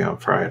party on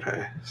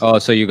Friday. Oh,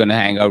 so you're gonna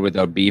hang out with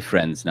our B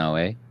friends now,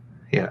 eh?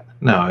 Yeah,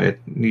 no,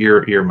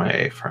 you're my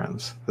A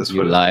friends. This You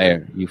would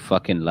liar. You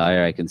fucking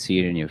liar. I can see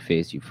it in your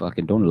face. You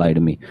fucking don't lie to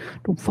me.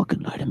 Don't fucking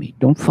lie to me.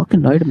 Don't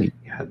fucking lie to me.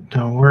 Yeah,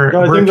 no, we're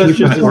No, I we're think that's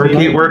keeping just it, as we're, bad.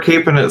 keep, we're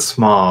keeping it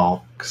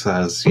small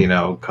because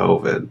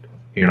COVID.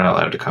 You're not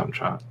allowed to come,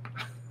 John.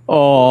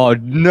 Oh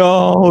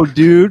no,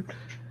 dude.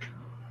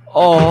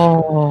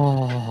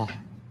 Oh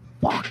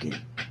fucking.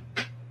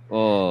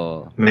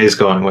 Oh May's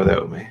going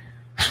without me.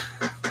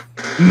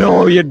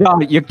 no, you're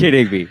not. You're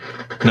kidding me.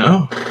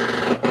 No,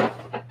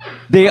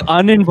 They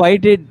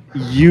uninvited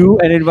you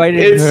and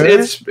invited her.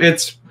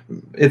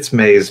 it's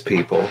May's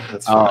people.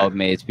 That's Oh, fine.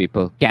 maze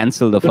people,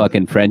 cancel the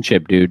fucking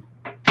friendship, dude.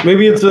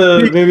 Maybe it's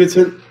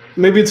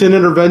an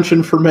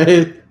intervention for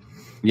May.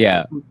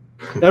 Yeah.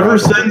 Ever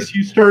Probably. since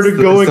you started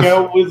It's going the-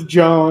 out with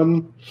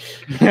John,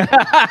 no,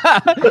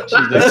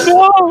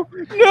 no.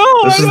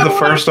 This is the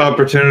first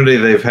opportunity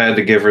they've had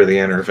to give her the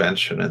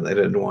intervention, and they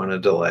didn't want to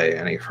delay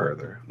any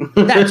further.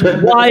 That's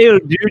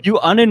wild, dude. You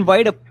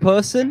uninvite a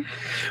person?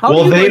 How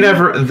Well, do you they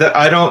invite- never.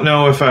 I don't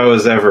know if I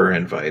was ever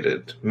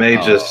invited. May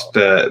Oh.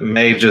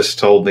 just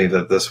told me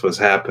that this was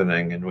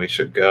happening and we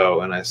should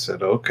go, and I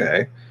said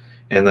okay.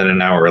 And then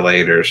an hour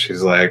later,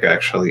 she's like,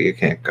 "Actually, you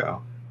can't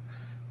go."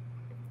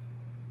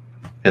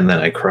 And then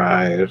I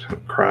cried.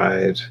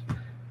 And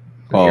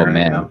Oh, here I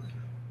man. am.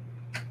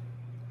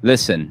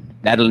 Listen,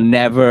 that'll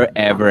never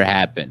ever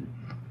happen.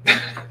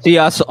 See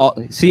us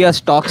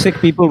toxic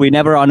people. We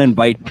never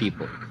uninvite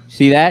people.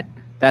 See that?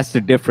 That's the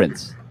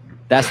difference.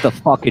 That's the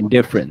fucking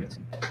difference.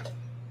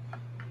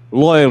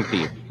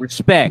 Loyalty,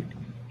 respect,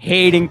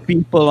 hating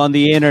people on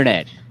the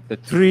internet. The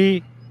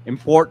 3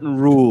 important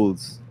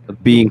rules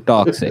of being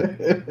toxic.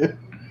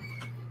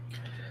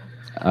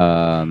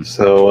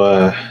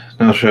 So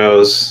no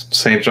shows.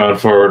 St. John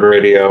Forward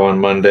Radio on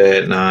Monday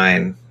at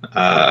 9.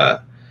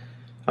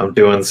 I'm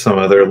doing some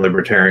other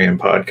libertarian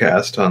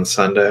podcast on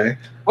Sunday.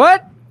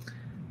 What?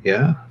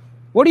 Yeah.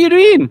 What are you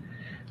doing?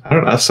 I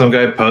don't know. Some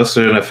guy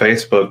posted in a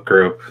Facebook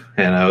group,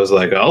 and I was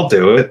like, I'll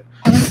do it.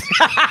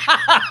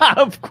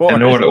 Of course. I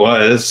know what it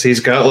was. He's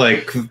got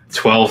like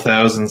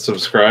 12,000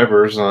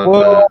 subscribers on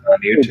Whoa,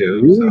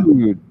 YouTube. So.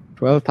 Dude,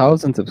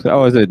 12,000 subscribers.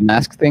 Oh, is it a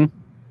mask thing?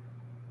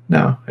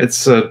 No,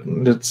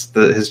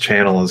 his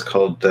channel is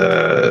called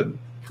good.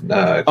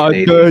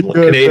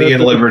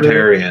 Canadian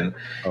Libertarian.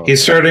 Oh,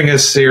 He's starting a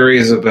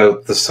series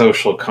about the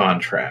social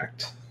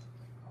contract.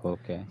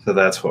 okay. So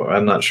that's what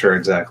I'm not sure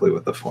exactly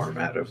what the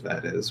format of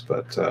that is,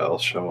 but I'll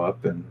show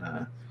up and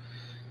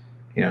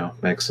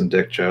make some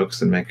dick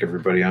jokes and make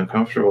everybody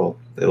uncomfortable.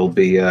 It'll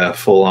be a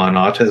full-on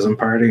autism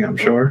party, I'm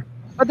sure.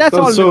 But that's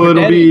all. so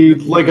it'll libertarian.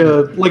 be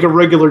like a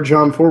regular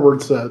John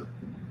Forward set.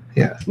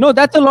 Yeah. No,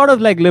 that's a lot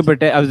of like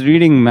libertarian. I was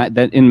reading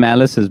that in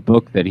Malice's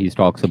book that he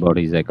talks about.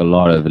 He's like a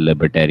lot of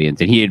libertarians,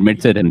 and he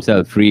admits it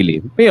himself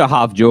freely. We are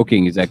half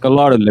joking. He's like a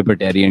lot of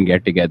libertarian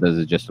get-togethers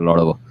is just a lot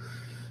of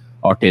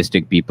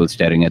autistic people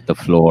staring at the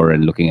floor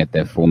and looking at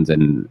their phones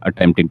and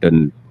attempting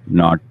to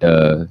not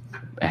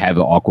have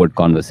awkward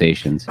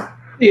conversations.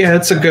 Yeah,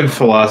 it's a good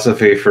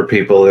philosophy for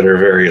people that are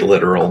very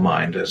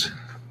literal-minded.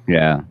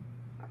 Yeah.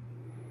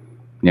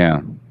 Yeah.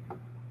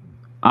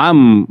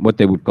 I'm what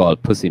they would call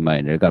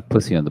pussy-minded. I got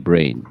pussy on the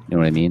brain. You know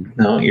what I mean?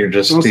 No, you're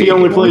just That's the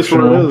only place where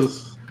emotional, it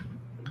is.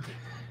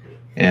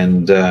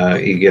 and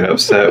you get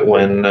upset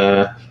when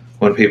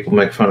people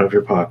make fun of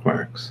your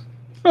pockmarks.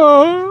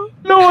 Oh,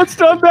 no one's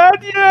done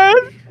that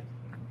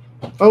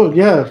yet. Oh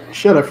yeah,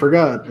 shit, I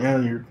forgot. Yeah,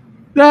 you're.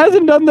 That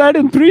hasn't done that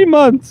in 3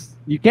 months.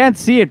 You can't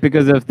see it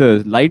because of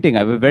the lighting.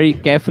 I've very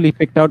carefully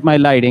picked out my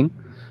lighting,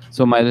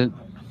 so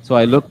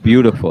I look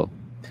beautiful.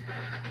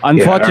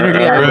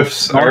 Unfortunately, I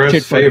Arif's have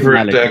shit favorite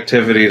personality.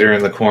 activity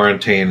during the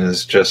quarantine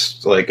is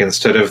just like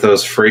instead of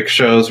those freak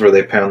shows where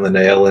they pound the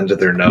nail into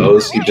their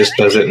nose, he just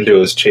does it into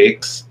his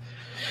cheeks.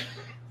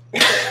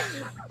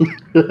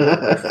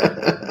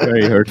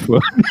 Very hurtful.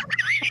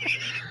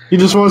 He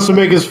just wants to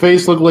make his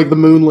face look like the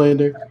moon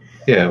lander.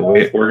 Yeah,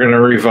 we're gonna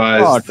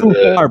revise Oh,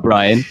 too far,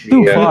 Brian.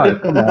 Too far.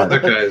 Come on. the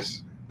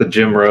guys, the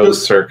Jim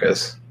Rose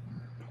circus.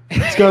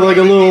 It's got like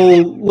a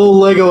little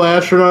Lego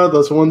astronaut.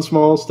 That's one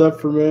small step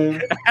for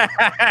man.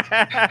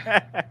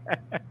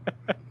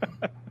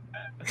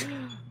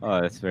 Oh,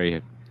 that's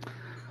very.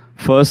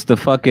 First, the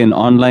fucking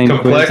online quiz,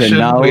 and Complexion,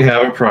 now we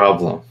have a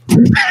problem.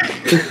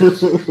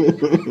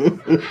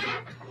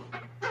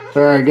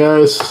 All right,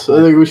 guys.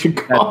 I think we should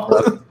call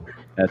it.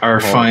 that's Our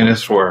horrible.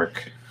 finest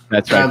work.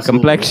 That's right. Absolutely.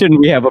 Complexion,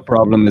 we have a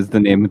problem is the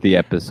name of the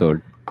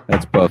episode.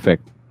 That's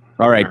perfect.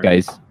 All right, All right.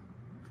 guys.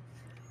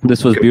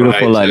 This was Goodbye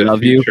beautiful. I to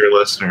love you. future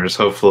listeners,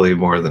 hopefully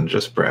more than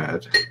just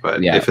Brad.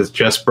 But Yeah. if it's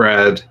just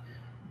Brad,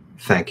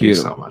 thank you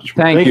so much.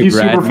 Thank you,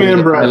 Brad.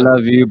 Superfan Brad. I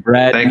love you,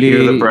 Brad. Thank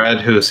you, the Brad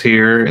who's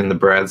here and the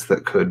Brads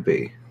that could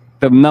be.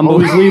 The number.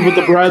 Always leave with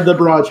the bride that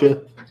brought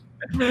you.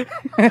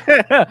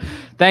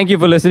 Thank you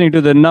for listening to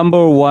the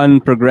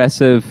 #1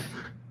 progressive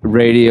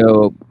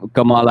radio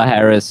Kamala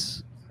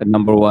Harris, the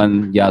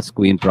 #1 Yas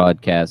Queen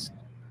broadcast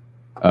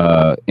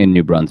in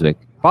New Brunswick,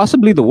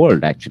 possibly the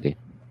world, actually.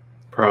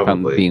 If I'm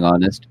Probably. being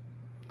honest.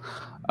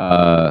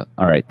 All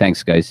right,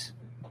 thanks, guys.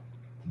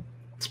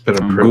 It's been a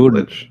Good.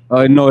 privilege.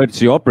 No,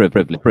 it's your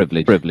privilege. Your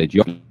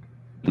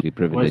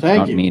privilege. Why, thank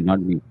Not you. me.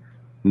 Not me.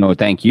 No,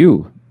 thank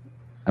you.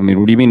 I mean,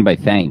 what do you mean by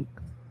thank?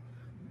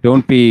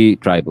 Don't be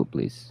tribal,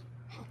 please.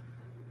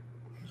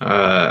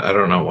 I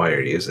don't know why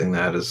you're using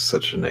that as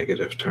such a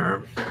negative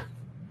term.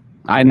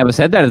 I never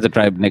said that as a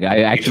tribe, nigga. I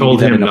You actually told mean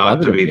that him in a not to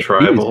positive be way.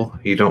 tribal.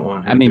 You don't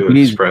want him I mean, to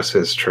please. express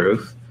his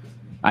truth.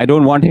 I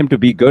don't want him to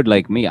be good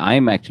like me.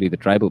 I'm actually the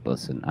tribal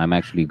person. I'm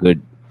actually good,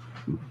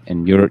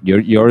 and you're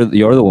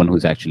the one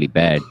who's actually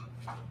bad.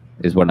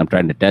 Is what I'm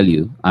trying to tell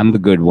you. I'm the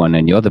good one,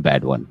 and you're the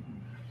bad one.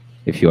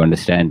 If you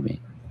understand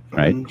me,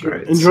 right?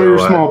 Right, Enjoy so, your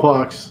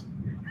smallpox.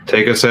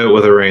 Take us out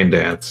with a rain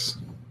dance.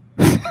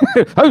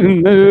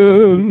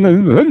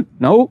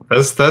 No.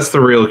 That's the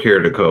real cure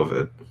to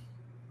COVID.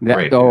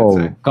 Right, Oh,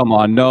 that's it. come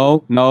on.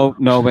 No.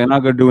 We're not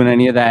going to do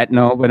any of that.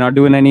 No, we're not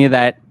doing any of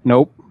that.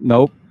 Nope.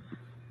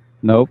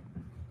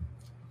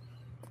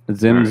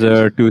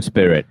 Zimzer to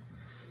spirit.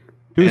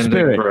 To Ending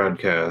spirit.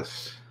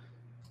 broadcast.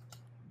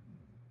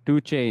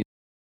 To change.